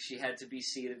just like, she had to be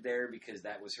seated there because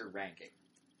that was her ranking.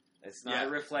 It's not a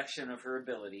reflection of her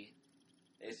ability.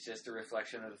 It's just a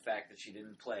reflection of the fact that she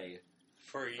didn't play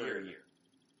for a year.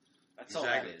 That's all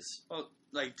that is. Well,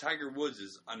 like, Tiger Woods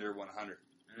is under 100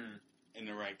 in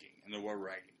the ranking, in the world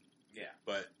ranking. Yeah.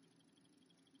 But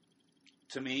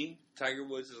to me, Tiger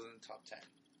Woods is in the top 10.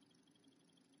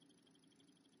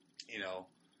 You know,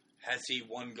 has he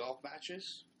won golf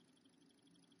matches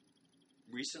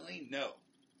recently? No.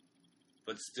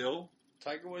 But still,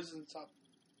 Tiger Woods is in the top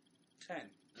 10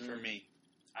 for me.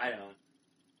 I don't.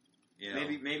 You know?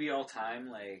 Maybe all time,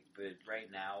 like, but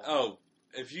right now. Oh,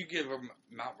 if you give him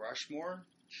Mount Rushmore,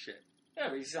 shit. Yeah,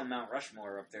 but he's on Mount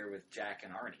Rushmore up there with Jack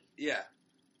and Arnie. Yeah,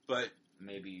 but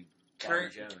maybe Bobby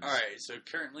Jones. All right, so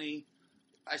currently,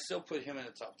 I still put him in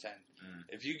the top 10.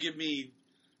 If you give me,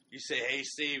 you say, hey,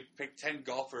 Steve, pick 10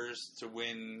 golfers to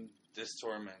win this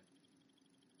tournament,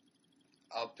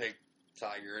 I'll pick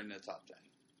Tiger in the top 10.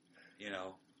 You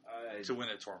know, to win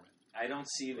a tournament. I don't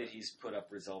see that he's put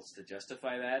up results to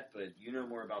justify that, but you know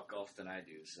more about golf than I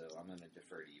do, so I'm going to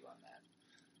defer to you on that.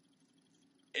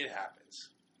 It happens,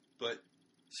 but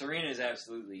Serena is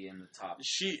absolutely in the top.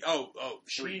 She's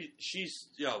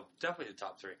definitely the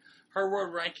top 3. Her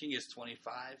world ranking is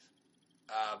 25.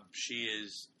 She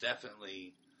is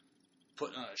definitely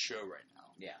putting on a show right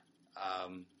now. Yeah.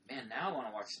 Man, now I want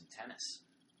to watch some tennis.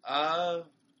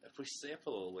 If we stay up a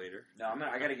little later. No,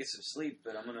 I got to get some sleep,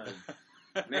 but I'm gonna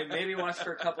maybe watch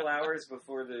for a couple hours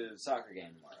before the soccer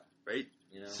game tomorrow. Right.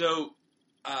 You know. So,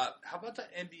 how about the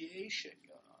NBA shit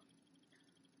going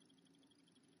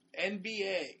on?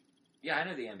 NBA. Yeah, I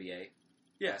know the NBA.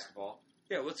 Yeah. Basketball.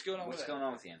 Yeah. What's going on? What's going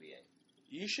on with the NBA?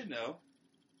 You should know.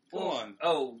 Go on.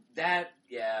 Oh, that.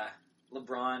 Yeah.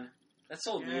 LeBron. That's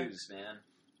old news, man.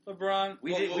 LeBron.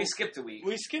 We skipped a week.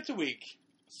 We skipped a week.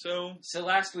 So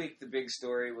last week the big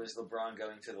story was LeBron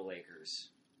going to the Lakers.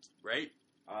 Right.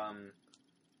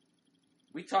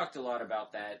 We talked a lot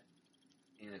about that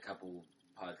in a couple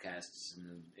podcasts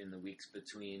in the weeks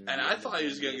between. And I thought he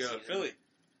was going to go to Philly.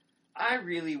 I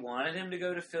really wanted him to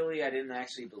go to Philly. I didn't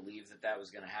actually believe that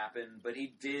was going to happen, but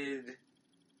he did.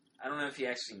 I don't know if he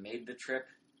actually made the trip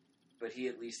but he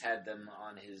at least had them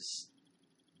on his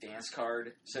dance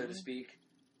card, so to speak,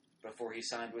 before he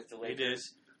signed with the Lakers. He did.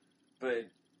 But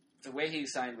the way he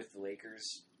signed with the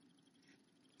Lakers,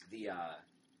 the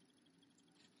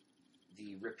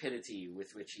rapidity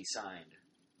with which he signed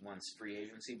once free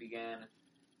agency began,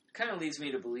 kind of leads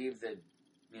me to believe that,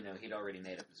 he'd already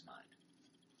made up his mind.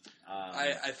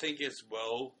 I think it's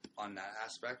well on that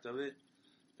aspect of it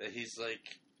that he's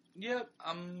like, yep,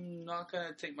 I'm not going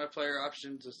to take my player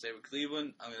option to stay with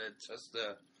Cleveland. I'm going to test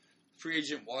the free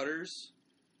agent waters.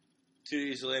 2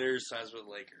 days later, signs with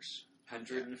the Lakers.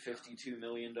 $152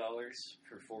 million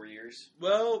for 4 years.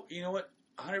 Well, you know what?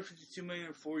 $152 million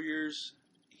in 4 years.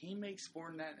 He makes more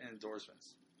than that in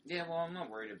endorsements. Yeah, well, I'm not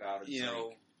worried about it.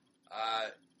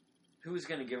 Who's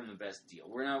going to give him the best deal?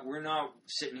 We're not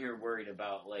sitting here worried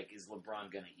about, is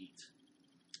LeBron going to eat?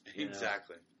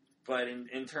 Exactly. But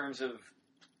in terms of,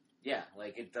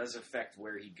 it does affect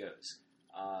where he goes.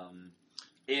 And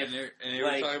they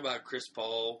were talking about Chris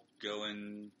Paul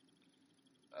going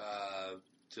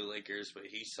to Lakers, but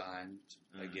he signed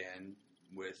again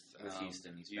with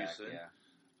Houston. He's back, yeah.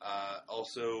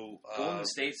 Also, Golden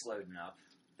State's loading up.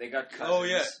 They got cut. Oh,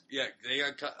 yeah, they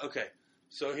got cut. Okay,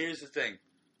 so here's the thing.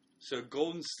 So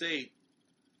Golden State,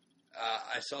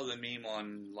 I saw the meme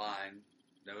online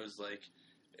that was like,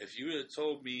 if you would have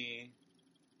told me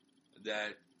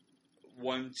that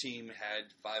one team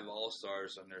had 5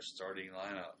 All-Stars on their starting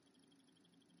lineup,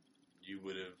 you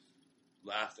would have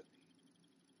laughed at me.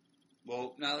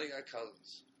 Well, now they got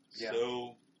Cousins. Yeah.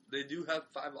 So they do have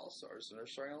 5 All-Stars in their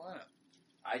starting lineup.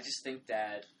 I just think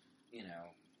that,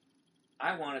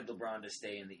 I wanted LeBron to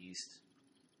stay in the East.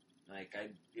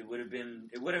 It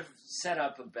would have set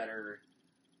up a better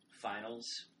finals.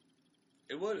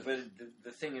 It would have. But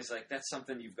the thing is, that's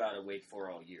something you've got to wait for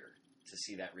all year to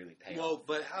see that really pay off. Well,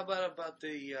 but how about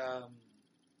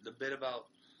the bit about,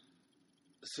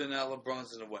 so now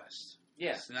LeBron's in the West.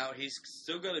 Yeah. So now he's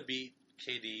still got to beat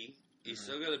KD. He's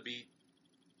still got to beat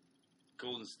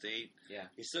Golden State. Yeah.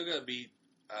 He's still got to beat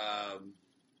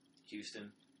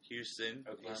Houston.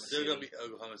 Oklahoma He's still got to beat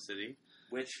Oklahoma City.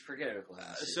 Which, forget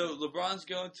Oklahoma City. So LeBron's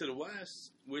going to the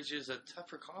West, which is a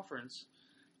tougher conference.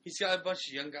 He's got a bunch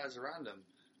of young guys around him.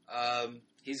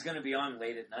 He's going to be on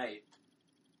late at night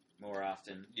more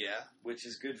often. Yeah. Which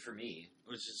is good for me.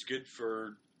 Which is good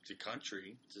for the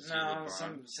country to see LeBron.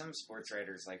 Some sports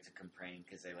writers like to complain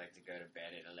because they like to go to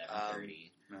bed at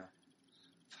 11:30. No.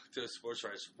 Fuck those sports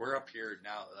writers. We're up here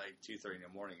now at 2:30 in the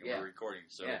morning and we're recording.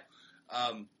 So,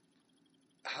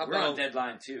 we're on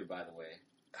deadline too, by the way.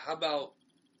 How about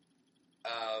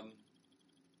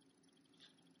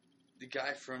the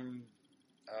guy from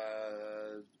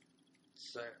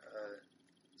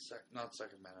not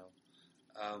Sacramento,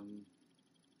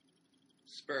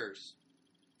 Spurs?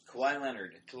 Kawhi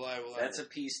Leonard. That's a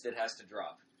piece that has to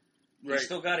drop. Right. He's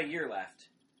still got a year left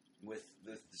with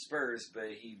the Spurs, but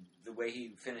the way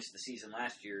he finished the season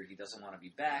last year, he doesn't want to be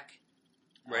back.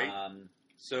 Right.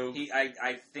 So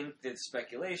I think that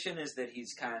speculation is that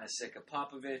he's kind of sick of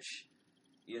Popovich.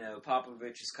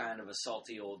 Popovich is kind of a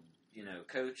salty old,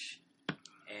 coach,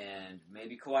 and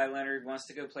maybe Kawhi Leonard wants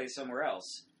to go play somewhere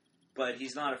else, but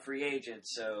he's not a free agent,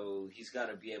 so he's got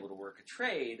to be able to work a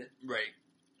trade. Right.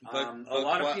 A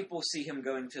lot of people see him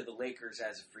going to the Lakers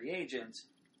as a free agent,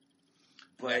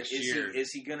 but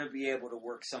is he going to be able to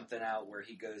work something out where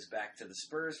he goes back to the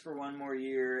Spurs for one more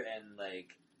year and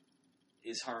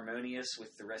is harmonious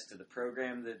with the rest of the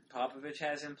program that Popovich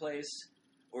has in place?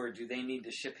 Or do they need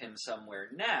to ship him somewhere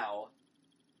now,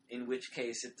 in which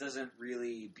case it doesn't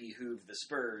really behoove the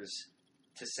Spurs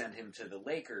to send him to the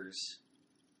Lakers?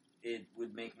 It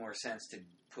would make more sense to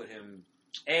put him,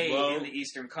 in the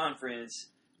Eastern Conference,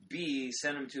 B,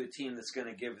 send him to a team that's going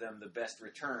to give them the best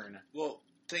return. Well,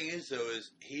 thing is, though,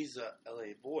 is he's a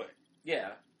LA boy.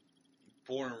 Yeah.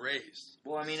 Born and raised.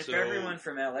 Well, I mean, if everyone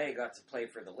from LA got to play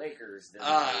for the Lakers, then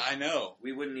I know.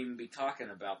 We wouldn't even be talking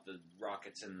about the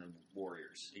Rockets and the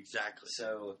Warriors. Exactly.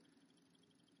 So,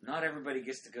 not everybody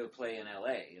gets to go play in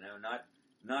LA.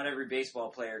 Not every baseball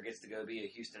player gets to go be a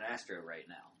Houston Astro right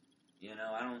now.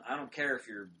 I don't care if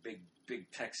you're a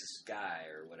big Texas guy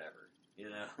or whatever.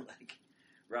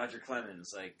 Roger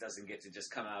Clemens doesn't get to just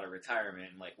come out of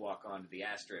retirement and walk on to the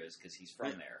Astros because he's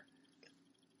from there.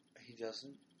 He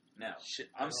doesn't. No. Shit,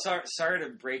 I'm sorry to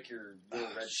break your little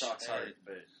Red Sox heart,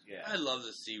 but yeah. I'd love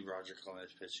to see Roger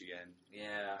Clemens pitch again.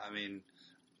 Yeah. I mean,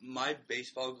 my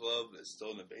baseball glove is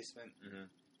still in the basement,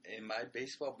 and my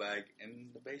baseball bag in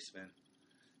the basement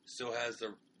still has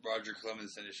the Roger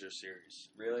Clemens Signature Series.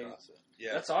 Really?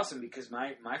 Yeah. That's awesome because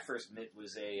my first mitt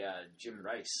was a Jim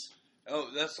Rice.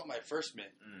 Oh, that's not my first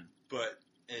mitt, but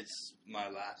it's my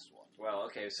last one. Well,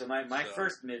 okay, so my So-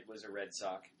 first mitt was a Red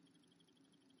Sox.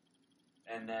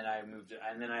 And then I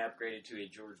upgraded to a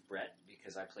George Brett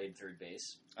because I played third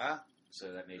base. Ah,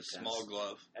 So that made a sense. small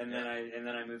glove. And then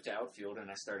I moved to outfield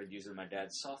and I started using my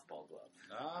dad's softball glove.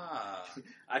 Ah.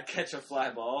 I'd catch a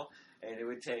fly ball and it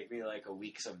would take me like a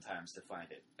week sometimes to find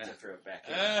it to throw it back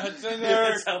in. It's in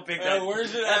there. That's how big that.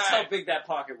 Where's it That's at? how big that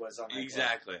pocket was on my glove.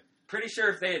 Exactly. Pretty sure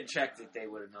if they had checked it, they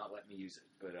would have not let me use it.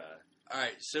 But All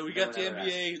right, so we No got the one ever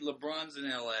NBA. LeBron's in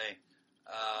LA.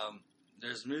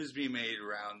 There's moves being made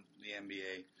around the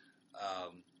NBA.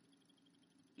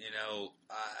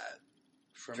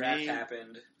 For draft me,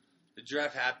 happened. the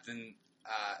draft happened.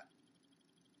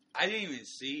 I didn't even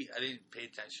see. I didn't pay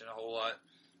attention a whole lot.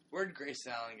 Where'd Grace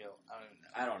Allen go? I don't know.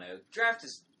 I don't know. Draft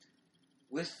is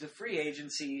with the free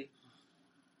agency.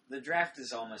 The draft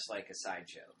is almost like a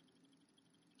sideshow.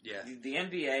 Yeah. The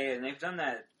NBA, and they've done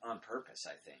that on purpose,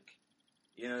 I think.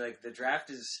 You know, like the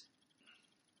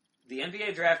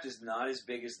NBA draft is not as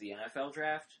big as the NFL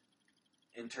draft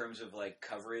in terms of like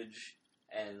coverage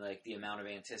and like the amount of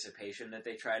anticipation that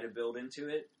they try to build into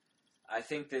it. I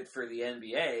think that for the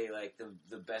NBA, like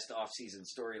the best off-season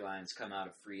storylines come out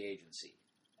of free agency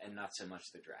and not so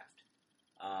much the draft.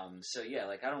 So yeah,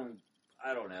 like I don't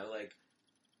know, like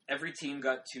every team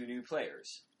got 2 new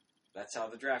players. That's how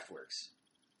the draft works.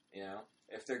 You know,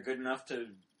 if they're good enough to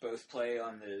both play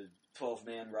on the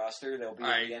 12-man roster, they'll be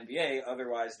in the NBA.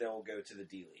 Otherwise, they'll go to the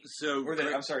D League. So Or the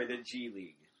G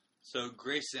League. So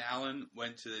Grace Allen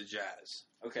went to the Jazz.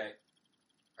 Okay.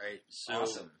 Right. So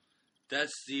Awesome.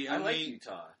 that's the I only. like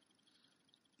Utah.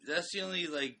 That's the only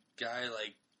guy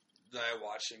that I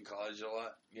watched in college a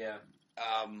lot. Yeah.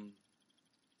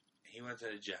 He went to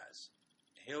the Jazz.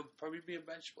 He'll probably be a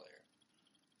bench player.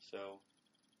 So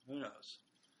who knows?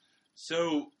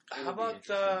 So It'll how be about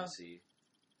interesting to see.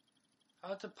 How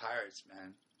about the Pirates,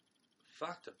 man?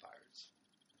 Fuck the Pirates.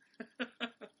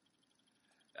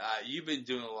 You've been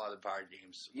doing a lot of Pirate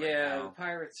games. Yeah, now. the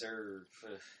Pirates are.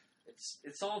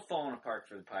 It's all falling apart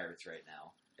for the Pirates right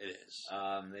now. It is.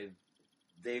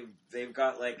 They've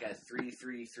got like a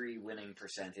 3.33 winning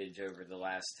percentage over the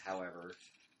last however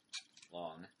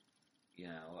long. You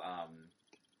know,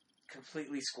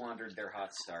 completely squandered their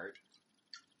hot start.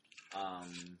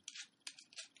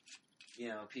 You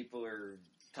know, people are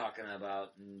talking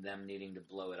about them needing to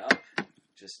blow it up.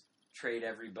 Just trade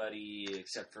everybody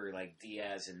except for like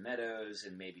Diaz and Meadows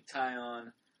and maybe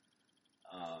Tyon.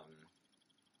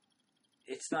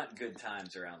 It's not good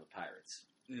times around the Pirates.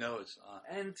 No, it's not.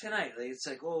 And tonight, it's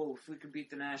like, oh, if we could beat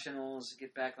the Nationals,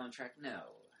 get back on track. No,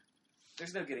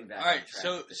 there's no getting back All right, on track.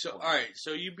 at this point. all right,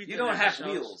 so you beat. You the don't have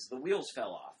Nationals. wheels. The wheels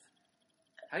fell off.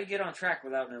 How do you get on track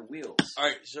without no wheels? All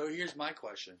right, so here's my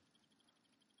question: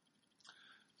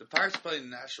 the Pirates played the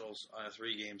Nationals on a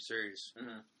 3-game series.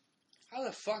 Mm-hmm. How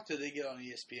the fuck did they get on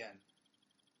ESPN?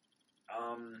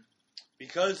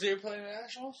 Because they were playing the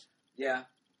Nationals. Yeah,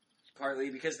 partly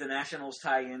because the Nationals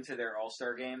tie into their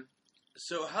All-Star game.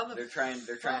 So how They're trying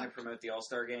to promote the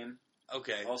All-Star game.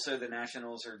 Okay. Also, the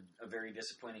Nationals are a very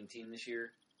disappointing team this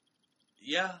year.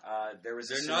 Yeah. There was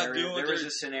a They're scenario. not doing. There was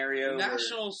a scenario.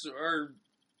 Nationals are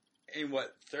in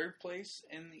what, 3rd place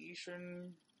in the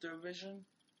Eastern Division?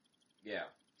 Yeah.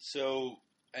 So,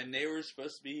 and they were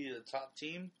supposed to be the top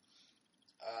team.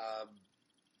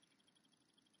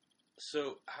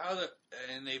 So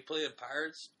and they play the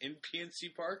Pirates in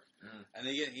PNC Park, and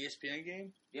they get an ESPN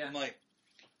game. Yeah. I'm like,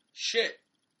 shit,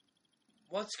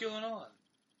 what's going on?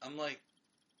 I'm like,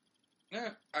 yeah,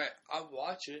 all right, I'll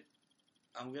watch it.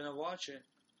 I'm gonna watch it.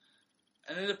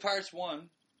 And then the Pirates won.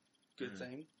 Good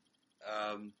thing.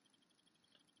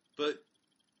 But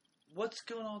what's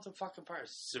going on with the fucking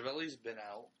Pirates? Cervelli's been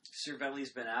out.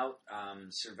 Cervelli's been out.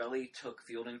 Cervelli took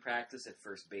fielding practice at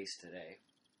first base today.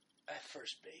 At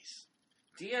first base.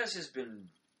 Diaz has been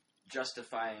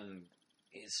justifying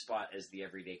his spot as the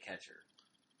everyday catcher.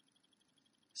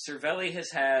 Cervelli has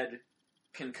had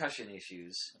concussion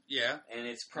issues. Yeah. And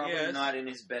it's probably not in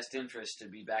his best interest to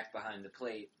be back behind the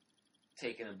plate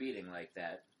taking a beating like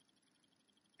that.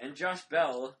 And Josh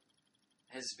Bell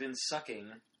has been sucking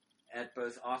at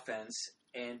both offense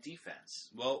and defense.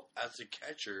 Well, as a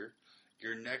catcher,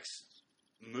 your next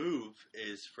move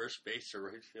is first base or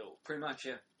right field. Pretty much,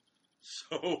 yeah.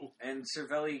 So. And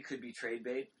Cervelli could be trade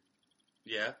bait.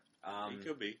 Yeah. He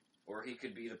could be. Or he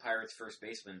could be the Pirates' first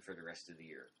baseman for the rest of the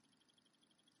year.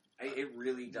 It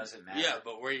really doesn't matter. Yeah,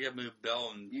 but where you got to move Bell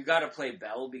and... You got to play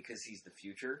Bell because he's the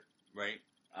future. Right.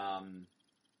 But,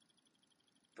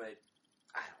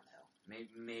 I don't know.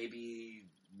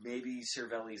 Maybe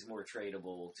Cervelli's more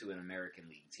tradable to an American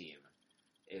League team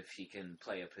if he can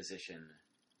play a position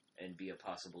and be a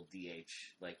possible DH,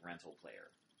 like, rental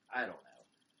player. I don't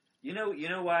know. You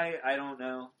know why I don't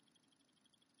know?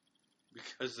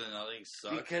 Because the Nuttings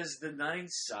suck. Because the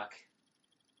Nuttings suck,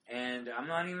 and I'm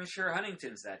not even sure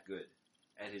Huntington's that good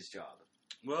at his job.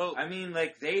 Well, I mean,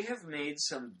 like, they have made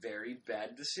some very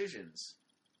bad decisions.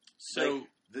 so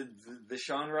Like, the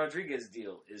Sean Rodriguez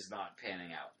deal is not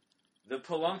panning out. The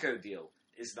Polanco deal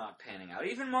is not panning out.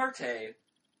 Even Marte,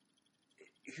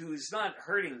 who's not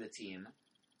hurting the team,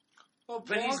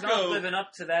 but he's not living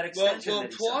up to that extension. Well,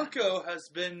 that he signed. Polanco has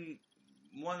been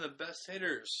one of the best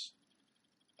hitters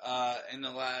in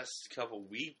the last couple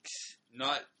weeks,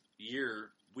 not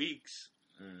weeks.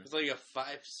 It's like a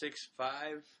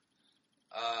 5.65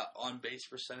 on base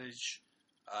percentage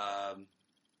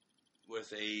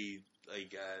with a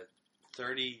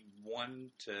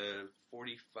 31 to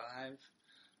 45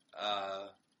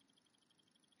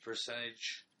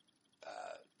 percentage.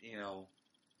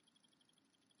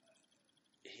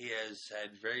 He has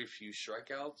had very few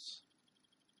strikeouts.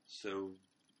 So,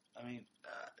 I mean,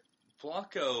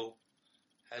 Polanco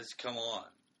has come on.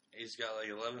 He's got like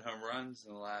 11 home runs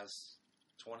in the last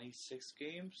 26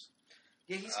 games.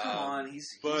 Yeah, he's come on.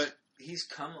 He's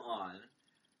come on,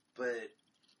 but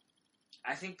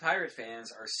I think Pirate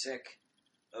fans are sick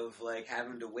of like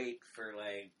having to wait for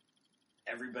like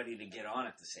everybody to get on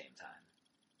at the same time.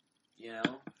 You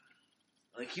know,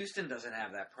 like Houston doesn't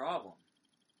have that problem.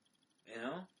 You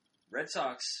know, Red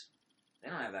Sox, they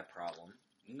don't have that problem.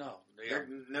 No,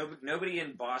 Nobody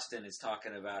in Boston is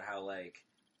talking about how like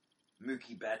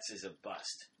Mookie Betts is a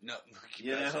bust. No,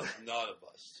 Mookie Betts is not a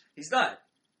bust. He's not.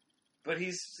 But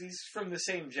he's from the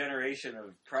same generation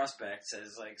of prospects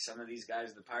as like some of these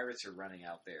guys the Pirates are running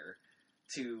out there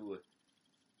to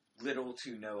little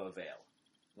to no avail.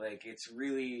 Like, it's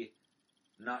really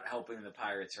not helping the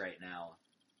Pirates right now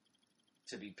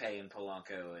to be paying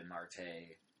Polanco and Marte,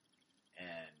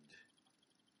 and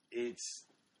it's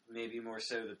maybe more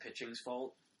so the pitching's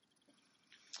fault.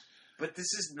 But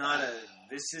this is not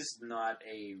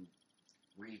a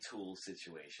retool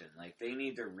situation. Like, they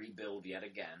need to rebuild yet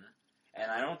again,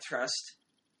 and I don't trust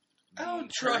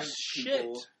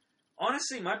shit.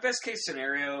 Honestly, my best case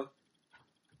scenario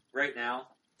right now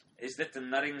is that the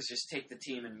Nuttings just take the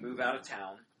team and move out of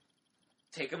town,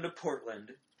 take them to Portland,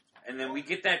 and then we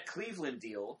get that Cleveland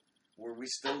deal where we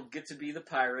still get to be the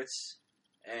Pirates,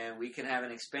 and we can have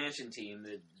an expansion team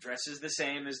that dresses the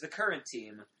same as the current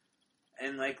team,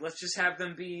 and like, let's just have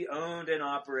them be owned and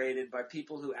operated by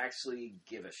people who actually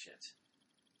give a shit.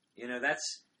 You know,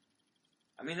 that's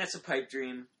a pipe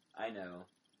dream, I know,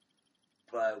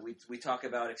 but we talk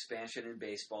about expansion in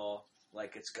baseball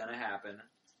like it's gonna happen.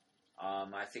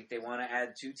 I think they want to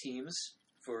add 2 teams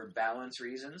for balance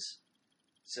reasons,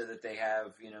 so that they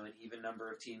have, you know, an even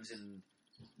number of teams in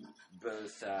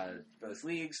both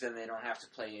leagues. Then they don't have to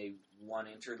play a 1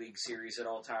 interleague series at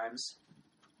all times.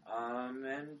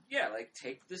 And yeah, like,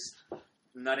 take this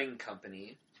nutting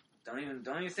company. Don't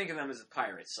even think of them as the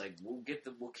Pirates. Like, we'll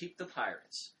keep the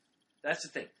Pirates. That's the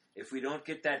thing. If we don't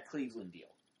get that Cleveland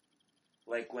deal,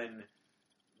 like when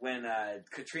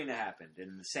Katrina happened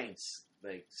and the Saints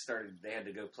they had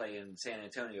to go play in San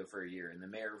Antonio for a year, and the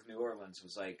mayor of New Orleans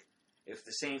was like, if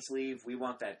the Saints leave, we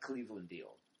want that Cleveland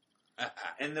deal.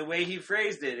 And the way he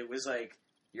phrased it, it was like,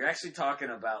 you're actually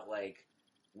talking about, like,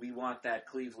 we want that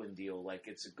Cleveland deal like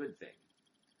it's a good thing.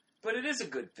 But it is a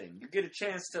good thing. You get a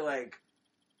chance to, like,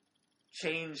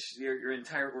 change your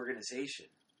entire organization.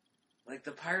 Like,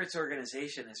 the Pirates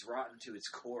organization is rotten to its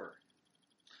core.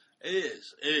 It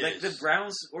is. Like, the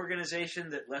Browns organization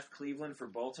that left Cleveland for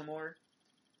Baltimore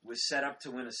was set up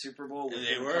to win a Super Bowl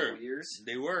within a couple years.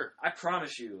 They were. I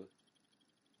promise you,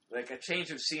 like, a change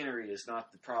of scenery is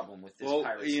not the problem with this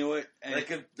Pirates. You know what? And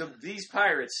like, if these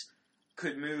Pirates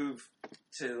could move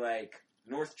to, like,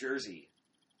 North Jersey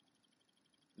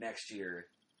next year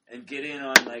and get in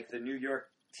on, like, the New York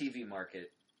TV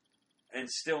market and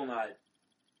still not...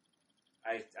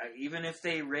 even if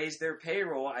they raise their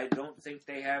payroll, I don't think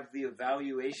they have the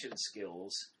evaluation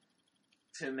skills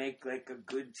to make, like, a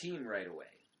good team right away.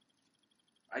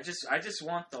 I just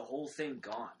want the whole thing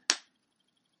gone.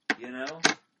 You know?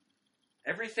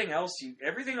 Everything else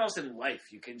in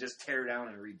life you can just tear down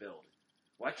and rebuild.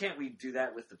 Why can't we do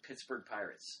that with the Pittsburgh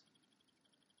Pirates?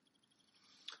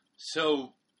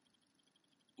 So,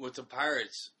 with the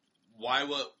Pirates, why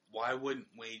wouldn't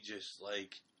we just,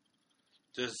 like,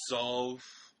 dissolve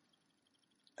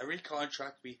every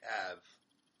contract we have,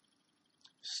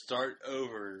 start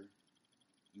over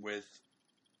with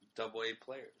AA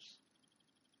players,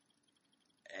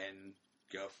 and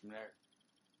go from there?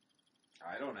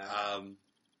 I don't know.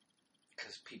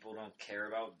 Because people don't care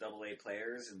about AA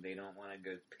players and they don't want to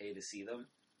go pay to see them.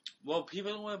 Well,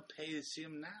 people don't want to pay to see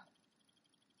them now.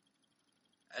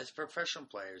 As professional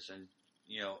players, and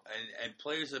and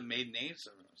players that made names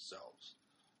for themselves.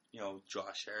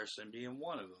 Josh Harrison being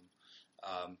one of them.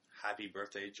 Happy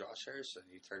birthday, Josh Harrison!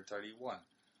 He turned 31.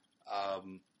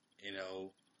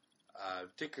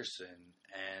 Dickerson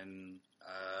and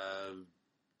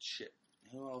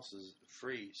who else is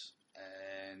Freeze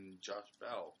and Josh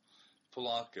Bell,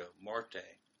 Polanco,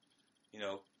 Marte.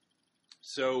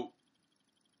 So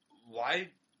why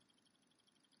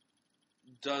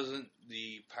doesn't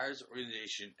the Pirates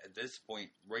organization at this point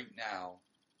right now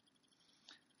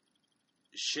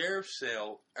sheriff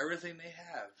sale everything they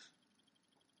have?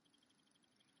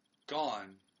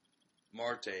 Gone.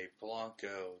 Marte,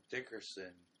 Polanco,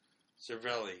 Dickerson,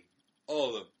 Cervelli, all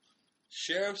of them.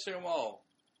 Sheriff sale them all.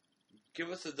 Give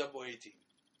us a Double-A team.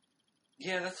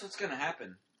 Yeah, that's what's going to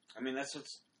happen. I mean, I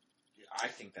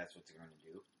think that's what they're going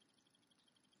to do.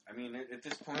 I mean, at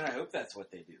this point, I hope that's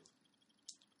what they do.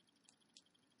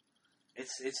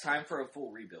 It's time for a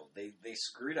full rebuild. They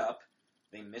screwed up.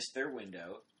 They missed their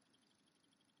window.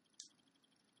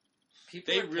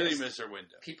 They really missed their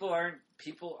window. People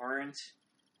aren't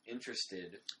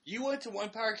interested. You went to one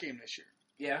Pirate game this year.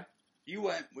 Yeah. You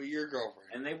went with your girlfriend.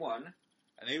 And they won.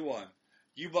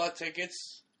 You bought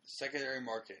tickets, secondary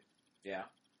market. Yeah.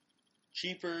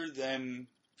 Cheaper than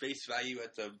face value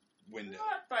at the window.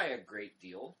 Not by a great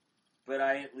deal. But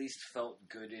I at least felt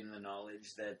good in the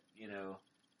knowledge that,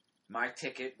 my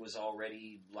ticket was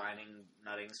already lining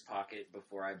Nutting's pocket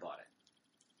before I bought it.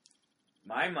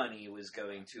 My money was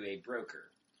going to a broker.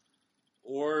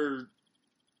 Or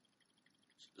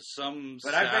some...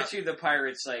 But I bet you the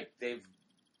Pirates, they've,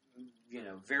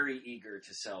 very eager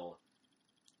to sell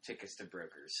tickets to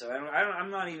brokers. So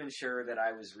I'm not even sure that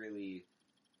I was really...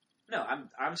 No,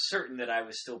 I'm certain that I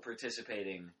was still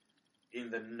participating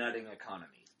in the nutting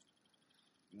economy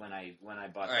when I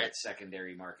bought that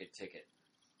secondary market ticket.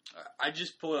 I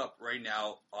just pulled up right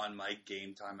now on my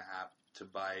Game Time app to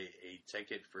buy a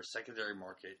ticket for secondary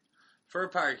market for a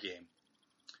Pirate game.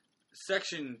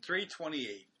 Section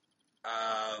 328,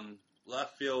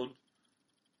 left field,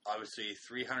 obviously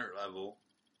 300 level,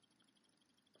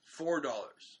 $4.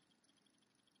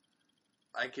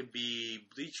 I could be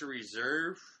bleacher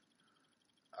reserve,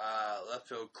 left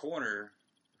field corner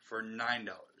for $9.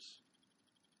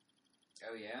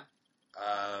 Oh yeah.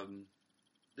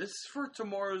 This is for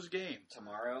tomorrow's game.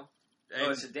 Tomorrow?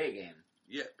 And it's a day game.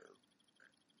 Yeah.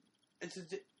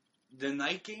 The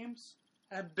night games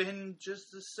have been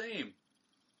just the same.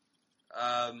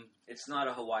 It's not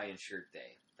a Hawaiian shirt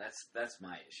day. That's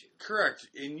my issue. Correct.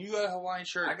 And you got a Hawaiian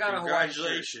shirt. I got a Hawaiian shirt.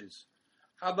 Congratulations.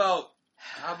 How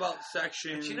about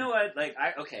section... But you know what?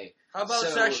 How about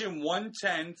section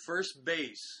 110, first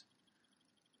base,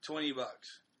 $20.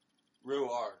 Real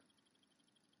hard.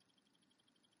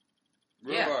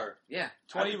 Real hard. Yeah.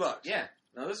 $20. Yeah.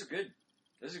 No, those are good.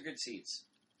 Those are good seats.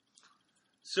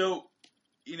 So,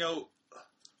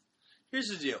 here's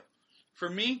the deal. For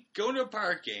me, going to a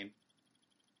Pirate game,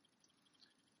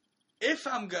 if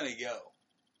I'm going to go,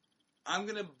 I'm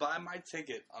going to buy my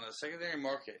ticket on a secondary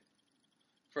market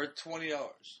for $20.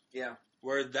 Yeah.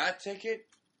 Where that ticket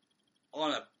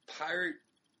on a Pirate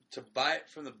to buy it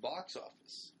from the box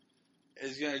office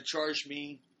is going to charge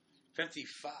me $55.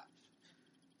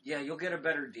 Yeah, you'll get a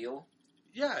better deal.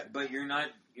 Yeah. But you're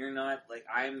not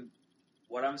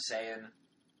what I'm saying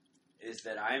is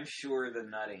that I'm sure the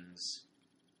Nuttings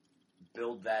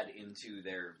build that into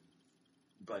their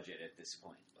budget at this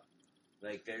point.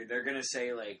 They're going to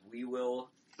say, we will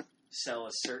sell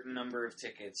a certain number of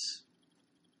tickets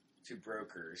to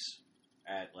brokers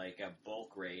at, a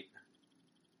bulk rate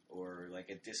or,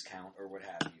 a discount or what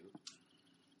have you.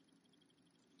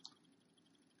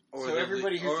 So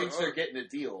everybody who thinks they're getting a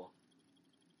deal,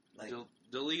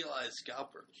 the legalized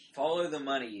scalpers, follow the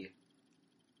money.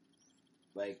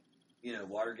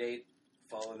 Watergate,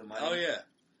 follow the money. Oh yeah.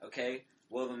 Okay.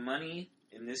 Well, the money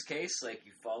in this case,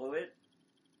 you follow it,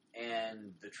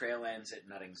 and the trail ends at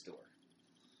Nutting's door.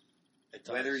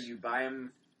 Whether you buy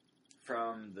them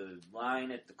from the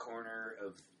line at the corner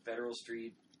of Federal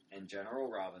Street and General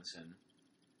Robinson,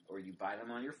 or you buy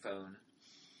them on your phone,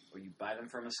 or you buy them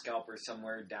from a scalper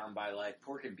somewhere down by,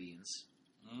 Pork and Beans.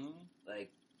 Mm-hmm.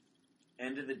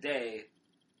 End of the day,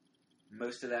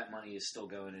 most of that money is still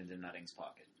going into Nutting's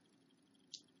pocket.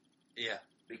 Yeah.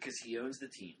 Because he owns the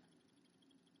team.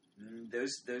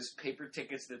 Those paper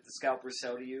tickets that the scalpers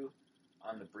sell to you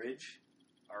on the bridge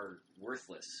are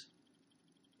worthless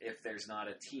if there's not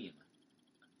a team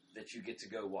that you get to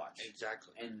go watch.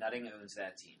 Exactly. And Nutting owns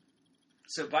that team.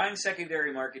 So buying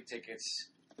secondary market tickets,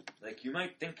 you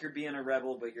might think you're being a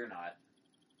rebel, but you're not.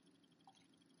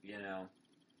 You know,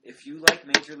 if you like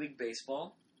Major League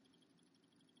Baseball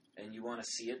and you want to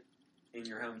see it in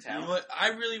your hometown, You know what? I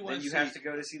really want then to you see. have to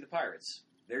go to see the Pirates.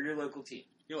 They're your local team.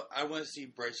 You know, I want to see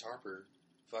Bryce Harper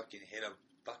fucking hit a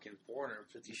fucking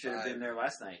 455. You should have been there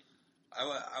last night. I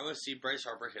want to see Bryce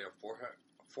Harper hit a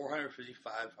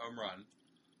 455 home run.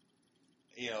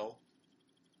 You know,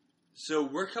 so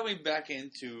we're coming back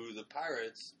into the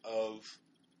Pirates of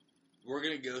we're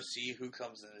gonna go see who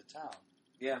comes into town.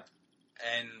 Yeah,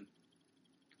 And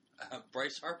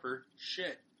Bryce Harper,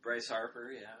 shit. Bryce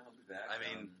Harper. Yeah, I'll be back. I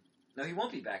mean, no, he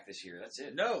won't be back this year. That's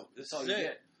it. no, this That's all is you it.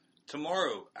 get.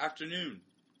 Tomorrow afternoon,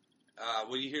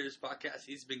 when you hear this podcast,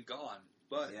 he's been gone.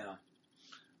 But Yeah.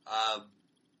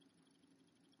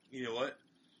 you know what?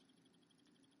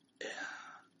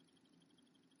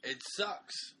 It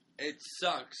sucks. It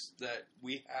sucks that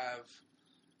we have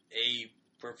a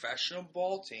professional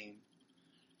ball team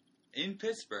in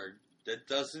Pittsburgh that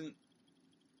doesn't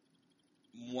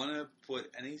want to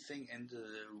put anything into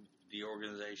the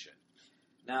organization.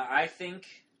 Now, I think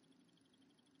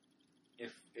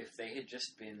if they had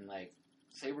just been like,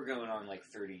 say we're going on like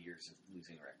 30 years of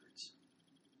losing records,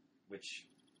 which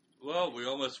Well, we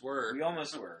almost were. we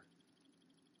almost were.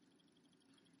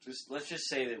 Let's just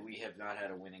say that we have not had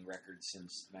a winning record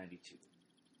since '92.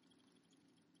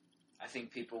 I think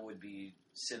people would be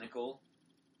cynical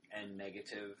and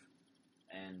negative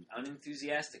and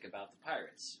unenthusiastic about the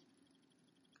Pirates.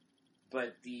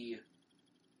 But the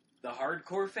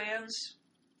hardcore fans,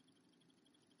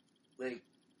 like,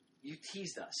 you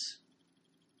teased us.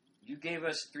 You gave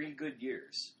us 3 good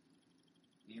years.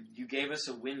 You gave us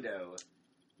a window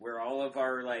where all of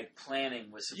our, like, planning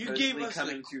was You supposedly gave us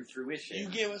coming to fruition. You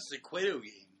gave us the Cueto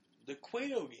game. The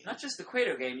Cueto game. Not just the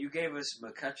Cueto game, you gave us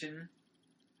McCutchen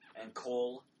and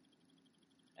Cole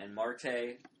and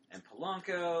Marte and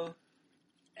Polanco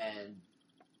and,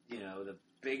 you know, the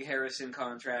big Harrison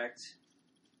contract.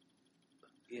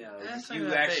 You know, That's not you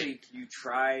that actually, big. you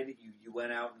tried, you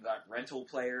went out and got rental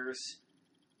players,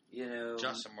 you know,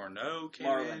 Justin Morneau came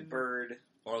Marlon in. Bird.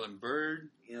 Marlon Bird.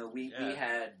 You know, we Yeah.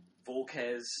 had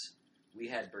Volquez, we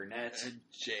had Burnett.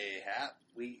 J. Happ.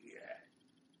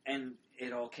 And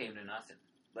it all came to nothing.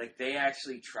 Like, they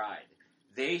actually tried.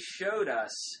 They showed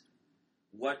us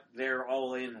what their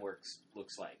all-in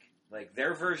looks like. Like,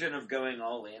 their version of going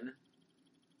all-in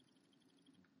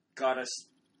got us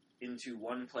into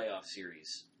one playoff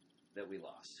series that we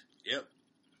lost. Yep.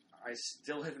 I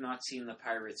still have not seen the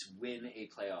Pirates win a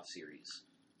playoff series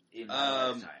in my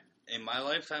lifetime. In my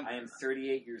lifetime, I am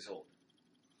 38 years old.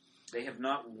 They have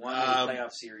not won a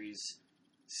playoff series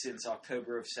since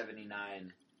October of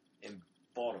 '79 in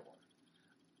Baltimore.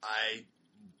 I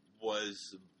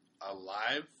was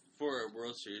alive for a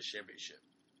World Series championship.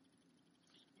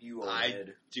 You I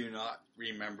did. do not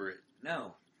remember it.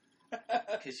 No,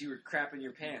 because you were crapping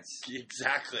your pants.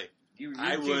 Exactly. You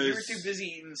were was- too busy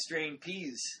eating strained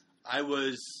peas. I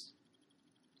was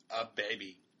a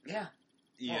baby. Yeah,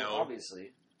 You well, know,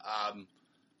 obviously.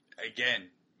 Again,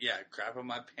 yeah, crap on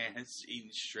my pants, eating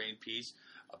strained peas.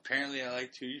 Apparently, I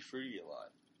like Tutti Frutti a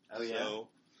lot. Oh yeah, So,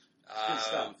 It's good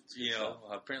stuff. It's good you know,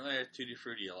 apparently I like Tutti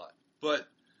Frutti a lot. But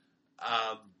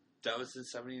that was in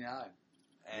 '79,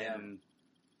 and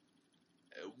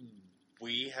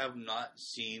we have not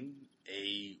seen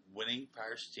a winning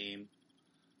Pirates team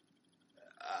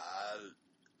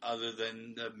other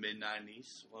than the mid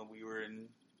 '90s when we were in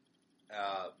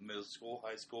middle school,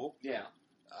 high school. yeah.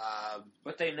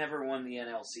 But they never won the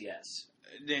NLCS,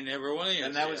 They never won any,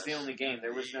 and that was the only game.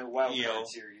 There was no wild You card know,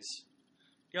 series.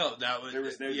 that was There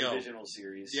was no you know, divisional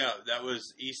series. Yeah, that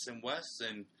was East and West,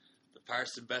 and the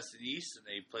Pirates the best in the East, and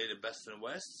they played the best in the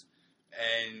West.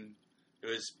 And it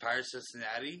was Pirates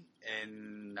Cincinnati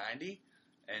in '90,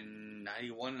 and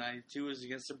 '91, '92 was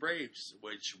against the Braves,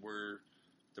 which were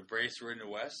the Braves were in the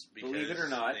West because Believe it or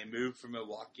not. they moved from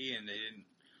Milwaukee and they didn't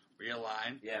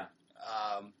realign. Yeah.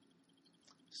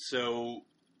 So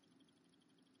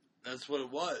that's what it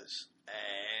was,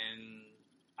 and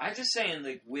I'm just saying,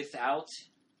 like, without,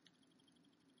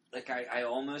 like, I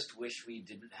almost wish we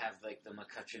didn't have, like, the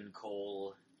McCutchen,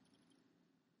 Cole,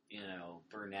 you know,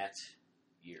 Burnett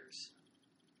years.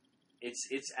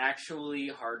 It's actually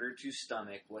harder to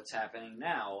stomach what's happening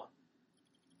now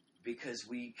because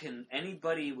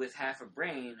anybody with half a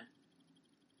brain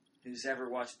who's ever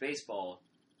watched baseball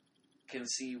can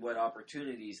see what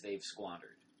opportunities they've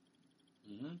squandered.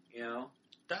 You know?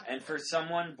 And for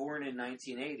someone born in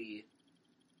 1980,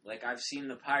 like, I've seen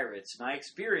the Pirates. My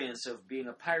experience of being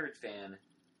a Pirate fan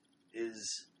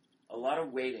is a lot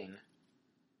of waiting,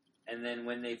 and then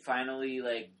when they finally,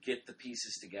 like, get the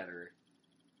pieces together,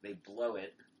 they blow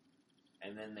it,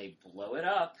 and then they blow it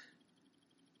up,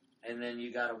 and then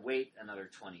you got to wait another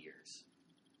 20 years.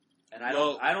 And I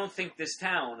don't think this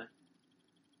town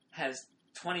has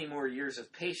 20 more years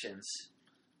of patience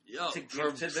to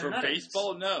give to the for Nuttings.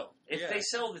 baseball. No, If they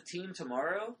sell the team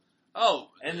tomorrow,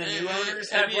 and the new owners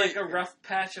have like a rough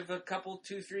patch of a couple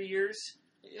 2-3 years,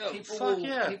 people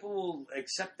will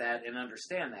accept that and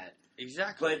understand that.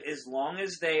 Exactly. But as long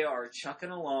as they are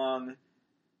chucking along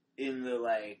in the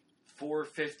like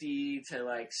 450 to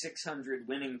like 600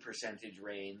 winning percentage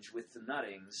range with the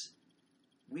Nuttings,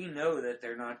 we know that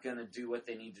they're not going to do what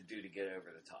they need to do to get over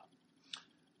the top.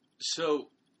 So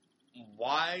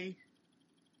why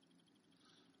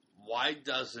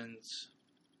doesn't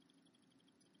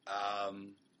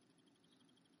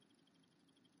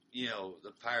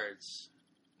the Pirates,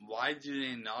 why do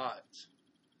they not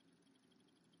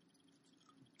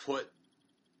put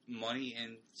money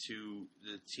into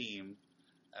the team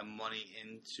and money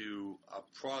into a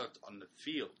product on the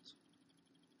field?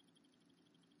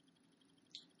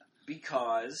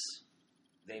 Because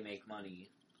they make money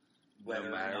whether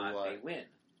or not they win.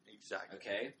 Exactly.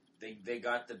 Okay? They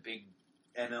got the big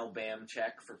ML BAM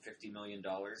check for $50 million.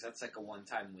 That's like a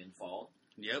one-time windfall.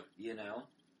 Yep. You know?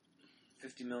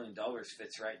 $50 million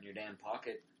fits right in your damn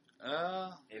pocket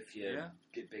if you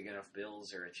get big enough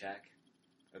bills or a check.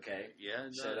 Okay? Yeah,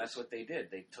 so that's what they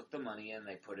did. They took the money and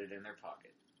they put it in their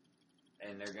pocket.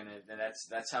 And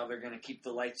that's how they're gonna keep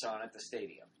the lights on at the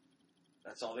stadium.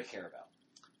 That's all they care about.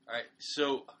 Alright,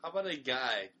 so how about a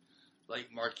guy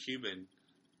like Mark Cuban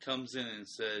comes in and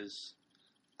says,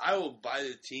 I will buy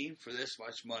the team for this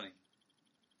much money.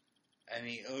 And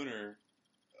the owner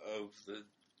of the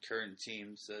current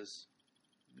team says,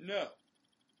 no.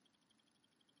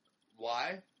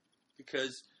 Why?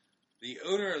 Because the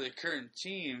owner of the current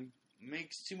team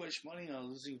makes too much money on a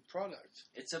losing product.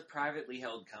 It's a privately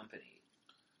held company.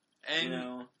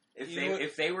 And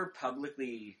if they were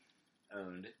publicly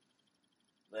owned,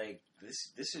 like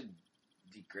this would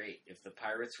be great. If the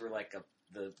Pirates were like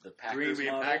the Packers Green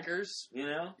Bay model, Packers,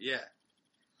 Yeah.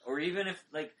 Or even if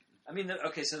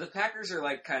so the Packers are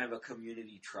like kind of a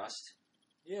community trust,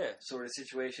 sort of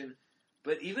situation.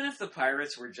 But even if the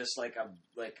Pirates were just like a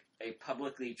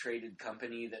publicly traded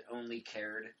company that only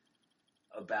cared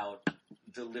about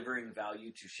delivering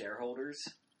value to shareholders,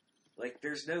 like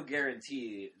there's no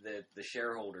guarantee that the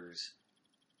shareholders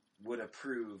would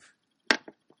approve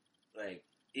like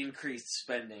increased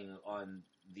spending on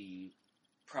the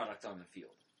product on the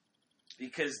field.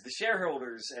 Because the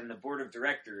shareholders and the board of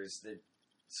directors that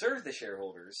serve the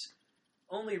shareholders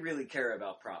only really care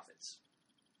about profits.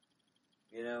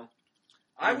 You know?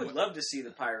 I would love to see the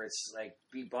Pirates like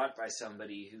be bought by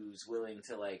somebody who's willing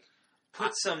to like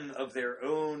put some of their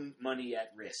own money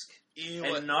at risk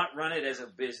and not run it as a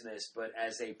business, but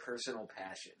as a personal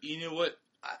passion. You know what?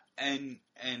 And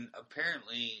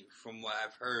apparently, from what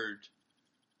I've heard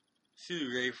through the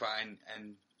grapevine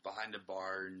and behind the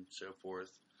bar and so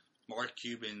forth, Mark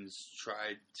Cuban's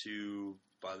tried to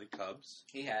buy the Cubs.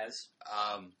 He has.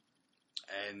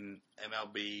 And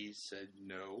MLB said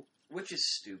no. Which is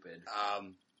stupid.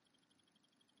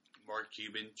 Mark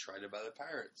Cuban tried to buy the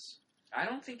Pirates. I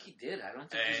don't think he did. I don't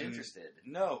think he's interested.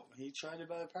 No, he tried to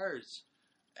buy the Pirates.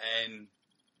 And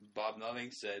Bob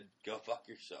Nutting said, go fuck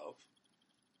yourself.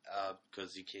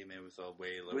 Because he came in with a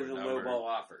way lower number. With a low ball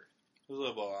offer. With a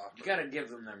low ball offer. You gotta give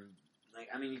them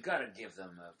you gotta give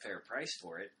them a fair price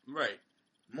for it. Right.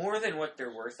 More than what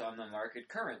they're worth on the market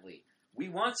currently. We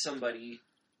want somebody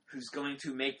who's going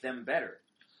to make them better.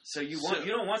 So you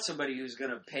don't want somebody who's going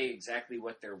to pay exactly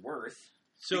what they're worth,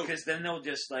 because then they'll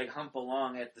just like hump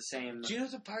along at the same. Do you know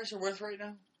what the Pirates are worth right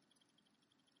now?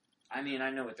 I mean, I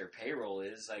know what their payroll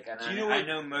is. Like, I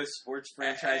know most sports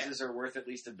franchises are worth at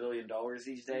least $1 billion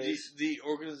these days. The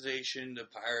organization, the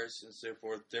Pirates, and so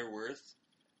forth, their worth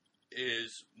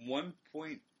is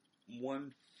 $1.15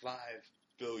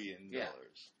 billion. Yeah.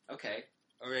 Okay.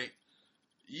 All right.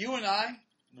 You and I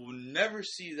will never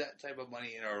see that type of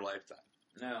money in our lifetime.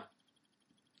 No.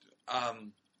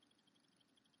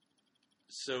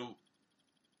 So,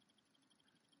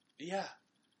 yeah.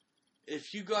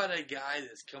 If you got a guy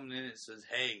that's coming in and says,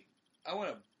 hey, I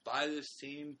want to buy this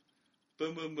team,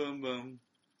 boom, boom, boom, boom.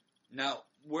 Now,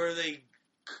 where they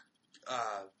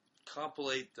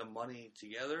compilate the money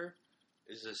together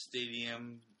is a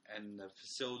stadium and the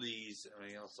facilities and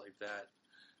everything else like that.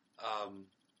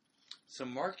 So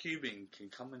Mark Cuban can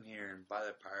come in here and buy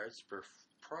the Pirates for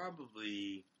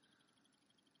probably,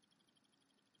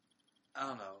 I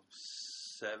don't know,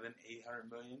 $700-800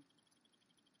 million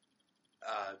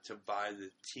to buy the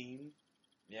team.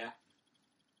 Yeah.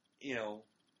 You know,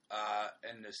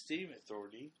 and the Stadium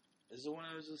Authority is the one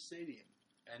that owns the stadium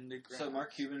and the ground. So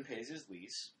Mark Cuban pays his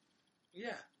lease.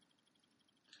 Yeah.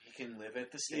 He can live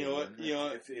at the You know stadium. what? You know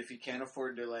what? If he can't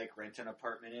afford to like rent an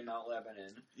apartment in Mount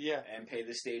Lebanon Yeah. and pay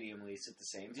the stadium lease at the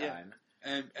same Yeah. time,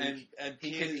 And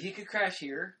he could crash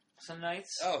here some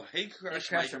nights. Oh, he He crashed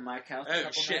could crash on my couch a Oh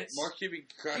couple shit! nights. Mark Cuban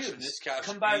crashed Dude, on this couch.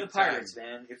 Come buy the 8 Pirates, times.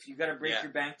 man. If you got to break Yeah.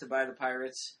 your bank to buy the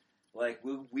Pirates, like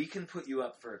we can put you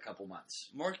up for a couple months.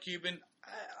 Mark Cuban,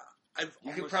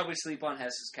 You could probably sleep on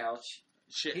Hess's couch.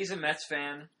 shit. He's a Mets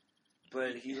fan,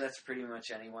 but he lets pretty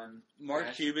much anyone. Mark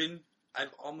crash. Cuban,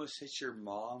 I've almost hit your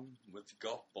mom with the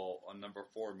golf ball on number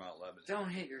 4 Mount Lebanon. Don't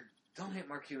hit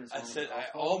Mark Cuban's. I mom said with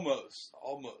a golf I ball.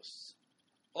 almost.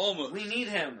 We need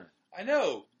him. I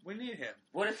know we need him.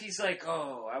 What if he's like,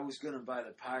 oh, I was gonna buy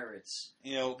the Pirates,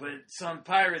 You know, but some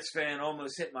Pirates fan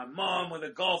almost hit my mom with a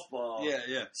golf ball.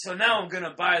 yeah. So now I'm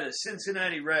gonna buy the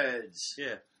Cincinnati Reds.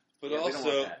 Yeah, but Yeah, we don't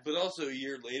want that. also a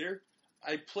year later,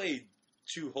 I played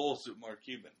 2 holes with Mark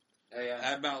Cuban Oh, yeah.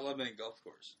 at Mount Lebanon Golf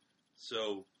Course.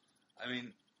 So, I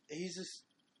mean, he's this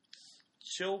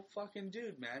chill fucking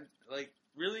dude, man. Like,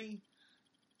 really,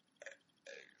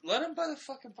 let him buy the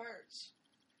fucking Pirates.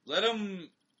 Let him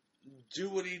do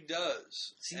what he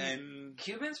does. See, and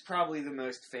Cuban's probably the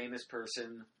most famous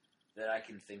person that I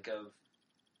can think of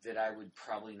that I would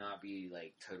probably not be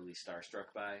like totally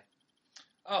starstruck by,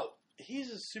 oh,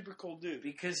 he's a super cool dude.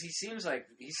 because he seems like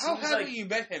How haven't you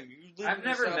met him? You live I've in the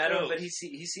never South met him, Hills. but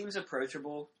he seems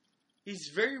approachable, He's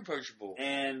very approachable.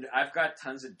 and I've got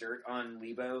tons of dirt on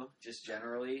Lebo just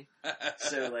generally,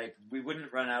 so like we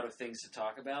wouldn't run out of things to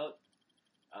talk about.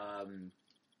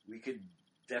 We could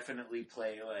definitely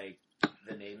play like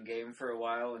the name game for a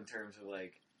while in terms of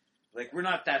like we're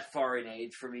not that far in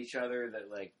age from each other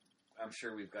that like I'm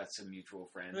sure we've got some mutual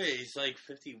friends. Wait, he's like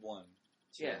 51.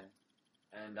 So. Yeah.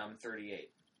 And I'm 38.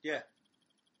 Yeah.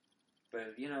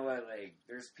 But you know what? Like,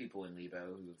 there's people in Lebo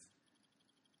who've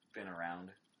been around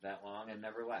that long and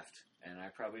never left, and I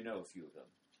probably know a few of them.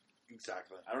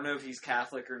 Exactly. I don't know if he's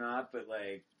Catholic or not, but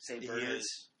like St.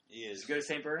 Bernard's. He Does is. he go to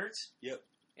St. Bernard's? Yep.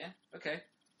 Yeah. Okay.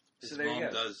 His So there mom you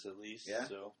go. does at least. Yeah?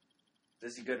 So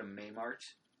Does he go to Maymart?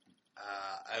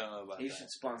 I don't know about He that. should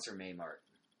sponsor Maymart.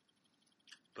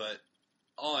 But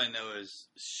all I know is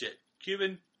shit.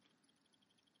 Cuban.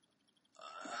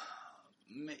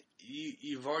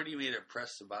 You've already made a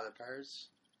press to buy the Pirates.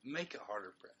 Make a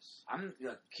harder press. I'm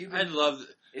Cuban. I'd love.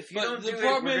 If you but don't the do it,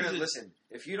 problem we're is gonna it's- listen.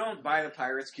 If you don't buy the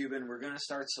Pirates, Cuban, we're gonna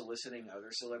start soliciting other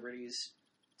celebrities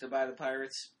to buy the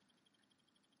Pirates,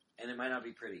 and it might not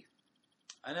be pretty.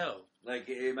 I know. Like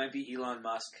it might be Elon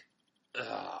Musk.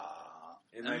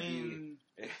 It might mean,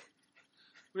 be.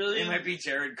 really? It might be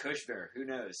Jared Kushner. Who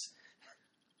knows?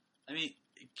 I mean,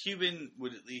 Cuban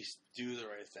would at least do the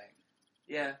right thing,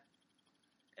 Yeah.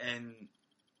 and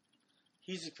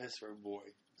he's a Pittsburgh boy.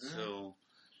 Mhm. So,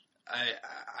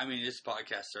 I mean, this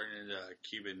podcast turned into a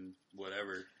Cuban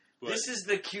whatever. But This is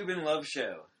the Cuban Love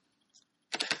Show.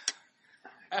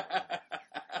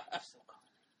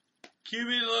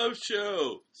 Cuban Love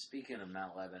Show. Speaking of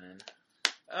Mount Lebanon,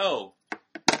 Oh,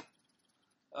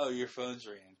 your phone's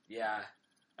ringing. yeah.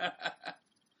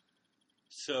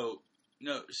 So,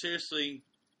 no, seriously,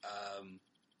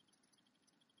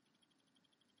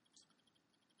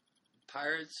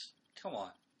 Pirates, come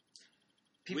on.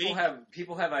 People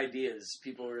have ideas.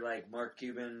 People are like, Mark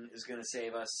Cuban is going to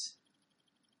save us.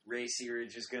 Ray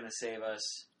Searage is going to save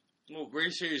us. Well, Ray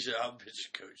Searage is our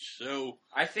pitching coach, so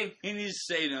I think he needs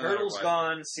to say no. Hurdle's matter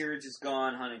gone, Searage is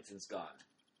gone, Huntington's gone.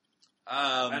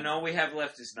 what. And all we have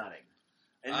left is Nutting.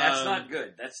 And that's not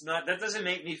good. That doesn't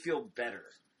make me feel better.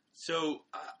 So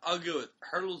I'll go with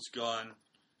Hurdle's gone,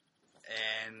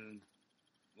 and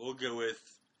we'll go with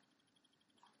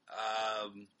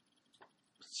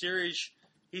Searage.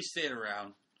 He's staying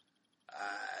around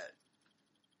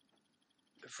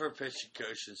for a pitching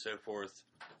coach and so forth.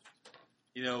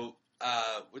 You know,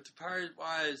 with the Pirates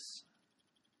wise,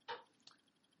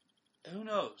 who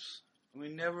knows? We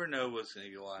never know what's going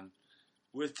to go on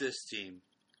with this team.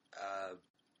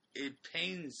 It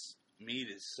pains me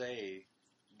to say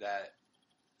that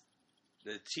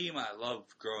the team I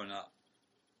loved growing up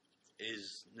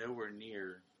is nowhere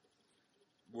near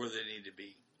where they need to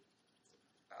be.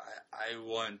 I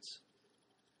want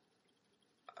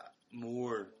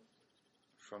more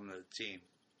from the team.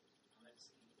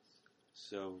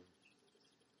 So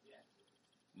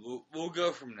we'll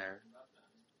go from there.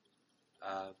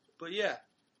 But yeah.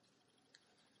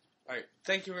 All right.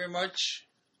 Thank you very much,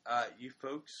 you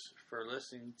folks, for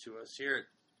listening to us here at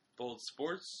Bold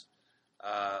Sports.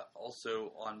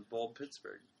 Also on Bold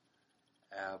Pittsburgh.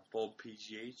 Bold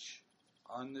PGH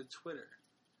on the Twitter.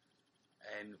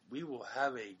 And we will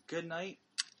have a good night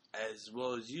as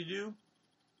well as you do.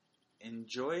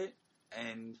 Enjoy it.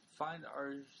 and find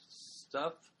our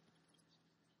stuff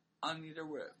on the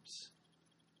interwebs.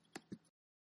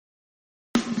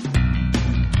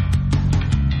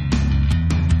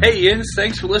 Hey Yins,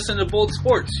 thanks for listening to Bold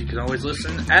Sports. You can always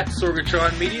listen at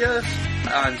Sorgatron Media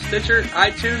on Stitcher,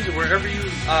 iTunes, or wherever you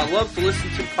love to listen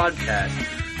to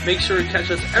podcasts. Make sure to catch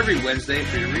us every Wednesday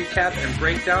for your recap and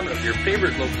breakdown of your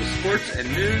favorite local sports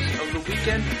and news of the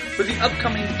weekend with the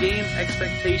upcoming game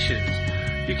expectations.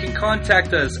 You can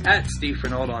contact us at Steve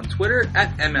Renaud on Twitter,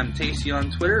 at MMTacey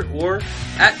on Twitter, or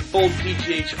at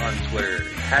BoldPGH on Twitter.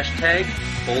 Hashtag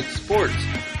Bold Sports.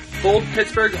 Bold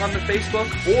Pittsburgh on the Facebook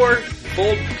or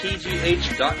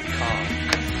boldpgh.com.